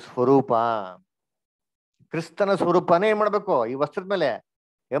ಅವ್ರ ಸ್ವರೂಪ, ಕ್ರಿಸ್ತನ ಸ್ವರೂಪನೇ ಏನ್ ಮಾಡ್ಬೇಕು? ಈ ವಸ್ತ್ರದ ಮೇಲೆ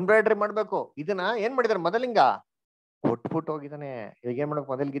ಎಂಬ್ರಾಯ್ಡ್ರಿ ಮಾಡ್ಬೇಕು. ಇದನ್ನ ಏನ್ ಮಾಡಿದಾರೆ? ಮೊದಲಿಂಗ ಕೊಟ್ಬಿಟ್ಟು ಹೋಗಿದ್ದಾನೆ. ಇವಾಗ ಏನ್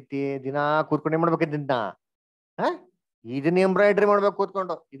ಮಾಡ್ಬೇಕು? ಮೊದಲ್ಗಿತ್ತಿ ದಿನಾ ಕೂತ್ಕೊಂಡು ಏನ್ ಮಾಡ್ಬೇಕು? ಇದನ್ನ ಎಂಬ್ರಾಯ್ಡ್ರಿ ಮಾಡ್ಬೇಕು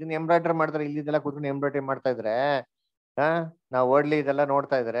ಕೂತ್ಕೊಂಡು. ಇದನ್ನ ಎಂಬ್ರಾಯ್ಡ್ರಿ ಮಾಡಿದ್ರೆ ಇಲ್ಲಿದೆಲ್ಲ ಕೂತ್ಕೊಂಡು ಎಂಬ್ರಾಯ್ಡ್ರಿ ಮಾಡ್ತಾ ಇದ್ರೆ ನಾವು ಓಡ್ಲಿ ಇದೆಲ್ಲ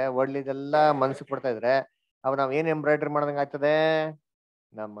ನೋಡ್ತಾ ಇದ್ರೆ, ಓಡ್ಲಿ ಇದೆಲ್ಲ ಮನ್ಸಿಗೆ ಕೊಡ್ತಾ ಇದ್ರೆ ಅವ್ ನಾವ್ ಏನ್ ಎಂಬ್ರಾಯ್ಡ್ರಿ ಮಾಡ್ದಂಗ ಆಗ್ತದೆ?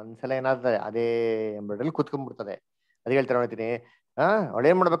 ನಮ್ ಮನ್ಸೆಲ್ಲ ಏನಾಗ್ತದೆ? ಅದೇ ಎಂಬ್ರಾಯ್ಡ್ರಿ ಕೂತ್ಕೊಂಡ್ಬಿಡ್ತದೆ. ಅದ್ ಹೇಳ್ತಾರೆ ನೋಡ್ತೀನಿ,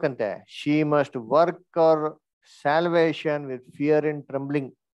 ಅವಳೇನ್ ಮಾಡ್ಬೇಕಂತೆ? She must work hour salvation with fear and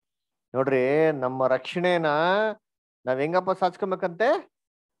ಟ್ರಂಬ್ಲಿಂಗ್. ನೋಡ್ರಿ, ನಮ್ಮ ರಕ್ಷಣೆನ ನಾವ್ ಹೆಂಗಪ್ಪ ಸಾಧಿಸ್ಕೊಬೇಕಂತೆ?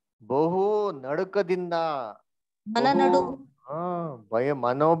 ಬಹು ನಡುಕದಿಂದ, ಭಯ,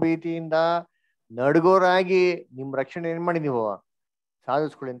 ಮನೋಭೀತಿಯಿಂದ ನಡುಗೋರಾಗಿ ನಿಮ್ ರಕ್ಷಣೆ ಏನ್ ಮಾಡಿ ನೀವು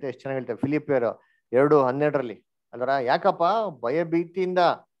ಸಾಧಿಸ್ಕೊಳ್ಳಿ ಅಂತ ಎಷ್ಟು ಚೆನ್ನಾಗಿ ಹೇಳ್ತಾರೆ ಫಿಲಿಪಿಯರು 2:12 ಅಲ್ವರ. ಯಾಕಪ್ಪ ಭಯ ಭೀತಿಯಿಂದ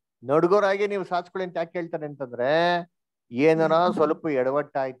ನಡುಗೋರಾಗಿ ನೀವು ಸಾಧಿಸ್ಕೊಳ್ಳಿ ಅಂತ ಯಾಕೆ ಹೇಳ್ತಾರೆ ಅಂತಂದ್ರೆ, ಏನಾರ ಸ್ವಲ್ಪ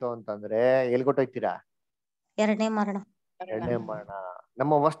ಎಡವಟ್ಟಾಯ್ತು ಅಂತಂದ್ರೆ ಎಲ್ಗೊಟ್ಟೋಯ್ತೀರಾ? ಎರಡನೇ ಮರಣ.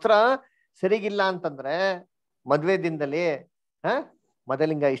 ನಮ್ಮ ವಸ್ತ್ರ ಸರಿಗಿಲ್ಲ ಅಂತಂದ್ರೆ ಮದ್ವೆ ದಿನದಲ್ಲಿ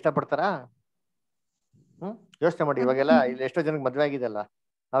ಮೊದಲಿಂಗ ಇಷ್ಟಪಡ್ತಾರ? ಯೋಚನೆ ಮಾಡಿ. ಇವಾಗೆಲ್ಲ ಇಲ್ಲಿ ಎಷ್ಟೋ ಜನಕ್ಕೆ ಮದ್ವೆ ಆಗಿದೆಲ್ಲ,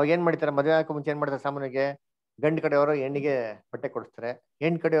 ಅವಾಗ ಏನ್ ಮಾಡ್ತಾರೆ? ಮದ್ವೆ ಹಾಕೋ ಮುಂಚೆ ಏನ್ ಮಾಡ್ತಾರೆ? ಸಾಮಾನ್ಯವಾಗಿ ಗಂಡು ಕಡೆಯವರು ಹೆಣ್ಣಿಗೆ ಬಟ್ಟೆ ಕೊಡಿಸ್ತಾರೆ,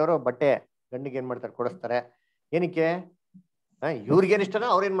 ಹೆಣ್ಣು ಕಡೆಯವರು ಬಟ್ಟೆ ಗಂಡಿಗೆ ಏನ್ ಮಾಡ್ತಾರೆ? ಕೊಡಿಸ್ತಾರೆ. ಏನಕ್ಕೆ? ಇವ್ರಿಗೇನ್ ಇಷ್ಟನೋ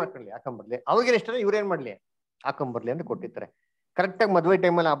ಅವ್ರೇನ್ ಮಾಡ್ಕೊಳ್ಳಿ ಹಾಕೊಂಬರ್ಲಿ, ಅವ್ರಿಗೇನ್ ಇಷ್ಟನೋ ಇವ್ರೇನ್ ಮಾಡ್ಲಿ ಹಾಕೊಂಬರ್ಲಿ ಅಂತ ಕೊಟ್ಟಿರ್ತಾರೆ. ಕರೆಕ್ಟ್ ಆಗಿ ಮದ್ವೆ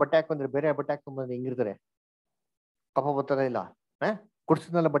ಟೈಮಲ್ಲಿ ಆ ಬಟ್ಟೆ ಹಾಕೊಂಡ್ರೆ ಬೇರೆ ಬಟ್ಟೆ ಹಾಕೊಂಡ್ಬಂದ್ರೆ ಹೆಂಗಿರ್ತಾರೆ? ಪಾಪ ಬರ್ತದ ಇಲ್ಲ?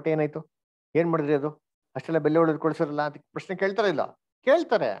 ಕೊಡ್ಸಿದ್ನಲ್ಲ ಬಟ್ಟೆ ಏನಾಯ್ತು? ಏನ್ ಮಾಡಿದ್ರಿ ಅದು? ಅಷ್ಟೆಲ್ಲ ಬೆಲೆ ಉಳಿದ್ ಕೊಡ್ಸಿರಲ್ಲ ಅಂತ ಪ್ರಶ್ನೆ ಕೇಳ್ತಾರ ಇಲ್ಲ?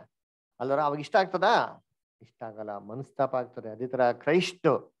 ಕೇಳ್ತಾರೆ ಅಲ್ವರ. ಅವಾಗ ಇಷ್ಟ ಆಗ್ತದಾ? ಇಷ್ಟ ಆಗಲ್ಲ, ಮನಸ್ತಾಪ ಆಗ್ತದೆ. ಅದೇ ತರ ಕ್ರೈಸ್ಟ್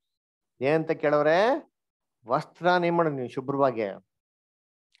ಏನಂತ ಕೇಳವ್ರೆ? ವಸ್ತ್ರ ಏನ್ ಮಾಡೋದು? ನೀವು ಶುಭ್ರವಾಗಿ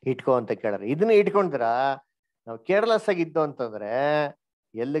ಇಟ್ಕೋ ಅಂತ ಕೇಳ್ರೆ. ಇದನ್ನ ಇಟ್ಕೊಂಡ್ರ ನಾವು ಕೇರ್ಲೆಸ್ ಆಗಿದ್ದು ಅಂತಂದ್ರೆ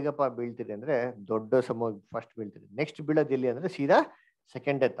ಎಲ್ಲಿಗಪ್ಪ ಬೀಳ್ತೀರಿ ಅಂದ್ರೆ ದೊಡ್ಡ ಸಮೂಹ ಫಸ್ಟ್ ಬೀಳ್ತೀರಿ. ನೆಕ್ಸ್ಟ್ ಬೀಳೋದು ಎಲ್ಲಿ ಅಂದ್ರೆ ಸೀದಾ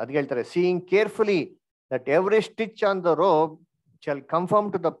ಸೆಕೆಂಡ್ ಡೆತ್. ಅದ್ ಹೇಳ್ತಾರೆ, seeing carefully that every stitch on the robe shall conform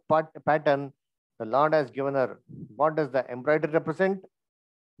to the pattern the Lord has given her. What does the embroidery represent?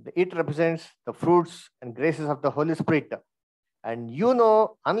 It represents the fruits and graces of the Holy Spirit. And you know,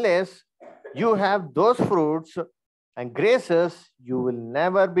 unless you have those fruits and graces, you will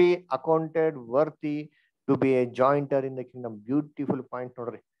never be accounted worthy to be a jointer in the kingdom. Beautiful point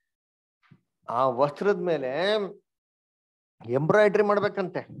ನೋಡ್ರಿ. ಆ ವಸ್ತ್ರದ ಮೇಲೆ embroidery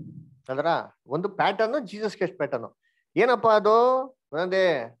ಮಾಡ್ಬೇಕಂತೆ ಅದರ ಒಂದು pattern. Jesus Christ pattern ಏನಪ್ಪಾ ಅದು? ಒಂದೇ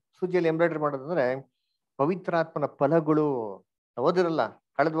ಸೂಜಿಯಲ್ಲಿ embroidery ಮಾಡೋದಂದ್ರೆ ಪವಿತ್ರಾತ್ಮನ ಫಲಗಳು. ಓದಿರಲ್ಲ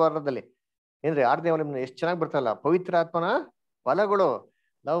ಕಳೆದ ವಾರದಲ್ಲಿ ಏನ್ರಿ 6ನೇ ವಾಲ್ಯೂಮ್ ಎಷ್ಟು ಚೆನ್ನಾಗಿ ಬರ್ತಲ್ಲ, ಪವಿತ್ರ ಆತ್ಮನ ಫಲಗಳು,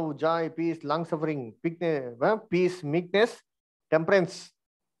 love, Joy, piece, long suffering, piece, meekness, temperance,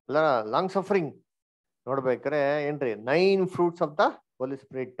 ಅಲ್ಲ ಲಾಂಗ್ ಸಫರಿಂಗ್ ನೋಡ್ಬೇಕಾರೆ ಏನ್ರಿ 9 fruits of the Holi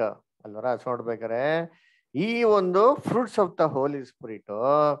spirit ಅಲ್ವರ. ನೋಡ್ಬೇಕಾರೆ ಈ ಒಂದು fruits of the Holi spirit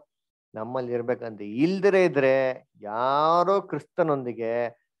ನಮ್ಮಲ್ಲಿ ಇರ್ಬೇಕಂತ. ಇಲ್ದಿರೇ ಇದ್ರೆ ಯಾರೋ ಕ್ರಿಸ್ತನೊಂದಿಗೆ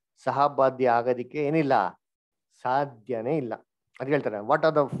ಸಹಬಾಧ್ಯ ಆಗೋದಿಕ್ಕೆ ಏನಿಲ್ಲ, ಸಾಧ್ಯನೇ ಇಲ್ಲ. ಅದ್ ಹೇಳ್ತಾರೆ, what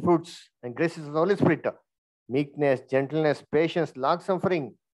are the fruits and grazes of the Holi spirit? Meekness, gentleness, patience, long suffering,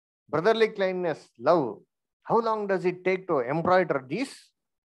 brotherly ಕ್ಲೈಂಡ್ನೆಸ್, love. How long does it take to embroider these?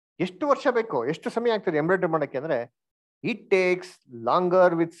 ಎಷ್ಟು ವರ್ಷ ಬೇಕು, ಎಷ್ಟು ಸಮಯ ಆಗ್ತದೆ ಎಂಬ್ರಾಯ್ಡರಿ ಮಾಡಕ್ಕೆ ಅಂದ್ರೆ, it takes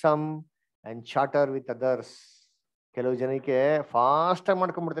longer with some and shorter with others. ಕೆಲವು ಜನಕ್ಕೆ ಫಾಸ್ಟ್ ಆಗಿ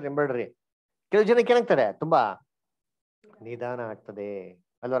ಮಾಡ್ಕೊಂಡ್ಬಿಡ್ತಾರೆ ಎಂಬ್ರಾಯ್ಡರಿ, ಕೆಲವು ಜನಕ್ಕೆ ಏನಾಗ್ತಾರೆ ತುಂಬಾ ನಿಧಾನ ಆಗ್ತದೆ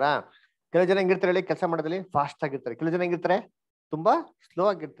ಅಲ್ವರ. ಕೆಲವು ಜನ ಹೆಂಗಿರ್ತಾರೆ ಹೇಳಿ, ಕೆಲಸ ಮಾಡೋದ್ರಲ್ಲಿ ಫಾಸ್ಟ್ ಆಗಿರ್ತಾರೆ, ಕೆಲವು ಜನ ಹೆಂಗಿರ್ತಾರೆ ತುಂಬಾ ಸ್ಲೋ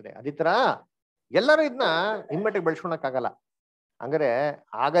ಆಗಿರ್ತಾರೆ. ಅದೇ ತರ ಎಲ್ಲರೂ ಇದನ್ನ ಇನ್ಮಟ್ಟಿಗೆ ಬೆಳ್ಸ್ಕೊಳಕ್ ಆಗಲ್ಲ. ಹಂಗಾರೆ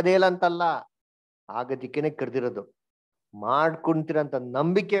ಆಗದೇ ಇಲ್ಲ ಅಂತಲ್ಲ, ಆಗೋದಿಕ್ಕೇನೆ ಕರೆದಿರೋದು. ಮಾಡ್ಕೊಂತಿರಂತ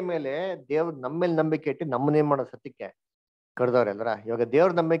ನಂಬಿಕೆ ಮೇಲೆ ದೇವ್ರ ನಮ್ಮೇಲೆ ನಂಬಿಕೆ ಇಟ್ಟು ನಮ್ಮನ್ನೇನ್ ಮಾಡೋ ಸತ್ಯಕ್ಕೆ ಕರೆದವ್ರೆ ಅಲ್ರ. ಇವಾಗ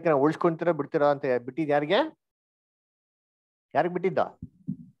ದೇವ್ರ ನಂಬಿಕೆ ಉಳಿಸ್ಕೊಂತೀರೋ ಬಿಡ್ತಿರೋ ಅಂತ ಬಿಟ್ಟಿದ್ ಯಾರಿಗೆ ಬಿಟ್ಟಿದ್ದ?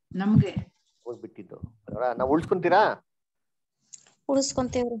 ನಮ್ಗೆ ಬಿಟ್ಟಿದ್ದು ಅಲ್ರ. ನಾವ್ ಉಳಿಸ್ಕೊಂತೀರಾ?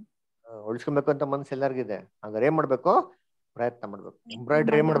 ಉಳಿಸ್ಕೊಂತೇವ್ರಿ. ಉಳಿಸ್ಕೊಬೇಕು ಅಂತ ಮನ್ಸು ಎಲ್ಲರಿಗಿದೆ. ಹಂಗಾರೆ ಏನ್ ಮಾಡ್ಬೇಕು? ಪ್ರಯತ್ನ ಮಾಡ್ಬೇಕು.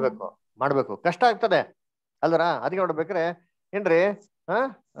 ಎಂಬ್ರಾಯ್ಡ್ರಿ ಏನ್ ಮಾಡ್ಬೇಕು, ಕಷ್ಟ ಆಗ್ತದೆ ಅಲ್ವರ. ಅದಕ್ಕೆ ನೋಡ್ಬೇಕ್ರೆ ಏನ್ರಿ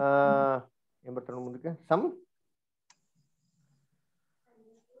ಏನ್ ಬರ್ತಾರ ಮುಂದಕ್ಕೆ,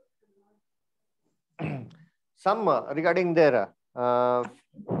 some regarding their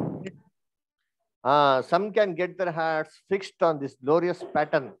some can get their hearts fixed on this glorious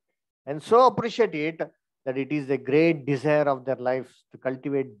pattern and so appreciate it that it is a great desire of their lives to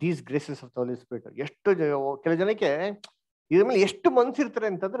cultivate these graces of the Holy Spirit. ಎಷ್ಟು ಕೆಲವು ಜನಕ್ಕೆ ಇದ್ರ ಮೇಲೆ ಎಷ್ಟು ಮನ್ಸಿರ್ತಾರೆ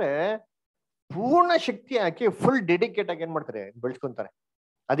ಅಂತಂದ್ರೆ ಪೂರ್ಣ ಶಕ್ತಿ ಹಾಕಿ full dedicate ಆಗಿ ಏನ್ ಮಾಡ್ತಾರೆ, ಬೆಳೆಸ್ಕೊಂತಾರೆ.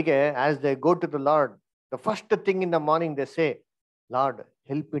 ಅದಕ್ಕೆ as they go to the lord, the first thing in the morning they say, Lord,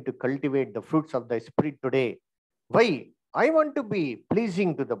 help me to cultivate the fruits of thy spirit today. Why? I want to be pleasing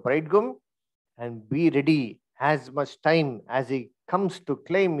to the bridegroom and be ready as much time as he comes to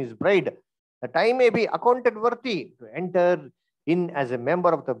claim his bride, that I may be accounted worthy to enter in as a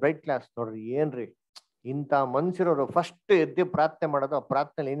member of the bride class. ನೋಡ್ರಿ ಏನ್ರಿ ಇಂಥ ಮನ್ಸಿರೋರು first ಎದ್ದು ಪ್ರಾರ್ಥನೆ ಮಾಡೋದು. ಆ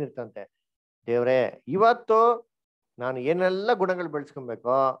ಪ್ರಾರ್ಥನೆ ಏನಿರ್ತಂತೆ, ದೇವ್ರೆ ಇವತ್ತು ನಾನು ಏನೆಲ್ಲ ಗುಣಗಳು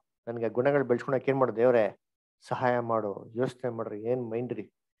ಬೆಳೆಸ್ಕೊಬೇಕೋ ನನಗೆ ಗುಣಗಳು ಬೆಳೆಸ್ಕೊಳಕ್ ಏನ್ ಮಾಡು ದೇವ್ರೆ, ಸಹಾಯ ಮಾಡು. ಯೋಚನೆ ಮಾಡ್ರಿ, ಏನ್ ಮೈಂಡ್ ರೀ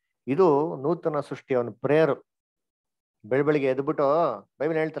ಇದು. ನೂತನ ಸೃಷ್ಟಿ ಅವನ ಪ್ರೇಯರ್. ಬೆಳಬೆಳಿಗ್ಗೆ ಎದ್ಬಿಟ್ಟು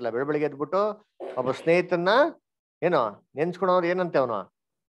ಬೈಬಲ್ ಹೇಳ್ತಾರಲ್ಲ, ಬೆಳಬೆಳಿಗ್ಗೆ ಎದ್ಬಿಟ್ಟು ಒಬ್ಬ ಸ್ನೇಹಿತನ ಏನೋ ನೆನ್ಸ್ಕೊಳೋರು ಏನಂತೆ, ಅವನು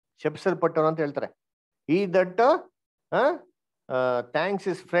ಶಪಿಸಲ್ಪಟ್ಟವನು ಅಂತ ಹೇಳ್ತಾರೆ. ಈ that thanks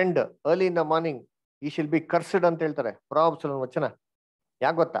is friend early in the morning ಈ ಶಿಲ್ ಬಿ ಕರ್ಸ್ಡ್ ಅಂತ ಹೇಳ್ತಾರೆ. ಪ್ರಾಬ್ಸ್ ವಚನ.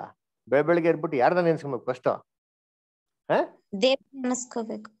 ಯಾಕೆ ಗೊತ್ತಾ? ಬೆಳಬೆಳಿಗ್ಗೆ ಎದ್ಬಿಟ್ಟು ಯಾರನ್ನ ನೆನ್ಸ್ಕೊಬೇಕು ಫಸ್ಟ್?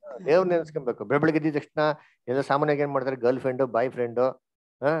 ದೇವ್ರ ನೆನ್ಸ್ಕೊಬೇಕು. ಬೆಳಬೆಳಿಗ್ಗೆ ಎದ್ದ ತಕ್ಷಣ ಎಲ್ಲ ಸಾಮಾನ್ಯವಾಗಿ ಏನ್ ಮಾಡ್ತಾರೆ, ಗರ್ಲ್ ಫ್ರೆಂಡು, ಬಾಯ್ ಫ್ರೆಂಡು,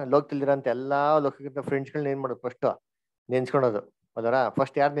 ಲೋಕದಲ್ಲಿರೋಂತ ಎಲ್ಲಾ ಲೋಕಕ್ಕಿಂತ ಫ್ರೆಂಡ್ಸ್ಗಳನ್ನ ಏನ್ ಮಾಡೋದು ಫಸ್ಟ್ ನೆನ್ಸ್ಕೊಳೋದು ಅದರ.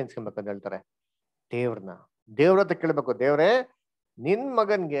 ಫಸ್ಟ್ ಯಾರು ನೆನ್ಸ್ಕೊಬೇಕು ಅಂತ ಹೇಳ್ತಾರೆ? ದೇವ್ರನ್ನ. ದೇವ್ರ ಹತ್ರ ಕೇಳ್ಬೇಕು, ದೇವ್ರೇ ನಿನ್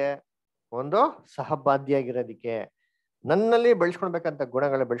ಮಗನ್ಗೆ ಒಂದು ಸಹಬಾಧ್ಯಾಗಿರೋದಿಕ್ಕೆ ನನ್ನಲ್ಲಿ ಬೆಳೆಸ್ಕೊಳ್ಬೇಕಂತ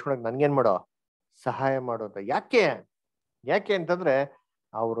ಗುಣಗಳ ಬೆಳೆಸ್ಕೊಳಕ್ ನನ್ಗೇನ್ ಮಾಡೋ, ಸಹಾಯ ಮಾಡೋ ಅಂತ. ಯಾಕೆ ಅಂತಂದ್ರೆ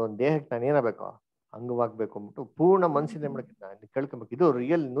ಅವ್ರೊಂದ್ ದೇಹಕ್ಕೆ ನಾನು ಏನಾಗಬೇಕು, ಅಂಗವಾಗ್ಬೇಕು ಅಂದ್ಬಿಟ್ಟು ಪೂರ್ಣ ಮನಸ್ಸಿಂದ ಕೇಳ್ಕೊಬೇಕು. ಇದು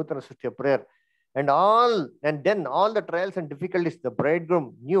ರಿಯಲ್ ನೂತನ ಸೃಷ್ಟಿಯ prayer. And then all the trials and difficulties the bridegroom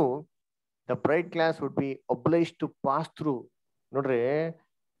knew the bride class would be obliged to pass through. ನೋಡ್ರಿ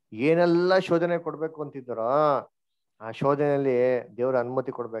ಏನೆಲ್ಲ ಶೋಧನೆ ಕೊಡ್ಬೇಕು ಅಂತಿದ್ದಾರೋ ಆ ಶೋಧನೆಯಲ್ಲಿ ದೇವರ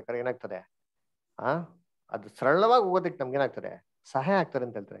ಅನುಮತಿ ಕೊಡ್ಬೇಕಾದ್ರೆ ಏನಾಗ್ತದೆ, ಅದು ಸರಳವಾಗಿ ಹೋಗೋದಕ್ಕೆ ನಮ್ಗೆ ಏನಾಗ್ತದೆ, ಸಹಾಯ ಆಗ್ತಾರೆ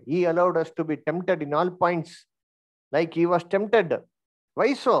ಅಂತ ಹೇಳ್ತಾರೆ. He allowed us to be tempted in all points like he was tempted. Why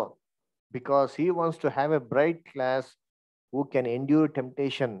so? Because he wants to have a bride class who can endure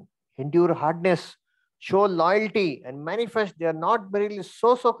temptation, endure hardness, show loyalty, and manifest they are not merely so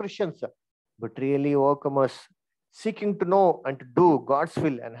Christians, but really overcomers, seeking to know and to do God's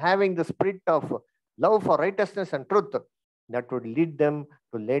will, and having the spirit of love for righteousness and truth that would lead them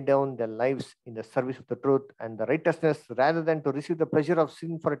to lay down their lives in the service of the truth and the righteousness rather than to receive the pleasure of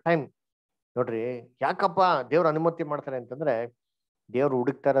sin for a time. ನೋಡ್ರಿ ಯಾಕಪ್ಪ ದೇವ್ರ ಅನುಮತಿ ಮಾಡ್ತಾರೆ ಅಂತಂದ್ರೆ, ದೇವ್ರು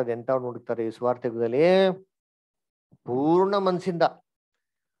ಹುಡುಕ್ತಾ ಇರೋದು ಎಂತವ್ರು ಹುಡುಕ್ತಾರೆ ಈ ಸ್ವಾರ್ಥಯುಗದಲ್ಲಿ? ಪೂರ್ಣ ಮನಸ್ಸಿಂದ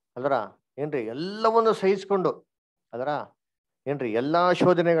ಅದರ ಏನ್ರಿ ಎಲ್ಲವನ್ನು ಸಹಿಸ್ಕೊಂಡು ಅದರ ಏನ್ರಿ ಎಲ್ಲಾ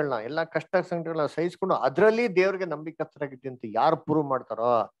ಶೋಧನೆಗಳನ್ನ ಎಲ್ಲಾ ಕಷ್ಟ ಸಂಕಟಗಳನ್ನ ಸಹಿಸ್ಕೊಂಡು ಅದರಲ್ಲಿ ದೇವ್ರಿಗೆ ನಂಬಿಕಸ್ಥರಾಗಿದ್ದೆ ಅಂತ ಯಾರು ಪ್ರೂವ್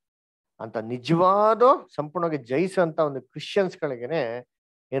ಮಾಡ್ತಾರೋ ಅಂತ ನಿಜವಾದ ಸಂಪೂರ್ಣವಾಗಿ ಜಯಿಸಂತ ಒಂದು ಕ್ರಿಶ್ಚಿಯನ್ಸ್ಗಳಿಗೆನೆ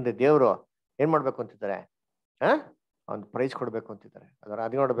ಏನ್ರಿ ದೇವ್ರು ಏನ್ ಮಾಡ್ಬೇಕು ಅಂತಿದ್ದಾರೆ, ಒಂದು ಪ್ರೈಸ್ ಕೊಡ್ಬೇಕು ಅಂತಿದ್ದಾರೆ. ಅದರ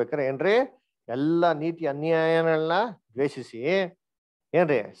ಅದ್ ನೋಡ್ಬೇಕಾರೆ ಏನ್ರಿ ಎಲ್ಲಾ ನೀತಿ ಅನ್ಯಾಯಗಳನ್ನ ದ್ವೇಷಿಸಿ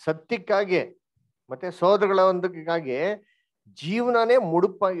ಏನ್ರಿ ಸತ್ಯಕ್ಕಾಗಿ ಮತ್ತೆ ಸೋದರಗಳ ಒಂದಕ್ಕಾಗಿ ಜೀವನನೇ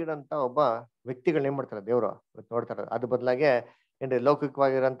ಮುಡುಪಾಗಿರೋಂಥ ಒಬ್ಬ ವ್ಯಕ್ತಿಗಳನ್ನ ಏನ್ ಮಾಡ್ತಾರೆ ದೇವ್ರು ನೋಡ್ತಾರೆ. ಅದ್ರ ಬದಲಾಗಿ ಏನ್ರಿ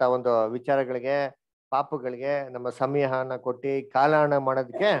ಲೌಕಿಕವಾಗಿರೋಂಥ ಒಂದು ವಿಚಾರಗಳಿಗೆ ಪಾಪಗಳಿಗೆ ನಮ್ಮ ಸಮಯನ ಕೊಟ್ಟು ಕಾಲಹರಣ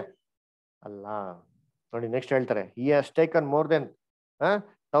ಮಾಡೋದಕ್ಕೆ ಅಲ್ಲ. ನೋಡಿ ನೆಕ್ಸ್ಟ್ ಹೇಳ್ತಾರೆ, he has taken more than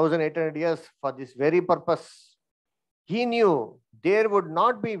 1800 years for this very purpose. He knew there would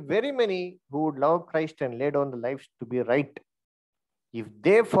not be very many who would love Christ and lay down their lives to be right if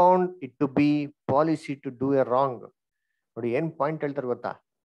they found it to be policy to do a wrong. ನೋಡಿ ಏನ್ point ಹೇಳ್ತಾರೆ ಗೊತ್ತಾ?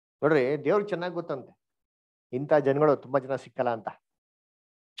 ನೋಡ್ರಿ ದೇವ್ರು ಚೆನ್ನಾಗಿ ಗೊತ್ತಂತೆ ಇಂಥ ಜನಗಳು ತುಂಬಾ ಜನ ಸಿಕ್ಕಲ್ಲ ಅಂತ.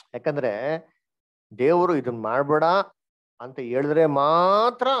 ಯಾಕಂದ್ರೆ ದೇವರು ಇದನ್ನ ಮಾಡ್ಬೇಡ ಅಂತ ಹೇಳಿದ್ರೆ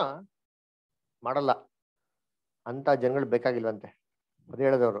ಮಾತ್ರ ಮಾಡಲ್ಲ ಅಂತ ಜನಗಳು ಬೇಕಾಗಿಲ್ವಂತೆ. ಅದೇ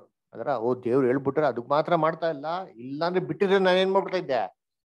ಹೇಳದವ್ರು ಅದರ ದೇವ್ರು ಹೇಳ್ಬಿಟ್ರೆ ಅದಕ್ಕೆ ಮಾತ್ರ ಮಾಡ್ತಾ ಇಲ್ಲ, ಇಲ್ಲಾಂದ್ರೆ ಬಿಟ್ಟಿದ್ರೆ ನಾನೇನ್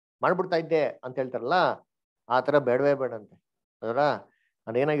ಮಾಡ್ಬಿಡ್ತಾ ಇದ್ದೆ ಅಂತ ಹೇಳ್ತಾರಲ್ಲ, ಆ ತರ ಬೇಡವೇ ಬೇಡಂತೆ. ಅದರ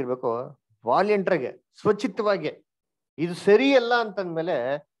ಅದೇನಾಗಿರ್ಬೇಕು, ವಾಲಿಯಂಟ್ರಾಗೆ ಸ್ವಚಿತ್ತವಾಗಿ ಇದು ಸರಿ ಅಲ್ಲ ಅಂತಂದ್ಮೇಲೆ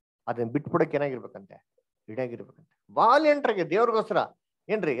ಅದನ್ನ ಬಿಟ್ಬಿಡಕ್ಕೆ ಏನಾಗಿರ್ಬೇಕಂತೆ, ರೆಡಿಯಾಗಿರ್ಬೇಕಂತೆ. ವಾಲಿಯಂಟ್ರಾಗೆ ದೇವ್ರಿಗೋಸ್ಕರ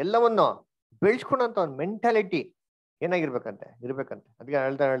ಏನ್ರಿ ಎಲ್ಲವನ್ನು ಬೆಳೆಸ್ಕೊಂಡಂತ ಒಂದು ಮೆಂಟಾಲಿಟಿ ಏನಾಗಿರ್ಬೇಕಂತೆ ಇರ್ಬೇಕಂತೆ. ಅದಕ್ಕೆ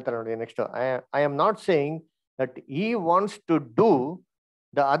ಹೇಳ್ತಾರೆ ನೋಡಿ next, I am not saying that he wants to do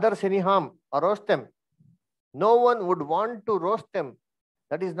the others any harm or roast them. No one would want to roast them.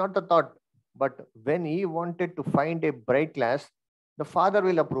 That is not the thought. But when he wanted to find a bright glass, the Father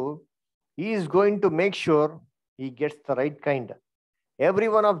will approve. He is going to make sure he gets the right kind. Every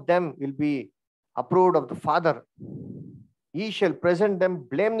one of them will be approved of the Father. He shall present them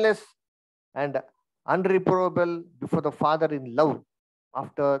blameless and unreprovable before the Father in love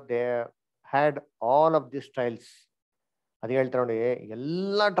after they had all of these trials. ಅದು ಹೇಳ್ತಾರೆ ನೋಡಿ,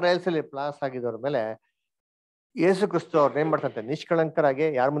 ಎಲ್ಲಾ trials ಅಲ್ಲಿ pass ಆಗಿದ್ದವ್ರ ಮೇಲೆ ಯೇಸು ಕ್ರಿಸ್ತು ಅವ್ರನ್ನ ಏನ್ ಮಾಡ್ತಾರಂತೆ, ನಿಷ್ಕಳಂಕರಾಗಿ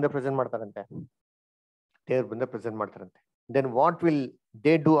ಯಾರ ಮುಂದೆ ಪ್ರೆಸೆಂಟ್ ಮಾಡ್ತಾರಂತೆ, ದೇವ್ರ ಮುಂದೆ ಪ್ರೆಸೆಂಟ್ ಮಾಡ್ತಾರಂತೆ. Then what will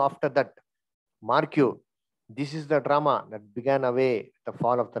they do after that? Mark you, this is the drama that began away the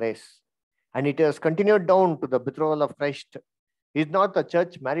fall of the race and it has continued down to the betrothal of Christ. Is not the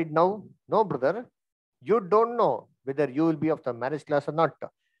church married now? No, brother. You don't know whether you will be of the marriage class or not.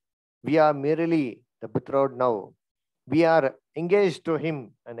 We are merely the betrothed now. We are engaged to him,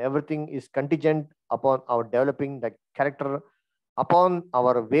 and everything is contingent upon our developing the character, upon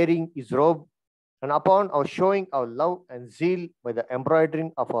our wearing his robe, and upon our showing our love and zeal by the embroidering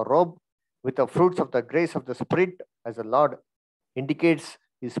of our robe with the fruits of the grace of the Spirit, as the Lord indicates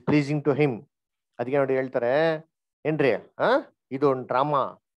is pleasing to him. ಅದಕ್ಕೆ ನೋಡಿ ಹೇಳ್ತಾರೆ ಏನ್ರಿ, ಇದು ಒಂದು drama.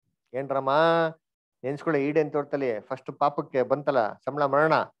 ಏನ್ drama? ನೆನ್ಸ್ಕೊಳ್ಳಿ, Eden ತೋಟದಲ್ಲಿ first ಪಾಪಕ್ಕೆ ಬಂತಲ್ಲ ಸಂಬಳ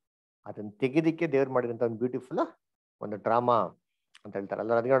ಮರಣ, ಅದನ್ನ ತೆಗೆದಿಕ್ಕೆ ದೇವ್ರು ಮಾಡಿದಂತ ಒಂದು ಬ್ಯೂಟಿಫುಲ್ ಒಂದು ಡ್ರಾಮಾ ಅಂತ ಹೇಳ್ತಾರೆ.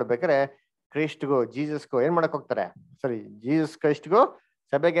 ಅಲ್ಲ ಅದಕ್ಕೆ ನೋಡ್ಬೇಕಾರೆ ಕ್ರೈಸ್ಟ್ಗೂ ಜೀಸಸ್ಗೂ ಏನ್ ಮಾಡಕ್ ಹೋಗ್ತಾರೆ, ಜೀಸಸ್ ಕ್ರೈಸ್ಟ್ಗೂ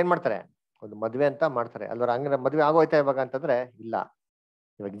ಸಭೆಗೆ ಏನ್ ಮಾಡ್ತಾರೆ, ಒಂದು ಮದ್ವೆ ಅಂತ ಮಾಡ್ತಾರೆ. ಅಲ್ವರ ಹಂಗ ಮದ್ವೆ ಆಗೋಯ್ತಾ ಇವಾಗ ಅಂತಂದ್ರೆ ಇಲ್ಲ,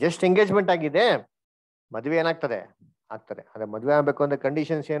 ಇವಾಗ ಜಸ್ಟ್ ಎಂಗೇಜ್ಮೆಂಟ್ ಆಗಿದೆ, ಮದ್ವೆ ಏನಾಗ್ತದೆ ಆಗ್ತದೆ. ಅದೇ ಮದ್ವೆ ಆಗ್ಬೇಕು ಅಂದ್ರೆ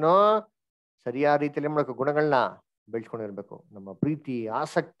ಕಂಡೀಷನ್ಸ್ ಏನೋ ಸರಿಯಾದ ರೀತಿಯಲ್ಲಿ ಏನ್ ಮಾಡ್ಬೇಕು, ಗುಣಗಳನ್ನ ಬೆಳೆಸ್ಕೊಂಡಿರ್ಬೇಕು. ನಮ್ಮ ಪ್ರೀತಿ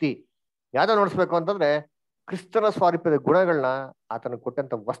ಆಸಕ್ತಿ ಯಾವ್ದೋ ನೋಡಿಸ್ಬೇಕು ಅಂತಂದ್ರೆ ಕ್ರಿಸ್ತನ ಸ್ವಾರೂಪ್ಯದ ಗುಣಗಳನ್ನ ಆತನ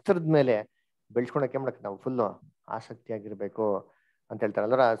ಕೊಟ್ಟಂತ ವಸ್ತ್ರದ ಮೇಲೆ ಬೆಳೆಸ್ಕೊಳಕ್ಕೆ ಏನ್ ಮಾಡಕ್ಕೆ ನಾವು ಫುಲ್ಲು ಆಸಕ್ತಿಯಾಗಿರ್ಬೇಕು ಅಂತ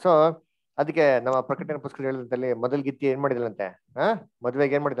ಹೇಳ್ತಾರಲ್ರ. ಸೊ ಅದಕ್ಕೆ ನಮ್ಮ ಪ್ರಕಟಣೆ ಪುಸ್ತಕ ಹೇಳಿದಲ್ಲಿ ಮೊದಲ್ಗಿತ್ತಿ ಏನ್ ಮಾಡಿದಳಂತೆ,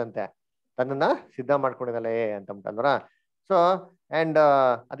 ಮದ್ವೆಗೆ ಏನ್ ಮಾಡಿದಂತೆ, ತನ್ನನ್ನ ಸಿದ್ಧ ಮಾಡ್ಕೊಂಡಿದ್ದಾಳೆ ಅಂತಂದ್ರ. ಸೊ ಅಂಡ್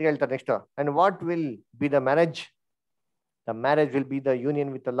ಅದಕ್ಕೆ ಹೇಳ್ತಾರೆ next, and what will be the marriage? The marriage will be the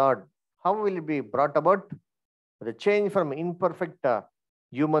union with the lord. How will it be brought about? The change from imperfect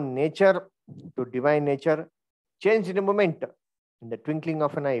human nature to divine nature, changed in a moment, in the twinkling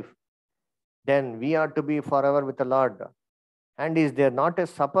of an eye. Then we are to be forever with the Lord. And is there not a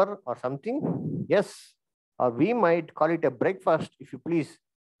supper or something? Yes, or we might call it a breakfast if you please.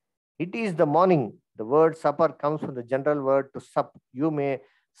 It is the morning. The word supper comes from the general word to sup. You may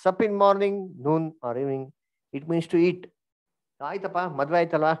sup in morning, noon or evening. It means to eat. ಆಯ್ತಪ್ಪ ಮದ್ವೆ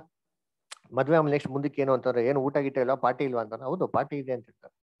ಆಯ್ತಲ್ವಾ, ಮದ್ವೆ ಆಮೇಲೆ next ಮುಂದಕ್ಕೆ ಏನು ಅಂತಾರೆ, ಏನು ಊಟ ಗೀಟ ಇಲ್ವಾ, ಪಾರ್ಟಿ ಇಲ್ವಾ ಅಂತಾನೆ. ಹೌದು ಪಾರ್ಟಿ ಇದೆ ಅಂತ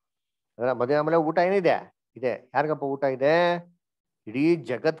ಹೇಳ್ತಾರೆ. ಅದರ ಮದುವೆ ಆಮೇಲೆ ಊಟ ಏನಿದೆ ಇದೆ. ಯಾರಿಗಪ್ಪ ಊಟ ಇದೆ? ಇಡೀ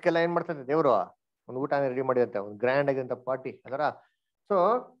ಜಗತ್ಗೆಲ್ಲ ಏನ್ ಮಾಡ್ತಾರೆ ದೇವ್ರು ಒಂದು ಊಟ ರೆಡಿ ಮಾಡಿದಂತೆ, ಒಂದು ಗ್ರ್ಯಾಂಡ್ ಆಗಿದಂತ ಪಾರ್ಟಿ ಅದರ. So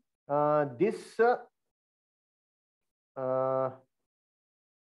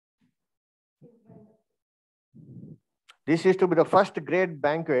this is to be the first great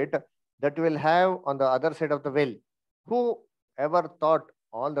banquet that we will have on the other side of the veil. Who ever thought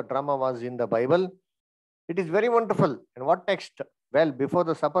all the drama was in the Bible? It is very wonderful. And what next? Well, before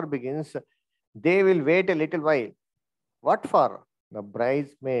the supper begins, they will wait a little while. What for? The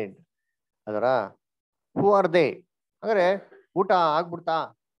bridesmaid. ಅದರ who are they? ಅಂದ್ರೆ ಊಟ ಆಗ್ಬಿಡ್ತಾ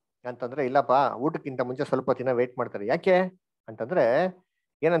ಅಂತಂದ್ರೆ ಇಲ್ಲಪ್ಪ, ಊಟಕ್ಕಿಂತ ಮುಂಚೆ ಸ್ವಲ್ಪ ದಿನ wait ಮಾಡ್ತಾರೆ. ಯಾಕೆ ಅಂತಂದ್ರೆ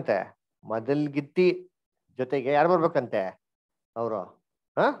ಏನಂತೆ, ಮೊದಲ್ಗಿತ್ತಿ ಜೊತೆಗೆ ಯಾರು ಬರ್ಬೇಕಂತೆ, ಅವರು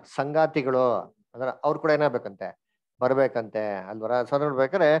ಸಂಗಾತಿಗಳು ಅಂದ್ರೆ ಅವ್ರು ಕೂಡ ಏನಾಗ್ಬೇಕಂತೆ, ಬರ್ಬೇಕಂತೆ ಅಲ್ವರ. ಸೊ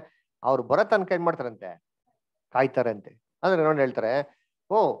ನೋಡ್ಬೇಕಾದ್ರೆ ಅವ್ರು ಬರೋ ತನಕ ಏನ್ ಮಾಡ್ತಾರಂತೆ, ಕಾಯ್ತಾರಂತೆ. ಅಂದ್ರೆ ನೋಡಿ ಹೇಳ್ತಾರೆ,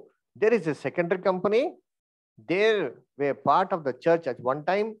 ಓ there is A secondary company, their way part of the church at one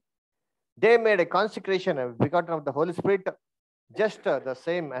time, they made a consecration and begotten of the Holy Spirit, just the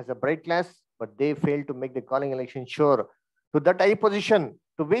same as the bride class, but they failed to make the calling election sure to that high position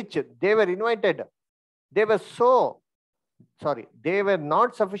to which they were invited. They were they were not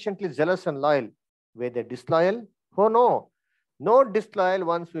sufficiently zealous and loyal. Were they disloyal? Oh no, no disloyal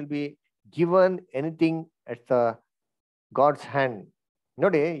ones will be given anything at the God's hand.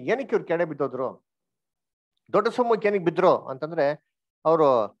 ನೋಡಿ ಏನಕ್ಕೆ ಇವ್ರು ಕೆಡೆ ಬಿದ್ದೋದ್ರು, ದೊಡ್ಡ ಸೊಮ್ಮಕ್ಕೆ ಏನಕ್ಕೆ ಬಿದ್ರು ಅಂತಂದ್ರೆ ಅವರು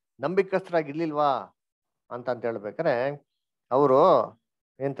ನಂಬಿಕಸ್ಥರಾಗಿರ್ಲಿಲ್ವಾ ಅಂತ ಹೇಳ್ಬೇಕಾರೆ, ಅವರು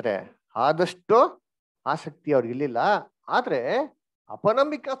ಏನಂತಾರೆ ಆದಷ್ಟು ಆಸಕ್ತಿ ಅವ್ರಿಗೆ ಇರ್ಲಿಲ್ಲ, ಆದ್ರೆ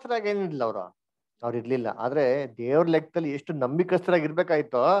ಅಪನಂಬಿಕಸ್ಥರಾಗಿ ಏನಿಲ್ಲ ಅವ್ರು ಇರ್ಲಿಲ್ಲ. ಆದ್ರೆ ದೇವ್ರ ಲೆಕ್ಕದಲ್ಲಿ ಎಷ್ಟು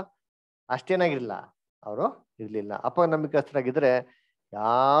ನಂಬಿಕಸ್ಥರಾಗಿರ್ಬೇಕಾಯ್ತೋ ಅಷ್ಟೇನಾಗಿರ್ಲಿಲ್ಲ, ಅವರು ಇರ್ಲಿಲ್ಲ. ಅಪನಂಬಿಕಸ್ಥರಾಗಿದ್ರೆ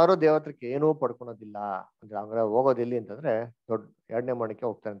ಯಾರು ದೇವತ್ರಕ್ಕೆ ಏನೂ ಪಡ್ಕೊಳೋದಿಲ್ಲ ಅಂದ್ರೆ ಹಂಗ ಹೋಗೋದು ಎಲ್ಲಿ ಅಂತಂದ್ರೆ ದೊಡ್ಡ 2ನೇ ಮರಣಕ್ಕೆ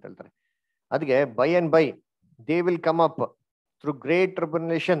ಹೋಗ್ತಾರೆ ಅಂತ ಹೇಳ್ತಾರೆ. ಅದಕ್ಕೆ by and by they will come up through great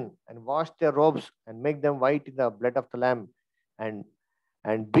tribulation and wash their robes and make them white in the blood of the lamb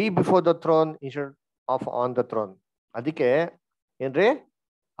and be before the throne instead of on the throne. ಅದಕ್ಕೆ ಏನ್ರಿ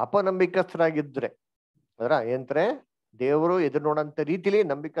ಅಪನಂಬಿಕಸ್ಥರಾಗಿದ್ರೆ ಅದರ ಏನಂತಾರೆ, ದೇವರು ಎದುರು ನೋಡಂತ ರೀತಿಲಿ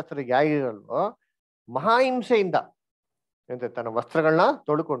ನಂಬಿಕಸ್ಥರಿಗೆ ಯಾಗಿರಲ್ವೋ ಮಹಾಹಿಂಸೆಯಿಂದ ಏನಂತ ತನ್ನ ವಸ್ತ್ರಗಳನ್ನ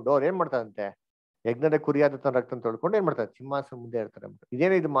ತೊಳ್ಕೊಂಡು ಅವ್ರು ಏನ್ ಮಾಡ್ತಾರಂತೆ, ಯಜ್ಞದ ಕುರಿಯಾದ ತನ್ನ ರಕ್ತ ತೊಳ್ಕೊಂಡು ಏನ್ ಮಾಡ್ತಾರೆ, ಸಿಂಹಾಸನ ಮುಂದೆ ಇರ್ತಾರೆ.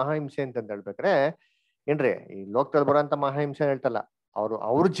 ಇದೇನು ಇದು ಮಹಾಹಿಂಸೆ ಅಂತ ಹೇಳ್ಬೇಕಾರೆ ಏನ್ರಿ, ಈ ಲೋಕದಲ್ಲಿ ಬರೋಂತ ಮಹಾಹಿಂಸೆ ಹೇಳ್ತಲ್ಲ,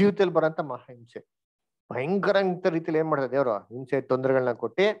 ಅವ್ರ ಜೀವಿತದಲ್ಲಿ ಬರೋಂತ ಮಹಾಹಿಂಸೆ ಭಯಂಕರ ರೀತಿಯಲ್ಲಿ ಏನ್ ಮಾಡ್ತಾರೆ, ದೇವ್ರು ಹಿಂಸೆ ತೊಂದರೆಗಳನ್ನ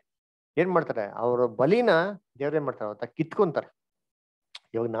ಕೊಟ್ಟು ಏನ್ ಮಾಡ್ತಾರೆ, ಅವ್ರ ಬಲಿನ ದೇವ್ರ ಏನ್ ಮಾಡ್ತಾರೆ, ಅವತ್ತ ಕಿತ್ಕೊಂತಾರೆ.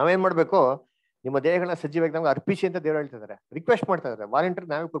 ಇವಾಗ ನಾವೇನ್ ಮಾಡ್ಬೇಕು, ನಿಮ್ಮ ದೇಹಗಳನ್ನ ಸಜೀವಾಗಿ ನಮ್ಗೆ ಅರ್ಪಿಸಿ ಅಂತ ದೇವ್ರು ಹೇಳ್ತಿದ್ದಾರೆ, ರಿಕ್ವೆಸ್ಟ್ ಮಾಡ್ತಾ ಇದಾರೆ. ವಾಲಂಟಿಯರ್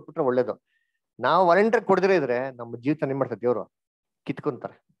ನಾವೇ ಕೊಟ್ಬಿಟ್ರೆ ಒಳ್ಳೇದು. ನಾವು ವಾಲಂಟಿಯರ್ ಕೊಡದಿರೇ ಇದ್ರೆ ನಮ್ಮ ಜೀವಿತ ಏನ್ ಮಾಡ್ತಾರೆ, ದೇವ್ರು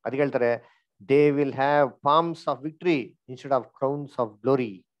ಕಿತ್ಕೊಂತಾರೆ. ಅದಕ್ಕೆ ಹೇಳ್ತಾರೆ, they will have palms of victory instead of crowns of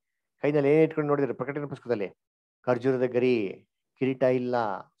glory. ಕೈನಲ್ಲಿ ಏನ್ ಇಟ್ಕೊಂಡು ನೋಡಿದ್ರೆ ಪ್ರಕಟಣೆ ಪುಸ್ತಕದಲ್ಲಿ ಖರ್ಜೂರದ ಗರಿ, ಕಿರೀಟ ಇಲ್ಲ.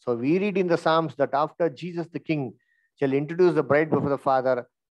 So we read in the Psalms that after Jesus the king shall introduce the bride before the father,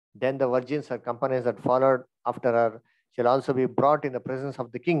 then the virgins or companies that followed after her shall also be brought in the presence of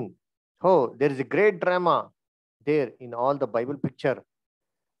the king. Oh, there is a great drama there in all the Bible picture.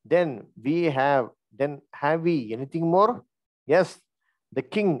 Then have we anything more? Yes, the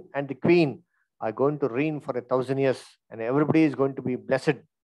king and the queen are going to reign for 1,000 years and everybody is going to be blessed.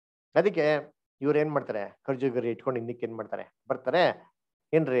 ಅದಕ್ಕೆ ಇವ್ರು ಏನ್ ಮಾಡ್ತಾರೆ, ಖರ್ಜೂಗರಿ ಇಟ್ಕೊಂಡು ಇನ್ನಕ್ಕೆ ಏನ್ ಮಾಡ್ತಾರೆ, ಬರ್ತಾರೆ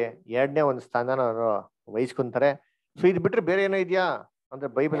ಏನ್ರಿ 2ನೇ ಒಂದು ಸ್ಥಾನ ಅವರು ವಹಿಸ್ಕೊಂತಾರೆ. ಸೊ ಇದು ಬಿಟ್ರೆ ಬೇರೆ ಏನೋ ಇದೆಯಾ ಅಂದ್ರೆ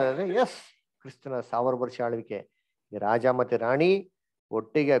ಬೈಬಲ್ ಅಂದ್ರೆ ಎಸ್, ಕ್ರಿಸ್ತನ 1000 ವರ್ಷ ಆಳ್ವಿಕೆ, ಈ ರಾಜ ಮತ್ತೆ ರಾಣಿ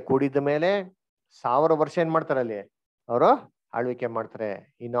ಒಟ್ಟಿಗೆ ಕೂಡಿದ ಮೇಲೆ 1000 ವರ್ಷ ಏನ್ ಮಾಡ್ತಾರೆ ಅಲ್ಲಿ ಅವರು ಆಳ್ವಿಕೆ ಮಾಡ್ತಾರೆ.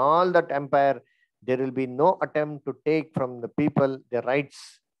 In all that empire there will be no attempt to take from the people there rights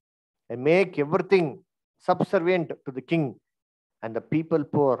and make everything ಸಬ್ಸರ್ವಿಯಂಟ್ to the king and the people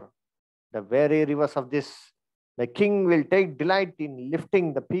poor. The very reverse of this, the king will take delight in lifting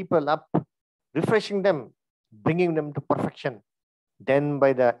the people up, refreshing them, bringing them to perfection. Then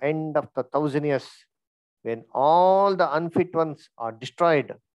by the end of the 1,000 years, when all the unfit ones are destroyed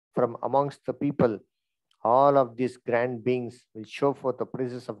from amongst the people, all of these grand beings will show forth the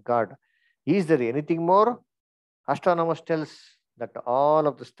praises of God. Is there anything more? Astronomers tells that all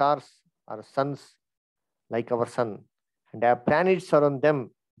of the stars are suns like our sun, and have planets around them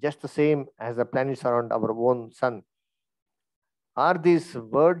just the same as the planets around our own sun. Are these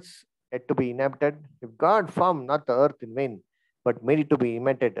words yet to be inhabited? If God formed not the earth in vain, but made it to be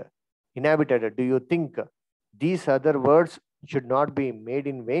inhabited, do you think these other words should not be made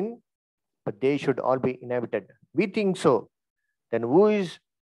in vain, but they should all be inhabited? We think so. Then who is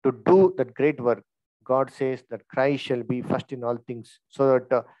to do that great work? God says that Christ shall be first in all things, so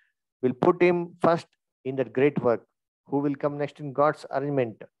that we'll put him first in that great work. Who will come next in God's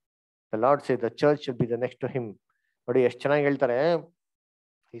arrangement? The Lord says the church should be the next to him. ನೋಡಿ ಎಷ್ಟು ಚೆನ್ನಾಗಿ ಹೇಳ್ತಾರೆ.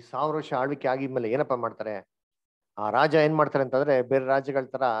 ಈ 1000 ವರ್ಷ ಆಳ್ವಿಕೆ ಆಗಿದ್ಮೇಲೆ ಏನಪ್ಪಾ ಮಾಡ್ತಾರೆ, ಆ ರಾಜ ಏನ್ ಮಾಡ್ತಾರೆ ಅಂತಂದ್ರೆ ಬೇರೆ ರಾಜ್ಯಗಳ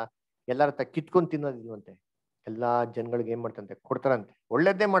ತರ ಎಲ್ಲರ ತ ಕಿತ್ಕೊಂಡ್ ತಿನ್ನೋದಿಲ್ವಂತೆ, ಎಲ್ಲಾ ಜನಗಳಿಗೆ ಏನ್ ಮಾಡ್ತಾರಂತೆ, ಕೊಡ್ತಾರಂತೆ,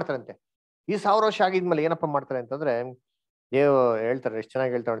 ಒಳ್ಳೇದೇ ಮಾಡ್ತಾರಂತೆ. ಈ 1000 ವರ್ಷ ಆಗಿದ್ಮೇಲೆ ಏನಪ್ಪಾ ಮಾಡ್ತಾರೆ ಅಂತಂದ್ರೆ ಹೇಳ್ತಾರೆ, ಎಷ್ಟು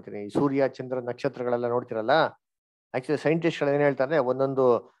ಚೆನ್ನಾಗಿ ಹೇಳ್ತಾ ನೋಡ್ತೀನಿ. ಈ ಸೂರ್ಯ ಚಂದ್ರ ನಕ್ಷತ್ರಗಳೆಲ್ಲ ನೋಡ್ತಿರಲ್ಲ, ಆಕ್ಚುಲಿ ಸೈಂಟಿಸ್ಟ್ಗಳು ಏನ್ ಹೇಳ್ತಾರೆ, ಒಂದೊಂದು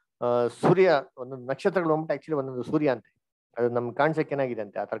ಸೂರ್ಯ ಒಂದೊಂದು ನಕ್ಷತ್ರಗಳು ಹೋಗ್ಬಿಟ್ಟು ಆಕ್ಚುಲಿ ಒಂದೊಂದು ಸೂರ್ಯ ಅಂತೆ, ಅದು ನಮ್ಗೆ ಕಾಣಿಸಕ್ಕೆ ಏನಾಗಿದೆ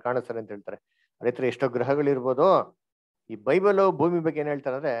ಅಂತೆ, ಆ ತರ ಕಾಣಿಸ್ತಾರೆ ಅಂತ ಹೇಳ್ತಾರೆ. ಅದೇ ತರ ಎಷ್ಟೋ ಗ್ರಹಗಳಿರ್ಬೋದು. ಈ ಬೈಬಲ್ ಭೂಮಿ ಬಗ್ಗೆ ಏನ್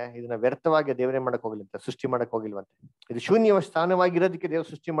ಹೇಳ್ತಾರೆ ಅಂದ್ರೆ, ಇದನ್ನ ವ್ಯರ್ಥವಾಗಿ ದೇವರೇ ಮಾಡಕ್ ಹೋಗಿಲ್ವಂತೆ, ಸೃಷ್ಟಿ ಮಾಡಕ್ ಹೋಗಿಲ್ವಂತೆ. ಇದು ಶೂನ್ಯ ಸ್ಥಾನವಾಗಿರೋದಕ್ಕೆ ದೇವ್ರು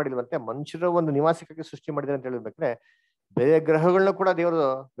ಸೃಷ್ಟಿ ಮಾಡಿಲ್ವಂತೆ, ಮನುಷ್ಯರ ಒಂದು ನಿವಾಸಕ್ಕಾಗಿ ಸೃಷ್ಟಿ ಮಾಡಿದ್ರೆ ಅಂತ ಹೇಳ್ಬೇಕ್ರೆ, ಬೇರೆ ಗ್ರಹಗಳನ್ನ ಕೂಡ ದೇವರು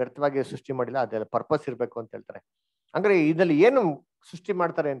ವ್ಯರ್ಥವಾಗಿ ಸೃಷ್ಟಿ ಮಾಡಿಲ್ಲ, ಅದೆಲ್ಲ ಪರ್ಪಸ್ ಇರ್ಬೇಕು ಅಂತ ಹೇಳ್ತಾರೆ. ಅಂದ್ರೆ ಇದ್ರಲ್ಲಿ ಏನು ಸೃಷ್ಟಿ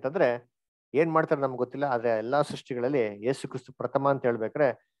ಮಾಡ್ತಾರೆ ಅಂತಂದ್ರೆ ಏನ್ ಮಾಡ್ತಾರೆ ನಮ್ಗೆ ಗೊತ್ತಿಲ್ಲ. ಆದ್ರೆ ಎಲ್ಲಾ ಸೃಷ್ಟಿಗಳಲ್ಲಿ ಯೇಸು ಕ್ರಿಸ್ತು ಪ್ರಥಮ ಅಂತ ಹೇಳ್ಬೇಕ್ರೆ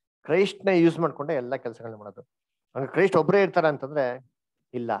ಕ್ರೈಸ್ಟ್ನ ಯೂಸ್ ಮಾಡ್ಕೊಂಡೆ ಎಲ್ಲಾ ಕೆಲಸಗಳನ್ನ ಮಾಡೋದು. ಹಂಗ ಕ್ರೈಸ್ಟ್ ಒಬ್ಬರೇ ಇರ್ತಾರ ಅಂತಂದ್ರೆ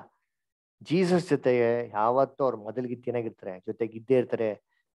ಇಲ್ಲ. ಜೀಸಸ್ ಜೊತೆಗೆ ಯಾವತ್ತೂ ಅವ್ರು ಮೊದಲಿಗಿತ್ತೇನಾಗಿರ್ತಾರೆ, ಜೊತೆಗೆ ಇದ್ದೇ ಇರ್ತಾರೆ.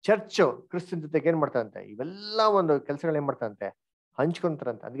 ಚರ್ಚ್ ಕ್ರಿಸ್ತನ್ ಜೊತೆಗೆ ಏನ್ ಮಾಡ್ತಾರಂತೆ, ಇವೆಲ್ಲ ಒಂದು ಕೆಲಸಗಳು ಏನ್ ಮಾಡ್ತಾರಂತೆ,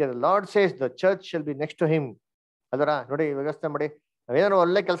 ಹಂಚ್ಕೊಂತಾರಂತೆ. ಅದಕ್ಕೆ lord says the church shall be next to him. ಅದರ ನೋಡಿ ವ್ಯವಸ್ಥೆ ಮಾಡಿ, ನಾವೇನಾದ್ರು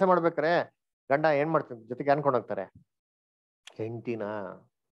ಒಳ್ಳೆ ಕೆಲಸ ಮಾಡ್ಬೇಕಾರೆ ಗಂಡ ಏನ್ ಮಾಡ್ತಾರೆ, ಜೊತೆಗೆ ಅನ್ಕೊಂಡು ಹೋಗ್ತಾರೆ ಹೆಂಡತಿನ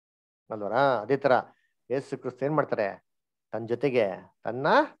ಅಲ್ವರ. ಅದೇ ತರ ಯೇಸು ಕ್ರಿಸ್ತ ಏನ್ ಮಾಡ್ತಾರೆ, ತನ್ನ ಜೊತೆಗೆ ತನ್ನ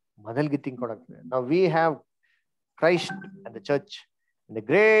ಮೊದಲ್ಗಿ ತಿನ್ಕೊಂಡು ಹೋಗ್ತಾರೆ. ನಾವು we have Christ and the church the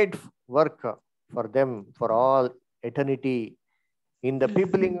great work for them for all eternity in the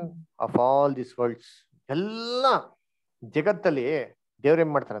ಪೀಪಲಿಂಗ್ of all this world's. ಎಲ್ಲ ಜಗತ್ತಲ್ಲಿ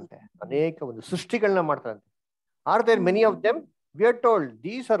ದೇವ್ರೇನ್ ಮಾಡ್ತಾರಂತೆ, ಅನೇಕ ಒಂದು ಸೃಷ್ಟಿಗಳನ್ನ ಮಾಡ್ತಾರಂತೆ. Are there many of them? We are told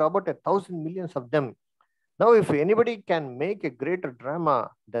these are about 1,000 millions of them. Now if anybody can make a greater drama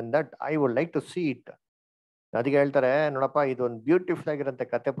than that, I would like to see it. ಅದಕ್ಕೆ ಹೇಳ್ತಾರೆ ನೋಡಪ್ಪ, ಇದೊಂದು ಬ್ಯೂಟಿಫುಲ್ ಆಗಿರಂತೆ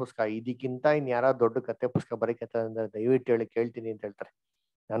ಕತೆ ಪುಸ್ತಕ, ಇದಕ್ಕಿಂತ ಇನ್ ಯಾರ ದೊಡ್ಡ ಕತೆ ಪುಸ್ತಕ ಬರೀಕತ್ತ ಅಂದ್ರೆ ದಯವಿಟ್ಟು ಹೇಳಿ ಕೇಳ್ತೀನಿ ಅಂತ ಹೇಳ್ತಾರೆ.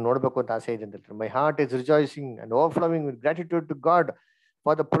 ನಾನು ನೋಡ್ಬೇಕು ಅಂತ ಆಸೆ ಇದೆ ಅಂತ ಹೇಳ್ತಾರೆ. My heart is rejoicing and ಓವರ್ಫ್ಲೋವಿಂಗ್ with gratitude to god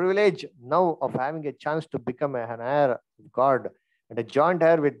for the privilege now of having A chance to become an heir of God and a joint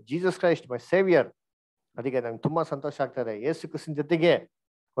heir with Jesus Christ my savior. ಅದಕ್ಕೆ ನಂಗೆ ತುಂಬಾ ಸಂತೋಷ ಆಗ್ತದೆ ಯೇಸು ಕ್ರಿಸ್ತನ ಜೊತೆಗೆ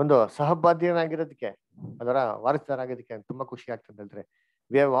ಒಂದು ಸಹಬಾಧ್ಯನಾಗಿರೋದಕ್ಕೆ, ಅದರ ವಾರಸುದಾರಾಗೋದಕ್ಕೆ ತುಂಬಾ ಖುಷಿ ಆಗ್ತದೆ ಹೇಳ್ತಾರೆ.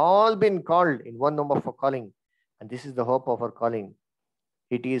 We have all been called in one number for calling, and this is the hope of our calling.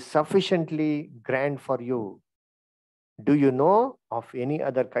 It is sufficiently grand for you. Do you know of any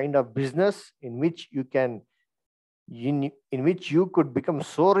other kind of business in which you can in which you could become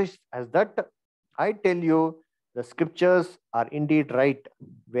so rich as that? I tell you, the scriptures are indeed right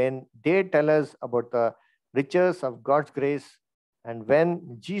when they tell us about the riches of God's grace, and when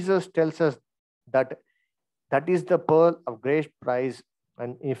Jesus tells us that is the pearl of great price,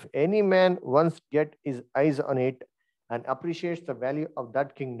 and if any man once get his eyes on it and appreciates the value of that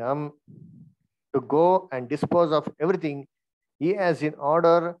kingdom to go and dispose of everything he has in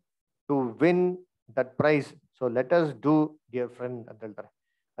order to win that prize, so let us do, dear friend ಅಂತ ಹೇಳ್ತಾರೆ.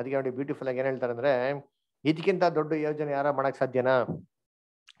 ಅದಕ್ಕೆ ನೋಡಿ beautiful ಆಗಿ ಏನ್ ಹೇಳ್ತಾರೆ ಅಂದ್ರೆ, ಇದಕ್ಕಿಂತ ದೊಡ್ಡ ಯೋಜನೆ ಯಾರ ಮಾಡಕ್ ಸಾಧ್ಯನಾ,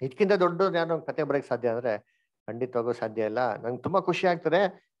 ಇದಕ್ಕಿಂತ ದೊಡ್ಡ ಯಾರು ಕತೆ ಬರಕ್ ಸಾಧ್ಯ ಅಂದ್ರೆ ಖಂಡಿತವಾಗೂ ಸಾಧ್ಯ ಇಲ್ಲ. ನಂಗೆ ತುಂಬಾ ಖುಷಿ ಆಗ್ತದೆ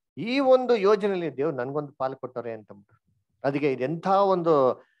ಈ ಒಂದು ಯೋಜನೆಯಲ್ಲಿ ದೇವ್ರು ನನ್ಗೊಂದು ಪಾಲು ಕೊಟ್ಟವ್ರೆ ಅಂತ. ಅದಕ್ಕೆ ಇದೆಂಥ ಒಂದು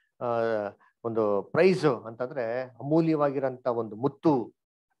ಒಂದು ಪ್ರೈಸ್ ಅಂತಂದ್ರೆ ಅಮೂಲ್ಯವಾಗಿರಂತ ಒಂದು ಮುತ್ತು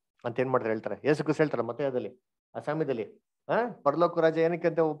ಅಂತ ಏನ್ ಮಾಡ್ತಾರೆ ಹೇಳ್ತಾರೆ. ಯೇಸು ಕ್ರಿಸ್ತ ಹೇಳ್ತಾರೆ ಮತ್ತೇದಲ್ಲಿ ಆ ಸಮಯದಲ್ಲಿ ಪರಲೋಕ ರಾಜ ಏನಕ್ಕೆ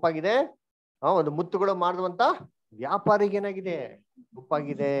ಅಂತ ಒಪ್ಪಾಗಿದೆ, ಒಂದು ಮುತ್ತುಗಳು ಮಾಡುವಂತ ವ್ಯಾಪಾರಿಗೆ ಏನಾಗಿದೆ,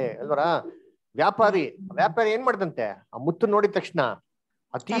 ಉಪ್ಪಾಗಿದೆ ಅಲ್ವರ. ವ್ಯಾಪಾರಿ ಏನ್ ಮಾಡ್ದಂತೆ, ಆ ಮುತ್ತು ನೋಡಿದ ತಕ್ಷಣ,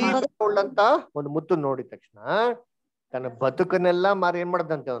 ಅತಿ ಉಳ್ಳಂತ ಒಂದು ಮುತ್ತು ನೋಡಿದ ತಕ್ಷಣ ತನ್ನ ಬದುಕನ್ನೆಲ್ಲ ಮಾರಿ ಏನ್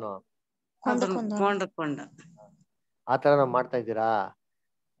ಮಾಡ್ದಂತೆ ಅವನು ಕೊಂಡ. ಆ ತರ ನಾವ್ ಮಾಡ್ತಾ ಇದ್ದೀರಾ?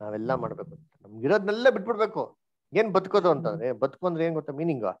 ನಾವೆಲ್ಲ ಮಾಡ್ಬೇಕು, ನಮ್ಗಿರೋದ್ನೆಲ್ಲ ಬಿಟ್ಬಿಡ್ಬೇಕು. ಏನ್ ಬದುಕೋದು ಅಂತಂದ್ರೆ, ಬದುಕು ಅಂದ್ರೆ ಏನ್ ಗೊತ್ತಾ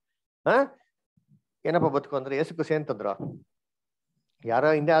ಮೀನಿಂಗ್? ಏನಪ್ಪ ಬದುಕು ಅಂದ್ರೆ ಯೇಸು ಕ್ರಿಸ್ತ ಅಂತಂದ್ರು, ಯಾರೋ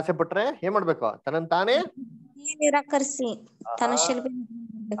ಹಿಂದೆ ಆಸೆ ಪಟ್ರೆ ಏನ್ ಮಾಡ್ಬೇಕು, ತನ್ನನ್ ತಾನೇ ನಿರಾಕರಿಸಿ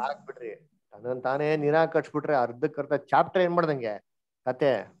ಹಾಕ್ಬಿಡ್ರಿ. ತನ್ನನ್ ತಾನೇ ನಿರಾಕರಿಸ್ಬಿಟ್ರೆ ಅರ್ಧಕ್ಕರ್ಧ ಚಾಪ್ಟರ್ ಏನ್ ಮಾಡ್ದಂಗೆ,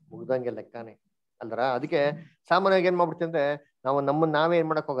 ಕತೆ ಮುಗ್ದಂಗೆ ಲೆಕ್ಕಾನೆ ಅಲ್ರ. ಅದಕ್ಕೆ ಸಾಮಾನ್ಯವಾಗಿ ಏನ್ ಮಾಡ್ಬಿಡ್ತೀವಿ ಅಂದ್ರೆ, ನಾವು ನಮ್ಮನ್ನ ನಾವೇ ಏನ್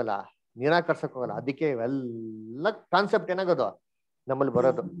ಮಾಡಕ್ ಹೋಗಲ್ಲ, ನಿರಾಕರ್ಸಕ್ ಹೋಗಲ್ಲ. ಅದಕ್ಕೆ ಇವೆಲ್ಲ ಕಾನ್ಸೆಪ್ಟ್ ಏನಾಗೋದು ನಮ್ಮಲ್ಲಿ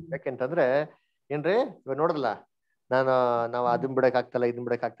ಬರೋದು. ಯಾಕೆಂತಂದ್ರೆ ಏನ್ರಿ, ಇವಾಗ ನೋಡಲ್ಲ ನಾವು ಅದನ್ ಬಿಡಕ್ ಆಗ್ತಲ್ಲ ಇದನ್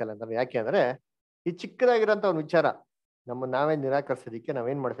ಬಿಡಕ್ ಆಗ್ತಲ್ಲ ಅಂತ. ಯಾಕೆ ಅಂದ್ರೆ ಈ ಚಿಕ್ಕದಾಗಿರೋಂಥ ಒಂದು ವಿಚಾರ ನಮ್ಮನ್ನ ನಾವೇ ನಿರಾಕರಿಸೋದಿಕ್ಕೆ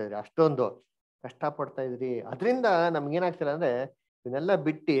ನಾವೇನ್ ಮಾಡ್ತಾ ಇದ್ರಿ, ಅಷ್ಟೊಂದು ಕಷ್ಟ ಪಡ್ತಾ ಇದ್ರಿ. ಅದರಿಂದ ನಮ್ಗೆ ಏನಾಗ್ತಿಲ್ಲ ಅಂದ್ರೆ, ಇವನ್ನೆಲ್ಲ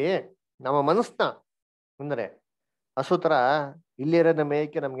ಬಿಟ್ಟು ನಮ್ಮ ಮನಸ್ಸನ್ನ ಅಂದ್ರೆ ಹಸು ತರ ಇಲ್ಲಿರೋದ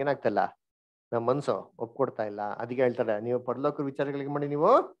ಮೇಯಕ್ಕೆ ನಮ್ಗೆ ಏನಾಗ್ತಿಲ್ಲ, ನಮ್ಮ ಮನ್ಸು ಒಪ್ಕೊಡ್ತಾ ಇಲ್ಲ. ಅದಕ್ಕೆ ಹೇಳ್ತಾರೆ, ನೀವು ಪರಲೋಕ ವಿಚಾರಗಳಿಗೆ ಮಾಡಿ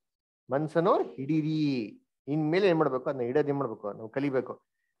ನೀವು ಮನ್ಸನ್ನು ಹಿಡೀರಿ. ಇನ್ಮೇಲೆ ಏನ್ ಮಾಡ್ಬೇಕು, ಅದನ್ನ ಹಿಡಿಯೋದು ಏನ್ ಮಾಡ್ಬೇಕು, ನಾವು ಕಲಿಬೇಕು.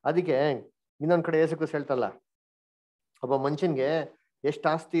 ಅದಕ್ಕೆ ಇನ್ನೊಂದ್ ಕಡೆ ಯೇಸು ಕ್ರಿಸ್ತ ಹೇಳ್ತಲ್ಲ, ಒಬ್ಬ ಮನುಷ್ಯನ್ಗೆ ಎಷ್ಟು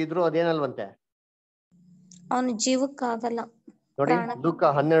ಆಸ್ತಿ ಇದ್ರು ಅದೇನಲ್ವಂತೆ, ಅವನ ಜೀವಕ್ಕಾಗಲ್ಲ. ನೋಡಿ ಲೂಕ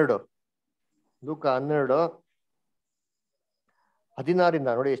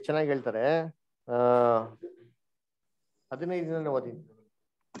 12:16 ನೋಡಿ ಎಷ್ಟು ಚೆನ್ನಾಗಿ ಹೇಳ್ತಾರೆ. 15 ಓದಿ.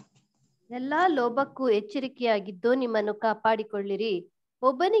 ಎಲ್ಲಾ ಲೋಭಕ್ಕೂ ಎಚ್ಚರಿಕೆಯಾಗಿದ್ದು ನಿಮ್ಮನ್ನು ಕಾಪಾಡಿಕೊಳ್ಳಿರಿ.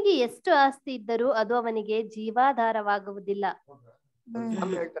 ಒಬ್ಬನಿಗೆ ಎಷ್ಟು ಆಸ್ತಿ ಇದ್ದರೂ ಅದು ಅವನಿಗೆ ಜೀವಾಧಾರವಾಗುವುದಿಲ್ಲ.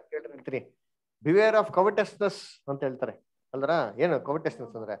 ಹೇಳ್ತಾರೆ ಬಿವೇರ್ ಆಫ್ ಕವಟಸ್ನೆಸ್ ಅಂತ ಹೇಳ್ತಾರೆ ಅಲ್ರ. ಏನು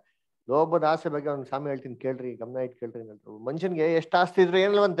ಕವಟಸ್ನೆಸ್ ಅಂದ್ರೆ ಲೋಭದ ಆಸೆ ಬಗ್ಗೆ ಒಂದು ಸಾಮಿ ಹೇಳ್ತೀನಿ ಕೇಳ್ರಿ, ಗಮನ ಇಟ್ಟು ಕೇಳ್ರಿ ಅಂತ. ಮನುಷ್ಯನ್ಗೆ ಎಷ್ಟು ಆಸ್ತಿ ಇದ್ರೆ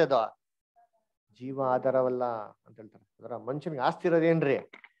ಏನಲ್ವಂತೆ ಅದು ಜೀವ ಆಧಾರವಲ್ಲ ಅಂತ ಹೇಳ್ತಾರೆ. ಅದರ ಮನುಷ್ಯನ್ಗೆ ಆಸ್ತಿ ಇರೋದೇನ್ರಿ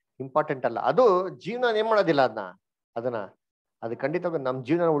ಇಂಪಾರ್ಟೆಂಟ್ ಅಲ್ಲ, ಅದು ಜೀವನ ಏನ್ ಮಾಡೋದಿಲ್ಲ. ಅದು ಖಂಡಿತವಾಗಿ ನಮ್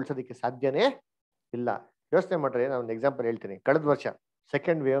ಜೀವನ ಉಳಿಸೋದಕ್ಕೆ ಸಾಧ್ಯನೇ ಇಲ್ಲ. ಯೋಚನೆ ಮಾಡ್ರಿ, ನಾನು ಒಂದು ಎಕ್ಸಾಂಪಲ್ ಹೇಳ್ತೀನಿ. ಕಳೆದ ವರ್ಷ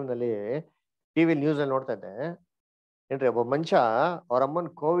ಸೆಕೆಂಡ್ ವೇವ್ ನಲ್ಲಿ ಟಿವಿ ನ್ಯೂಸ್ ಅಲ್ಲಿ ನೋಡ್ತಾ ಇದ್ದೆ, ಏನ್ರಿ ಒಬ್ಬ ಮನುಷ್ಯ ಅವ್ರ ಅಮ್ಮನ್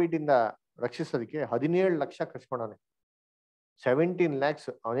ಕೋವಿಡ್ ಇಂದ ರಕ್ಷಿಸೋದಕ್ಕೆ 17 ಲಕ್ಷ ಖರ್ಚು ಮಾಡೋನೆ. 17 lakhs.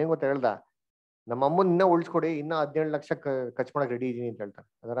 ಅವನೇನ್ ಗೊತ್ತ ಹೇಳ್ದ, ನಮ್ಮ ಅಮ್ಮನ್ ಇನ್ನ ಉಳಿಸ್ಕೊಡಿ, ಇನ್ನ 17 ಲಕ್ಷ ಖರ್ಚು ಮಾಡಕ್ ರೆಡಿ ಇದೀನಿ ಅಂತ ಹೇಳ್ತಾನೆ.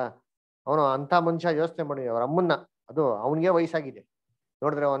 ಅದರ ಅವನು ಅಂತ ಮನುಷ್ಯ ಯೋಚನೆ ಮಾಡಿ ಅವ್ರ ಅಮ್ಮನ್ನ, ಅದು ಅವನಿಗೆ ವಯಸ್ಸಾಗಿದೆ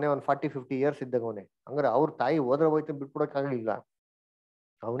ನೋಡಿದ್ರೆ, ಅವನೇ ಒಂದು 40-50 years ಇದ್ದಾಗ ಅವನೇ. ಹಂಗಾರೆ ಅವ್ರ ತಾಯಿ ಹೋದ್ರೆ ಹೋಯ್ತು ಬಿಟ್ಕೊಡಕ್ಕಾಗಲಿಲ್ಲ.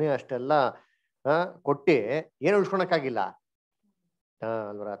 ಅವನೇ ಅಷ್ಟೆಲ್ಲ ಕೊಟ್ಟಿ ಏನು ಉಳ್ಸ್ಕೊಳಕ್ಕಾಗಿಲ್ಲ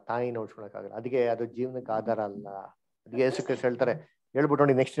ಅಲ್ವರ, ತಾಯಿನ ಉಳ್ಸ್ಕೊಳಕ್ಕಾಗಲ್ಲ. ಅದಕ್ಕೆ ಅದು ಜೀವನಕ್ಕೆ ಆಧಾರ ಅಲ್ಲ. ಅದಕ್ಕೆ ಯೇಸು ಕ್ರಿಸ್ತ ಹೇಳ್ತಾರೆ, ಹೇಳ್ಬಿಟ್ಟು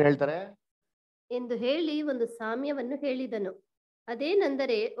ನೋಡಿ ನೆಕ್ಸ್ಟ್ ಹೇಳ್ತಾರೆ ಎಂದು ಹೇಳಿ ಒಂದು ಸಾಮ್ಯವನ್ನು ಹೇಳಿದನು.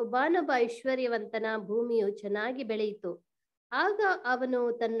 ಅದೇನೆಂದರೆ, ಒಬ್ಬನೊಬ್ಬ ಐಶ್ವರ್ಯವಂತನ ಭೂಮಿಯು ಚೆನ್ನಾಗಿ ಬೆಳೆಯಿತು. ಆಗ ಅವನು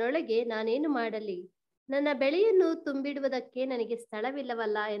ತನ್ನೊಳಗೆ, ನಾನೇನು ಮಾಡಲಿ, ನನ್ನ ಬೆಳೆಯನ್ನು ತುಂಬಿಡುವುದಕ್ಕೆ ನನಗೆ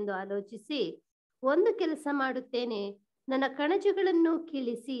ಸ್ಥಳವಿಲ್ಲವಲ್ಲ ಎಂದು ಆಲೋಚಿಸಿ, ಒಂದು ಕೆಲಸ ಮಾಡುತ್ತೇನೆ, ನನ್ನ ಕಣಜಗಳನ್ನು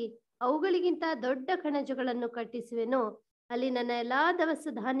ಕೀಳಿಸಿ ಅವುಗಳಿಗಿಂತ ದೊಡ್ಡ ಕಣಜಗಳನ್ನು ಕಟ್ಟಿಸುವೆನು. ಅಲ್ಲಿ ನನ್ನ ಎಲ್ಲಾ ದವಸ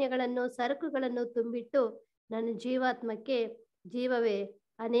ಧಾನ್ಯಗಳನ್ನು ಸರಕುಗಳನ್ನು ತುಂಬಿಟ್ಟು, ನನ್ನ ಜೀವಾತ್ಮಕ್ಕೆ, ಜೀವವೇ,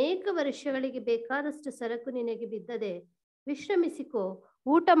 ಅನೇಕ ವರ್ಷಗಳಿಗೆ ಬೇಕಾದಷ್ಟು ಸರಕು ನಿನಗೆ ಬಿದ್ದದೆ, ವಿಶ್ರಮಿಸಿಕೋ,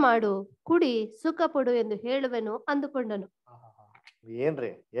 ಊಟ ಮಾಡು, ಕುಡಿ, ಸುಖ ಪಡು ಎಂದು ಹೇಳುವೆನು ಅಂದುಕೊಂಡನು.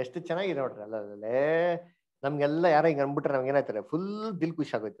 ಏನ್ರಿ ಎಷ್ಟು ಚೆನ್ನಾಗಿದೆ ನೋಡ್ರಿ. ಅಲ್ಲೇ ನಮ್ಗೆಲ್ಲ ಯಾರ ಹಿಂಗ ಅನ್ಬಿಟ್ರೆ ನಮ್ಗೆ ಏನಾಯ್ತಾರೆ, ಫುಲ್ ದಿಲ್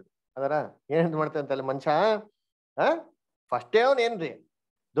ಖುಷಿ ಆಗೋಯ್ತದೆ. ಅದರ ಏನಂತ ಮಾಡ್ತಾರೆ ಅಂತಲ್ಲ ಮನುಷ್ಯ, ಫಸ್ಟೇ ಅವನ್ ಏನ್ರಿ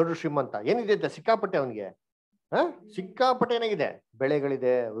ದೊಡ್ಡ ಶ್ರೀಮಂತ, ಏನಿದೆ ಅಂತ ಸಿಕ್ಕಾಪಟ್ಟೆ ಅವನಿಗೆ, ಸಿಕ್ಕಾಪಟ್ಟೆ ಏನಾಗಿದೆ,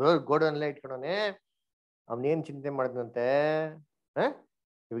 ಬೆಳೆಗಳಿದೆ, ಗೋಡನ್ನೆಲ್ಲ ಇಟ್ಕೊಂಡವನೆ. ಅವನೇನ್ ಚಿಂತೆ ಮಾಡಿದಂತೆ,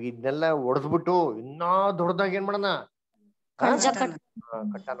 ಇವಾಗ ಇದನ್ನೆಲ್ಲ ಒಡೆದ್ಬಿಟ್ಟು ಇನ್ನೂ ದೊಡ್ಡದಾಗಿ ಏನ್ ಮಾಡೋಣ,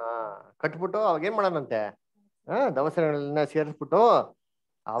 ಕಟ್ಟಣ, ಕಟ್ಬಿಟ್ಟು ಅವಾಗ ಏನ್ ಮಾಡೋಣಂತೆ, ದವಸಗಳನ್ನ ಸೇರಿಸ್ಬಿಟ್ಟು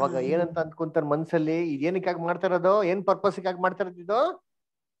ಅವಾಗ ಏನಂತ ಅಂದ್ಕೊಂತಾರ ಮನ್ಸಲ್ಲಿ, ಇದೇನಕ್ಕಾಗಿ ಮಾಡ್ತಾ ಇರೋದು, ಏನ್ ಪರ್ಪಸ್ಗಾಗಿ ಮಾಡ್ತಾ ಇರೋದು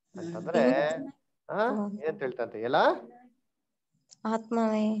ಅಂತಂದ್ರೆ ಏನಂತ ಹೇಳ್ತಂತೆ ಎಲ್ಲ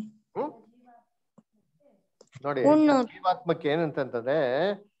ಆತ್ಮವೇ ನೋಡಿ, ಜೀವಾತ್ಮಕ್ಕೆ ಏನಂತಂದ್ರೆ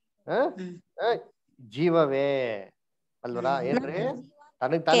ಜೀವವೇ ಅಲ್ವರ, ಏನ್ರಿ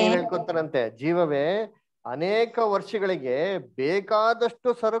ತನಗ್ ತಾನೇ ಹೇಳ್ಕೊಂತಾನಂತೆ, ಜೀವವೇ ಅನೇಕ ವರ್ಷಗಳಿಗೆ ಬೇಕಾದಷ್ಟು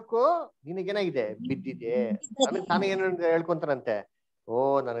ಸರಕು ನಿನಗೇನಾಗಿದೆ ಬಿದ್ದಿದೆ. ತನಗ್ ತಾನೇ ಏನು ಹೇಳ್ಕೊಂತಾನಂತೆ, ಓ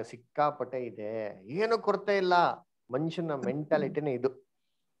ನನಗೆ ಸಿಕ್ಕಾಪಟ್ಟೆ ಇದೆ, ಏನು ಕೊರತೆ ಇಲ್ಲ. ಮನುಷ್ಯನ ಮೆಂಟಾಲಿಟಿನೇ ಇದು.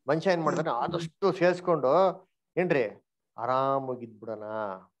 ಮನುಷ್ಯ ಏನ್ ಮಾಡ್ತಾನೆ, ಆದಷ್ಟು ಸೇರ್ಸ್ಕೊಂಡು ಏನ್ರಿ ಆರಾಮಾಗಿದ್ಬಿಡೋಣ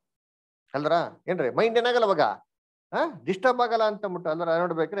ಅಲ್ರ, ಏನ್ರಿ ಮೈಂಡ್ ಏನಾಗಲ್ಲ ಅವಾಗ, ಡಿಸ್ಟರ್ಬ್ ಆಗಲ್ಲ ಅಂತ ಅಂದ್ಬಿಟ್ಟು ಅಲ್ರ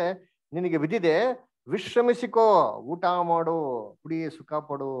ನೋಡ್ಬೇಕ್ರೆ, ನಿನಗೆ ಬಿದ್ದಿದೆ ವಿಶ್ರಮಿಸಿಕೋ, ಊಟ ಮಾಡು, ಕುಡಿ, ಸುಖ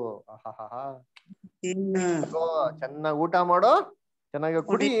ಪಡು, ಚೆನ್ನಾಗಿ ಊಟ ಮಾಡು, ಚೆನ್ನಾಗಿ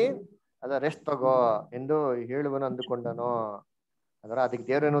ಕುಡಿ, ಅದ ರೆಸ್ಟ್ ತಗೋ ಎಂದು ಹೇಳುವನು ಅಂದುಕೊಂಡನು. ಅದರ ಅದಕ್ಕೆ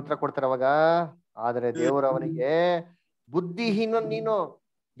ದೇವ್ರೇನು ಉತ್ತರ ಕೊಡ್ತಾರೆ ಅವಾಗ, ಆದ್ರೆ ದೇವರು ಅವನಿಗೆ, ಬುದ್ಧಿಹೀನ ನೀನು,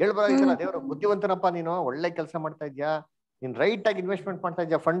 ಹೇಳ್ಬಾರಾಗಿತ್ತಲ್ಲ ದೇವ್ರು, ಬುದ್ಧಿವಂತನಪ್ಪ ನೀನು, ಒಳ್ಳೆ ಕೆಲಸ ಮಾಡ್ತಾ ಇದ್ಯಾ, ನೀನ್ ರೈಟ್ ಆಗಿ ಇನ್ವೆಸ್ಟ್ಮೆಂಟ್ ಮಾಡ್ತಾ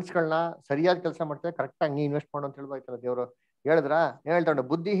ಇದ್ಯಾ, ಫಂಡ್ಸ್ಗಳನ್ನ ಸರಿಯಾದ ಕೆಲಸ ಮಾಡ್ತಾ, ಕರೆಕ್ಟ್ ಆಗಿ ನೀ ಇನ್ವೆಸ್ಟ್ ಮಾಡು ಅಂತ ಹೇಳ್ಬೇಕಾಯ್ತಲ್ಲ ದೇವ್ರು. ಹೇಳಿದ್ರ ಹೇಳ್ತಾಳೆ,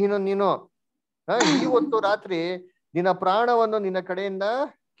 ಬುದ್ಧಿಹೀನ ನೀನು, ಇವತ್ತು ರಾತ್ರಿ ನಿನ್ನ ಪ್ರಾಣವನ್ನು ನಿನ್ನ ಕಡೆಯಿಂದ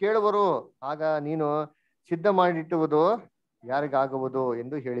ಕೇಳುವರು, ಆಗ ನೀನು ಸಿದ್ಧ ಮಾಡಿಟ್ಟುವುದು ಯಾರಿಗಾಗುವುದು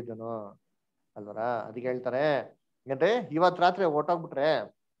ಎಂದು ಹೇಳಿದನು ಅಲ್ವರ. ಅದಕ್ಕೆ ಹೇಳ್ತಾರೆ ಅಂದ್ರೆ ಇವತ್ ರಾತ್ರಿ ಹೊಟ್ಟೋಗ್ಬಿಟ್ರೆ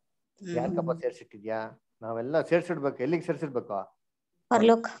ಯಾಕಪ್ಪ ಸೇರ್ಸಿಟ್ಟಿದ್ಯಾ, ನಾವೆಲ್ಲ ಸೇರ್ಸಿಡ್ಬೇಕು, ಎಲ್ಲಿಗೆ ಸೇರ್ಸಿಡ್ಬೇಕು,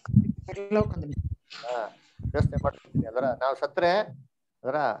 ಯೋಚನೆ ಮಾಡ್ತಿದ್ದೀನಿ. ಅದರ ನಾವ್ ಸತ್ರೆ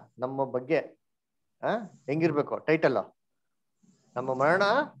ಅದರ ನಮ್ಮ ಬಗ್ಗೆ ಹೆಂಗಿರ್ಬೇಕು ಟೈಟಲ್, ನಮ್ಮ ಮರಣ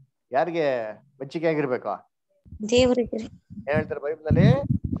ಯಾರಿಗೆ ಮೆಚ್ಚುಗೆ ಆಗಿರ್ಬೇಕು, ದೇವರಿಗೆ. ಹೇಳ್ತಾರೆ ಬೈಬಲ್ನಲ್ಲಿ,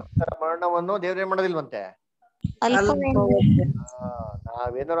 ಮರಣವನ್ನು ದೇವ್ರೇ ಮಾಡೋದಿಲ್ವಂತೆ.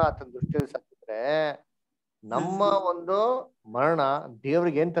 ನಾವೇನಾರು ಆತನ ದೃಷ್ಟಿಯಲ್ಲಿ ಸತ್ತಿದ್ರೆ ನಮ್ಮ ಒಂದು ಮರಣ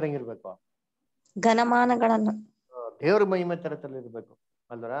ದೇವ್ರಿಗೆ ಏನ್ ತರಂಗಿರ್ಬೇಕು, ಘನಮಾನಗಳನ್ನು, ದೇವ್ರ ಮಹಿಮೆ ತರತಲ್ಲಿ ಇರ್ಬೇಕು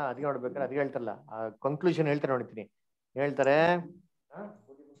ಅಲ್ವರ. ಅದಕ್ಕೆ ನೋಡ್ಬೇಕಾರೆ ಅದಕ್ಕೆ ಹೇಳ್ತಾರಲ್ಲ, ಆ ಕನ್ಕ್ಲೂಷನ್ ಹೇಳ್ತಾರೆ ನೋಡ್ತೀನಿ, ಹೇಳ್ತಾರೆ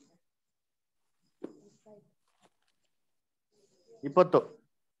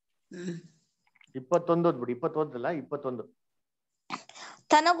 21 ಬಿಡಿ, 21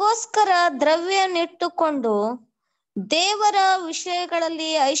 ತನಗೋಸ್ಕರ ದ್ರವ್ಯನಿಟ್ಟುಕೊಂಡು ದೇವರ ವಿಷಯಗಳಲ್ಲಿ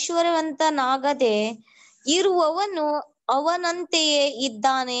ಐಶ್ವರ್ಯವಂತನಾಗದೆ ಇರುವವನು ಅವನಂತೆಯೇ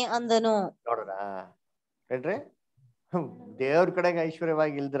ಇದ್ದಾನೆ ಅಂದನು. ನೋಡ್ರ ಹೇಳ್ರಿ, ದೇವ್ರ ಕಡೆಗೆ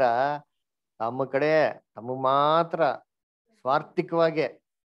ಐಶ್ವರ್ಯವಾಗಿ ಇಲ್ದ್ರ ತಮ್ಮ ಕಡೆ ತಮ್ಮ ಮಾತ್ರ ಸ್ವಾರ್ಥಿಕವಾಗಿ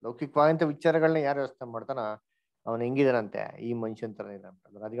ಲೌಕಿಕವಾದಂತ ವಿಚಾರಗಳನ್ನ ಯಾರು ವ್ಯವಸ್ಥೆ ಮಾಡ್ತಾನ, ಅವನ್ ಹೆಂಗಿದಾನಂತೆ, ಈ ಮನುಷ್ಯನ್ ತರ ಇದಂತ.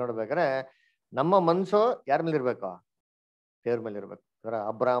 ಅದಕ್ಕೆ ನೋಡ್ಬೇಕಾರೆ ನಮ್ಮ ಮನ್ಸು ಯಾರ ಮೇಲೆ ಇರ್ಬೇಕು, ದೇವ್ರ ಮೇಲೆ ಇರ್ಬೇಕು. ಅದರ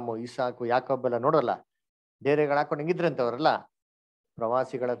ಅಬ್ರಾಮು, ಇಸಾಕು, ಯಾಕೋಬೆಲ್ಲ ನೋಡಲ್ಲ, ಡೇರೆಗಳು ಹಾಕೊಂಡು ಹೆಂಗಿದ್ರಂತೆ ಅವರೆಲ್ಲ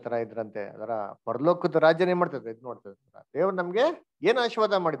ಪ್ರವಾಸಿಗಳ ತರ ಇದ್ರಂತೆ. ಅದರ ಪರಲೋಕದ ರಾಜ್ಯನೇ ಮಾಡ್ತಿದ್ರು, ಇದು ನೋಡ್ತಿದ್ರು. ದೇವ್ರು ನಮ್ಗೆ ಏನ್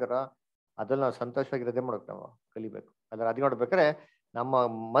ಆಶೀರ್ವಾದ ಮಾಡಿದಾರ ಅದ್ರಲ್ಲಿ ನಾವು ಸಂತೋಷವಾಗಿರೋದೇ ಮಾಡೋಕೆ ನಾವು ಕಲಿಬೇಕು. ಅದರ ಅದಕ್ಕೆ ನೋಡ್ಬೇಕಾರೆ ನಮ್ಮ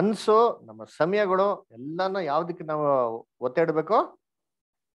ಮನ್ಸು, ನಮ್ಮ ಸಮಯಗಳು ಎಲ್ಲಾನು ಯಾವ್ದಕ್ಕೆ ನಾವು ಒತ್ತೆ ಇಡ್ಬೇಕು,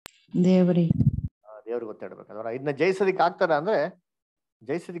 ದೇವ್ರಿಗೆ ಒತ್ತೆ ಇಡ್ಬೇಕು. ಅದರ ಇದನ್ನ ಜಯಿಸೋದಿಕ್ ಆಗ್ತಾರ ಅಂದ್ರೆ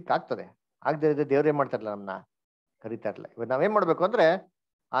ಜಯಿಸೋದಿಕ್ ಆಗ್ತದೆ, ಆಗದೆ ಇದ್ರೆ ದೇವ್ರೇ ಮಾಡ್ತಾರಲ್ಲ ನಮ್ನ ಕರಿತಾ ಇರಲಿಲ್ಲ. ಇವಾಗ ನಾವೇನ್ ಮಾಡ್ಬೇಕು ಅಂದ್ರೆ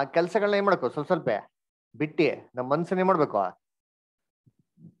ಆ ಕೆಲಸಗಳನ್ನ ಏನ್ ಮಾಡ್ಬೇಕು, ಸ್ವಲ್ಪ ಸ್ವಲ್ಪ ಬಿಟ್ಟಿ ನಮ್ಮ ಮನ್ಸನ್ನ ಏನ್ ಮಾಡ್ಬೇಕು,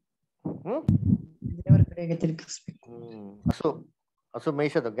 ದೇವರ ಕಡೆಗೆ ತಿರುಗಿಸ್ಬೇಕು. ಹಸು ಹಸು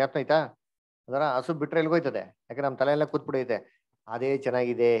ಮೇಯ್ಸೋದು ಜ್ಞಾಪನ ಆಯ್ತಾ? ಅದರ ಹಸು ಬಿಟ್ರೆ ಎಲ್ಗೋಯ್ತದೆ, ಯಾಕಂದ್ರೆ ನಮ್ಮ ತಲೆ ಎಲ್ಲ ಕೂತ್ಬಿಡೈತೆ, ಅದೇ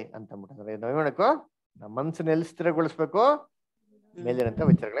ಚೆನ್ನಾಗಿದೆ ಅಂತ ಅಂದ್ಬಿಟ್ಟು ನಾವೇನ್ ಮಾಡಬೇಕು, ನಮ್ಮ ಮನ್ಸನ್ನ ಎಲ್ಲಿ ಸ್ಥಿರಗೊಳಿಸ್ಬೇಕು, ಮೇಲಿರಂತ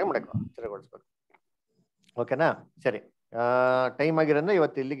ವಿಚಾರಗಳೇ ಮಾಡಬೇಕು, ಸ್ಥಿರಗೊಳಿಸ್ಬೇಕು. ಓಕೆನಾ? ಸರಿ, ಟೈಮ್ ಆಗಿರೋದ್ರಿಂದ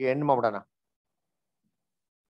ಇವತ್ತು ಇಲ್ಲಿಗೆ ಎಂಡ್ ಮಾಡ್ಬಿಡೋಣ.